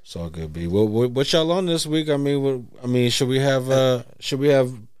 It's all good, B. What y'all on this week? I mean, should we have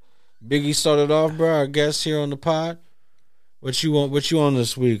Biggie started off, bro? Our guest here on the pod. What you on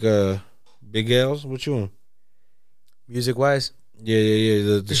this week? Big L's. What you on? Music wise?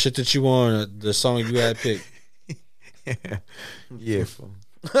 Yeah. The shit that you on, the song you had picked. Yeah.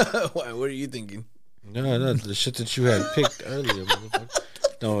 Why? What are you thinking? No, the shit that you had picked earlier, motherfucker.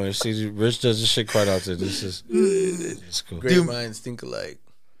 Don't worry, see, Rich does this shit quite out there. This is it's cool. Great minds think alike.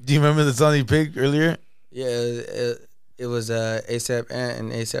 Do you remember the song you picked earlier? Yeah, it was ASAP Ant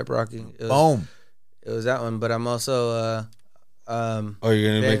and ASAP Rocky. Boom. It was that one, but I'm also you're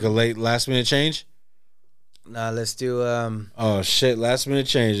gonna make a last minute change? Nah, let's do oh shit, last minute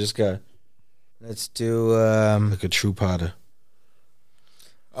change, this guy. Let's do like a true potter.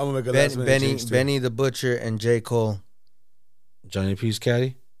 I'm gonna make a last minute change too. Benny the Butcher and J. Cole. Johnny P's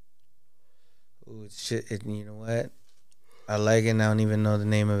Caddy? Ooh, shit, you know what? I like it and I don't even know the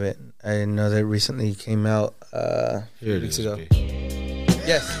name of it. I didn't know that it recently came out a few weeks ago.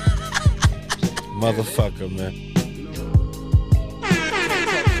 Yes. Motherfucker, man.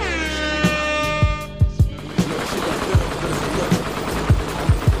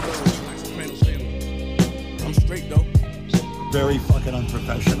 I'm straight though. Very fucking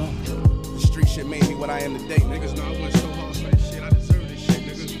unprofessional. The street shit made me what I am today. Niggas know I went so hard, like shit, I deserve this shit,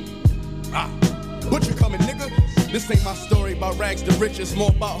 niggas. Butcher coming, nigga. This ain't my story about rags to riches, more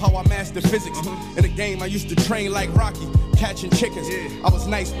about how I mastered physics. In the game, I used to train like Rocky, catching chickens. I was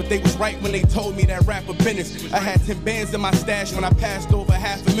nice, but they was right when they told me that rapper business. I had 10 bands in my stash when I passed over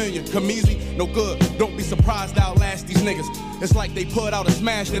 $500,000. Come easy, no good. Don't be surprised I'll last these niggas. It's like they put out a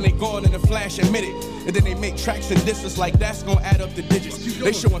smash, then they gone in a flash, admit it. And then they make tracks and disses like that's gonna add up the digits.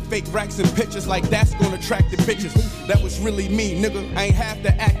 They showing fake racks and pictures like that's gonna attract the bitches. That was really me, nigga. I ain't have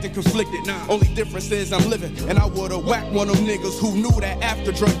to act and conflicted. Only difference is I'm living, and I would've whacked one of them niggas who knew that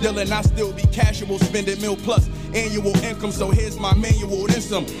after drug dealing I still be casual, spending $1 million plus annual income. So here's my manual, then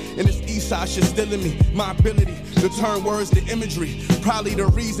some. And this east side shit still in me. My ability to turn words to imagery, probably the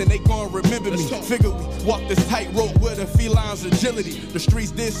reason they gon' remember me. Figure we walk this tightrope with a feline's agility. The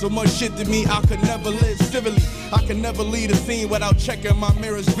streets did so much shit to me I could never live civilly. I can never lead a scene without checking my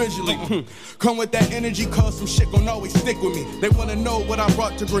mirrors visually. Come with that energy, cause some shit gon' always stick with me. They wanna know what I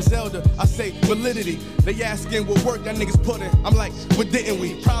brought to Griselda. I say validity. They asking what work that niggas put in. I'm like, what didn't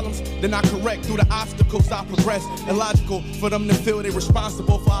we? Problems, then I correct through the obstacles I progress. Illogical for them to feel they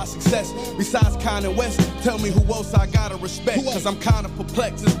responsible for our success. Besides Kanye West, tell me who else I gotta respect. Cause I'm kinda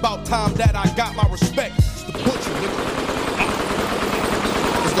perplexed. It's about time that I got my respect. It's the Butcher, nigga.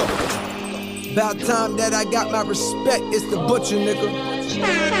 Let's go. About time that I got my respect. It's the Butcher, nigga.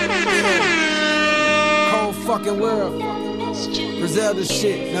 Cold fucking world. Griselda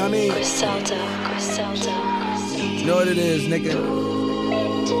shit, you know what I mean? Griselda. You know what it is, nigga.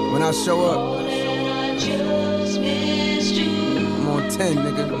 When I show up, I'm on 10,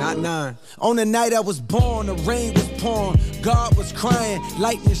 nigga, not 9. On the night I was born, the rain was pouring, God was crying,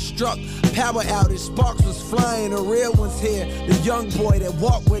 lightning struck, power outage, sparks was flying. The real one's here, the young boy that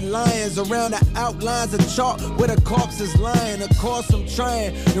walked with lions around the outlines of chalk where the corpse is lying. Of course I'm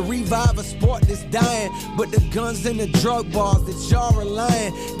trying to revive a sport that's dying, but the guns and the drug bars that y'all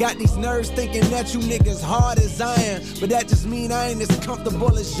relying got these nerves thinking that you niggas hard as iron. But that just mean I ain't as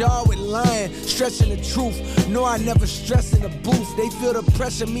comfortable as y'all with lying, stretching the truth. No, I never stress in the booth. They feel the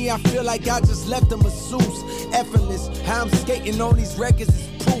pressure, me I feel like I just left a masseuse. Effortless, how I'm skating on these records is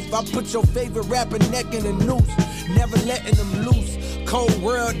proof. truth. I put your favorite rapper neck in a noose, never letting them loose. Cold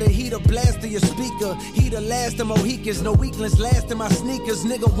world, the heat of blast of your speaker. He the last of Mohicans, no weaklings last in my sneakers.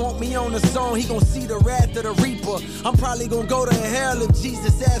 Nigga want me on the song, he gon' see the wrath of the reaper. I'm probably gon' go to hell if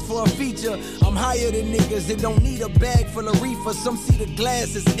Jesus asks for a feature. I'm higher than niggas that don't need a bag full of reefer. Some see the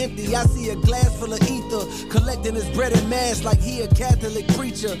glass is empty, I see a glass full of ether. Collecting his bread and mass like he a Catholic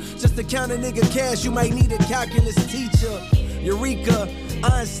preacher. Just to count a nigga cash, you might need a calculus teacher. Eureka,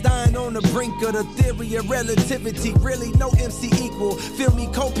 Einstein on the brink of the theory of relativity. Really no MC equal. Feel me,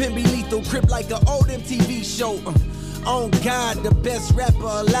 co-pin be lethal. Crip like an old MTV show. On God, the best rapper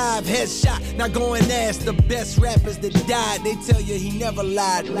alive. Headshot, now go and ask the best rappers that died. They tell you he never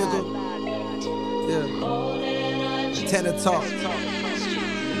lied, nigga. Yeah. Tenor talk.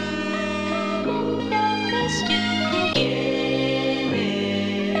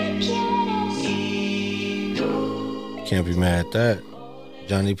 Can't be mad at that.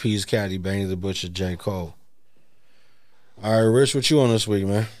 Johnny P's caddy, Benny the Butcher, J. Cole. All right, Rich, what you on this week,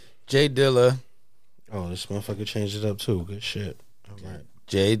 man? Jay Dilla. Oh, this motherfucker changed it up too. Good shit. All right.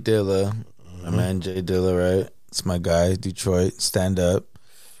 Jay Dilla. My man Jay Dilla, right? It's my guy, Detroit. Stand up.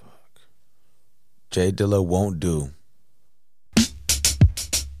 Fuck. Jay Dilla won't do.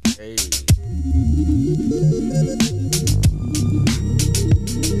 Hey.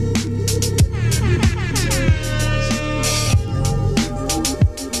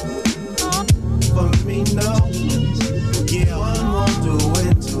 For me, no. Yeah, one won't do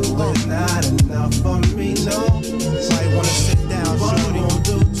it, not enough for me, no. Might wanna sit down, shorty. One won't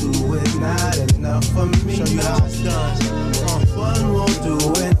do it, not enough for me, show you how it's done. One won't do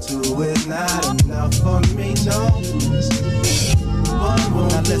it, not enough for me, no. One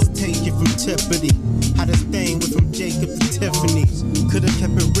won't. Now let's take it from Tiffany. How this thing went from Jacob to Tiffany's. Could've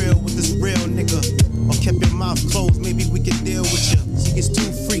kept it real with this real nigga, or kept your mouth closed. Maybe we could deal with you. She gets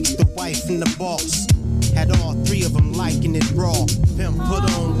two freaks, the wife and the boss. Had all three of them liking it raw. Pimp put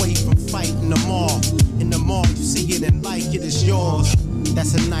on weight from fighting them all. In the mall, you see it and like it, it's yours.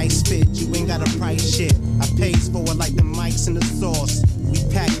 That's a nice fit, you ain't got a price shit. I pays for it like the mics and the sauce. We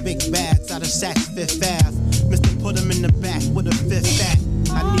pack big bags out of Saks Fifth Ave. Mr. Put them in the back with a fifth back.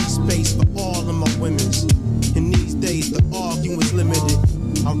 I need space for all of my women's. In these days, the arguing's limited.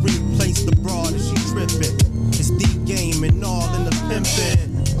 I replace the broad if she trippin'. It's the game and all in the pimpin'.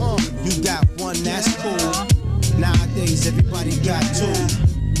 You got one, that's cool. Nowadays, everybody got two.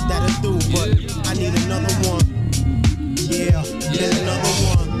 That'll do, but I need another one. Yeah, get another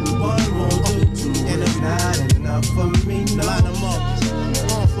one. One won't do, and it's not enough for me, no. Line them up.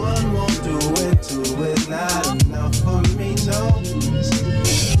 One won't do it, not enough for me, no.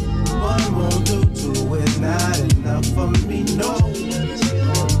 One won't do it, not enough for me, no.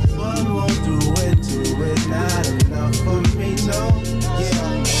 One won't do it, not enough for me, no. Yeah.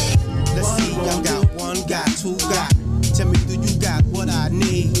 Let's see, y'all got one, got two, got. Tell me, do you got what I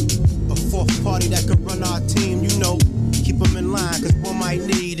need? A fourth party that could run our team, you know. Keep them in line, cause one might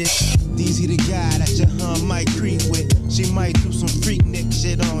need it. Easy the guy that your hun might creep with. She might do some freak nick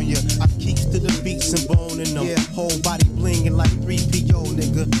shit on ya. I keeps to the beats and boning them. Yeah. Whole body blingin' like 3PO,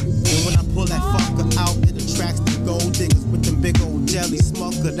 nigga. And when I pull that fucker out, it attracts the gold diggers with them big old jelly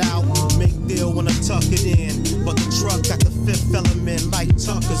smuckered out. Make deal when I tuck it in. But the truck got the fifth element like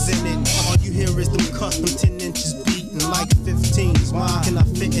Tucker's in it. All you hear is them custom 10 inches beating like 15s. Why can I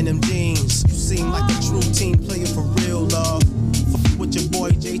fit in them jeans? You seem like a true team player for real, love. Fuck with your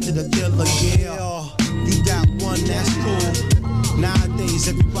boy J to the killer, yeah. You got one, that's cool. Nowadays,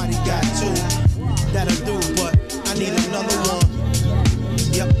 everybody got two. That'll do, but I need another one.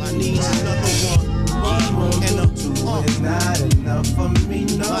 Yep, I need another one. One won't and it's not enough for me,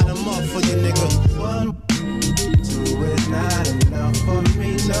 no. Line them up for you, nigga. One, two is not enough for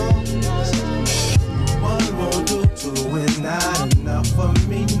me, no. One won't do, two is not enough for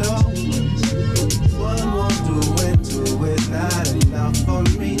me, no. One won't do it, two is not enough for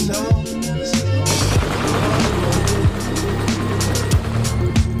me, no.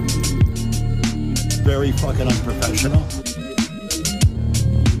 Very fucking unprofessional.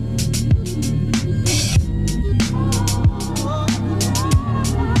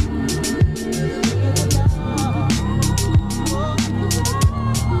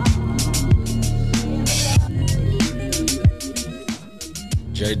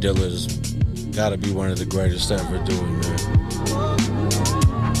 Jay Dilla's gotta be one of the greatest ever doing, man.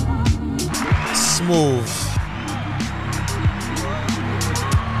 Smooth.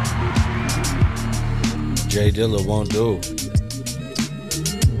 Jay Dilla won't do.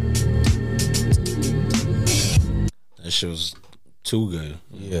 That shit was too good.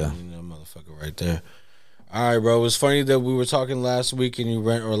 Yeah. That motherfucker right there. All right, bro. It was funny that we were talking last week and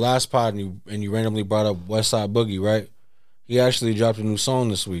last pod and you randomly brought up Westside Boogie, right? He actually dropped a new song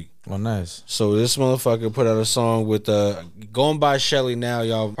this week. Oh, nice. So this motherfucker put out a song with going by Shelly now.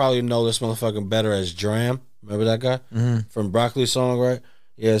 Y'all probably know this motherfucker better as Dram. Remember that guy from Broccoli song, right?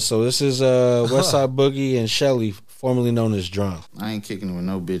 Yeah. So this is Westside Boogie and Shelly, formerly known as Dram. I ain't kicking with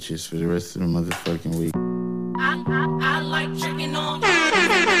no bitches for the rest of the motherfucking week. I like tricking on.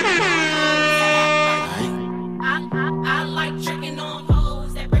 I like tricking on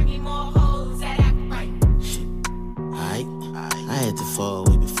hoes that bring me more hoes that act right. I had to fall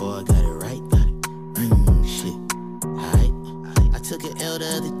away before I got it right. Shit. I took an L the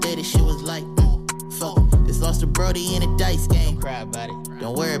other day. This shit was like, fuck. Just lost a Brody in a dice game. Don't cry about it.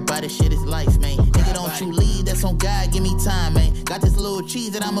 Don't worry about it. Shit is life, man. Nigga, don't you leave. That's on God. Give me time, man. Got this little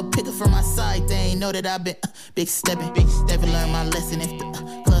cheese that I'ma pick up from my side. They ain't know that I've been big stepping. Learn my lesson if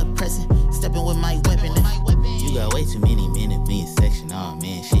the club pressing. Stepping with my weapon. You got way too many men in being section. Oh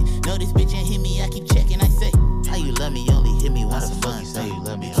man, shit. No, this bitch ain't hit me. I keep checking. I say, how you love me? Only hit me once a month. Say you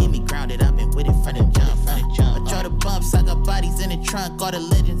love me. Keep me grounded. I've been with it from the jump. I draw the bumps. I got bodies in the trunk. All the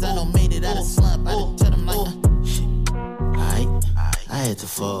legends I know made it out of slump. I done tell them like, I had to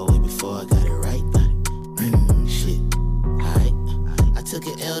fall away before I got it right. Shit. I took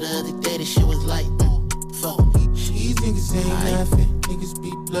an L the other day. This shit was like, fuck. These niggas ain't nothing, niggas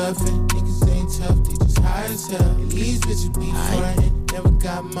be bluffing, niggas ain't tough, they just high as hell. And these bitches be frontin', never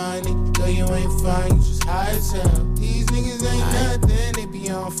got money, girl you ain't fine, you just high as hell. These niggas ain't nothing, they be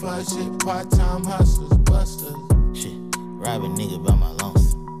on fuck shit, part-time hustlers, busters. Shit, rob a nigga by my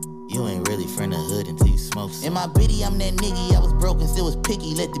lonesome. You ain't really from the hood until you smoke some. In my biddy, I'm that nigga, I was broken, still was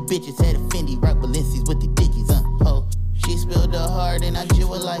picky, let the bitches had a Fendi, rock Balenci's with the dickies, ho. She spilled her heart and I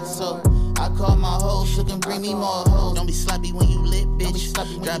chew it like so. I call my hoes, so can bring me more hoes. Don't be sloppy when you lit, bitch.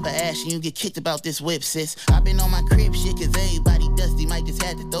 Drop an ash and you get kicked about this whip, sis. I been on my crib shit, cause everybody dusty. Might just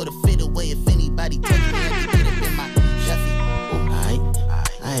had to throw the fit away if anybody touch me. I have to get up in my Shuffy.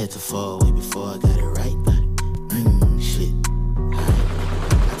 I had to fall away before I got it right. Shit.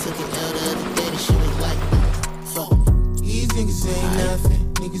 I took an L the other day, the shit was like, fuck. These niggas ain't nothing,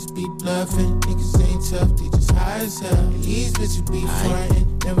 niggas be bluffing, niggas ain't tough, they just high as hell. And these bitches be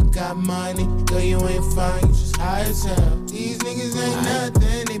frontin', never got money, girl you ain't fine, you just high as hell. These niggas ain't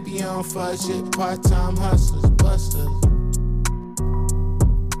nothing, they be on fuck shit, part-time hustlers, busters.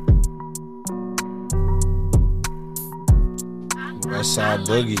 Westside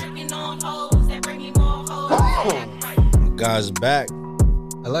Boogie. Guy's back.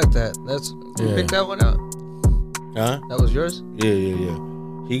 I like that. You picked that one out? Huh? That was yours? Yeah.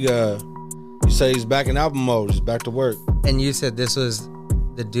 He say he's back in album mode. He's back to work. And you said this was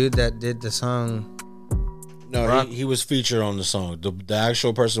the dude that did the song. No, he was featured on the song. The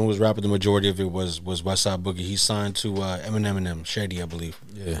actual person who was rapping the majority of it was Westside Boogie. He signed to Eminem, Shady, I believe.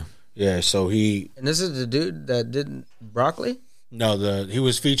 Yeah. So he. And this is the dude that did Broccoli. No, he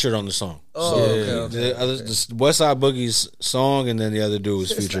was featured on the song. Oh, so okay. The Westside Boogie's song, and then the other dude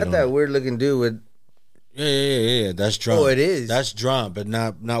was featured. Not on that it. weird looking dude with. Yeah. That's Drum. Oh, it is. That's Drum, but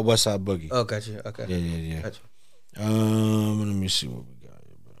not Westside Boogie. Oh, gotcha. Okay. Yeah. Gotcha. Let me see what we got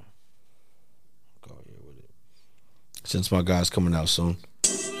here, bro. Go here with it. Since my guy's coming out soon,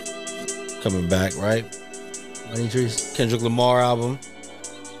 coming back, right? Money Trees. Kendrick Lamar album.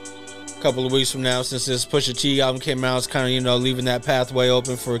 Couple of weeks from now, since this Pusha T album came out, it's kind of, leaving that pathway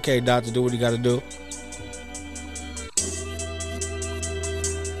open for K-Dot to do what he got to do.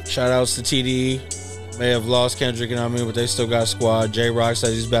 Shout outs to TDE. May have lost Kendrick, but they still got squad. J-Rock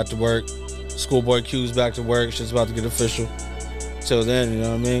says he's back to work. Schoolboy Q's back to work. Shit's about to get official. Till then, you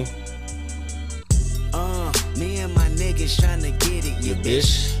know what I mean? Me and my niggas tryna get it, you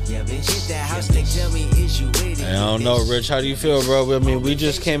bitch. Yeah, bitch. Hit that house, they tell me, is you with it? I don't know, Rich. How do you feel, bro? I mean, we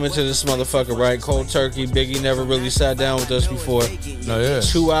just came into this motherfucker, right? Cold turkey. Biggie never really sat down with us before. No, yeah.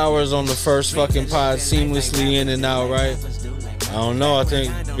 2 hours on the first fucking pod, seamlessly in and out, right? I don't know. I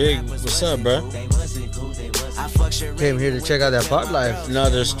think Big, what's up, bro? Came here to check out that pod live. No,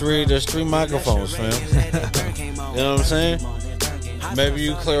 there's three microphones, fam. You know what I'm saying? Maybe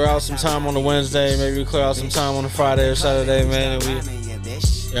you clear out some time on a Wednesday. Maybe you clear out some time on a Friday or Saturday, man. And we,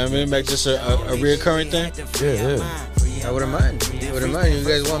 you know what I mean? Make this a reoccurring thing. Yeah. I wouldn't mind. You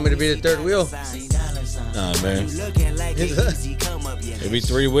guys want me to be the third wheel? Nah, man. It'd be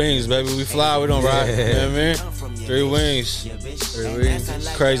 3 wings, baby. We fly, we don't ride. You know what I mean? 3 wings. 3 wings.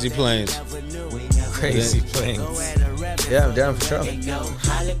 Crazy planes. Crazy planes. Yeah, I'm down for sure.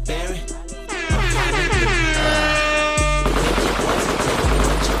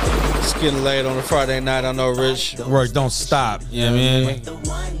 It's getting late on a Friday night. I know, Rich. Work don't stop. You know what I mean?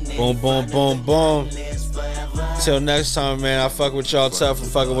 Boom, boom, boom, boom. Till next time, man. I fuck with y'all tough for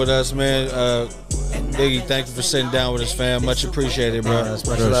fucking with us, man. Biggie, thank you for sitting down with us, fam. Much appreciated, bro. That's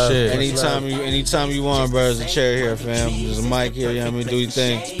much love. Anytime you want, bro. There's a chair here, fam. There's a mic here. You know what I mean? Do your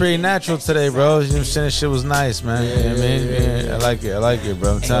thing. It's pretty natural today, bro. You know what I'm saying? This shit was nice, man. You know what I mean? Yeah, I like it,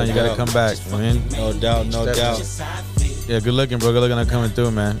 bro. I'm telling you, gotta come back. You know what I mean? No doubt. Yeah, good looking, bro. Good looking on coming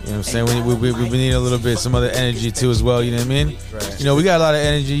through, man. You know what I'm saying? We need a little bit, some other energy too as well. You know what I mean? Right. You know, we got a lot of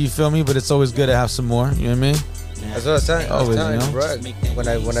energy. You feel me? But it's always good to have some more. You know what I mean? That's what I was telling. Always, you know? Bro,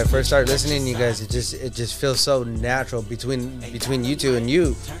 when I first started listening to you guys, it just feels so natural between you two and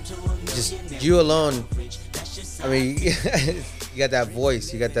you. Just you alone. I mean, you got that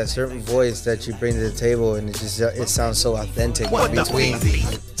voice. You got that certain voice that you bring to the table, and it sounds so authentic.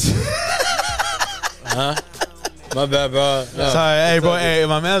 Huh? My bad, bro. No. Sorry, hey, bro. Hey,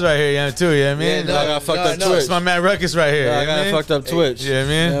 my man's right here, yeah, too. You know what I mean? I got fucked up Twitch. It's my man Ruckus right here. I got fucked up Twitch. You know what I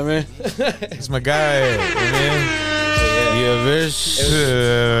mean? You know what I mean? It's my guy. You know what I mean? Yeah,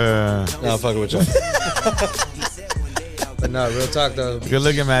 bitch. No, I'm fucking with y'all. But no, real talk though. Good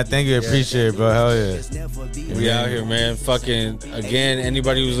looking, man. Thank you. Appreciate it, bro. Hell yeah. We out here, man. Fucking, again,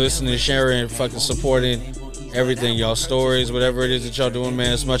 anybody who's listening, sharing, fucking supporting everything, y'all stories, whatever it is that y'all doing,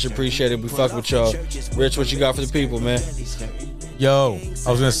 man. It's much appreciated. We fuck with y'all. Rich, what you got for the people, man? Yo,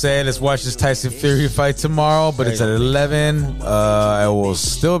 I was gonna say let's watch this Tyson Fury fight tomorrow, but it's at 11. I will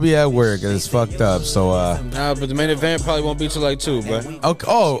still be at work and it's fucked up. So nah, but the main event probably won't be till like 2, bro. Okay.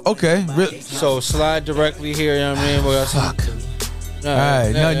 Oh, okay. So slide directly here. You know what I mean? We got some. All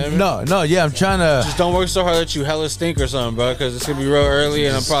right, no, yeah, I'm trying to. Just don't work so hard that you hella stink or something, bro, because it's gonna be real early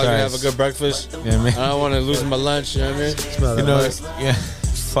and I'm probably gonna have a good breakfast. You know what I mean? I don't want to lose my lunch. You know what I mean? You know, yeah.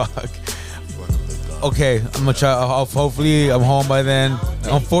 Fuck. Okay, I'm gonna try. Hopefully, I'm home by then.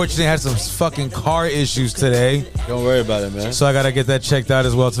 Unfortunately, I had some fucking car issues today. Don't worry about it, man. So I gotta get that checked out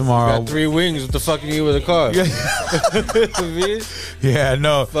as well tomorrow. Got 3 wings. What the fuck you need with a car? Yeah,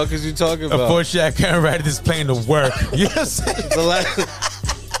 no. What the fuck is you talking about? Unfortunately, I can't ride this plane to work. Yes.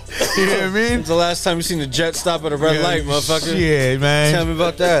 You know what I mean? It's the last time you seen the jet stop at a red light, motherfucker. Shit, man. Tell me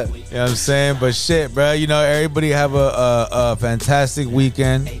about that. You know what I'm saying? But shit, bro. You know, everybody have a fantastic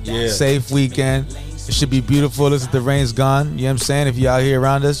weekend. Yeah. Safe weekend. It should be beautiful. Looks like the rain's gone. You know what I'm saying? If you out here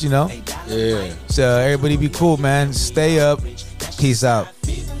around us, you know? Yeah. So everybody be cool, man. Stay up. Peace out.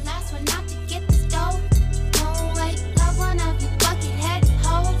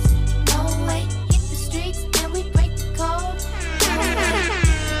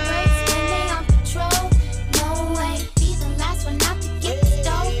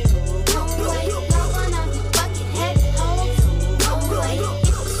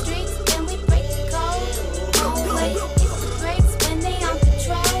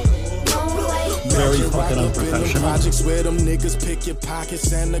 Projects where them niggas pick your pockets.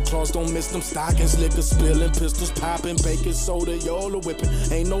 Santa Claus don't miss them stockings. Liquor spilling, pistols popping, baking soda, y'all are whipping.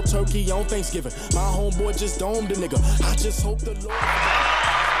 Ain't no turkey on Thanksgiving. My homeboy just domed the nigga. I just hope the Lord.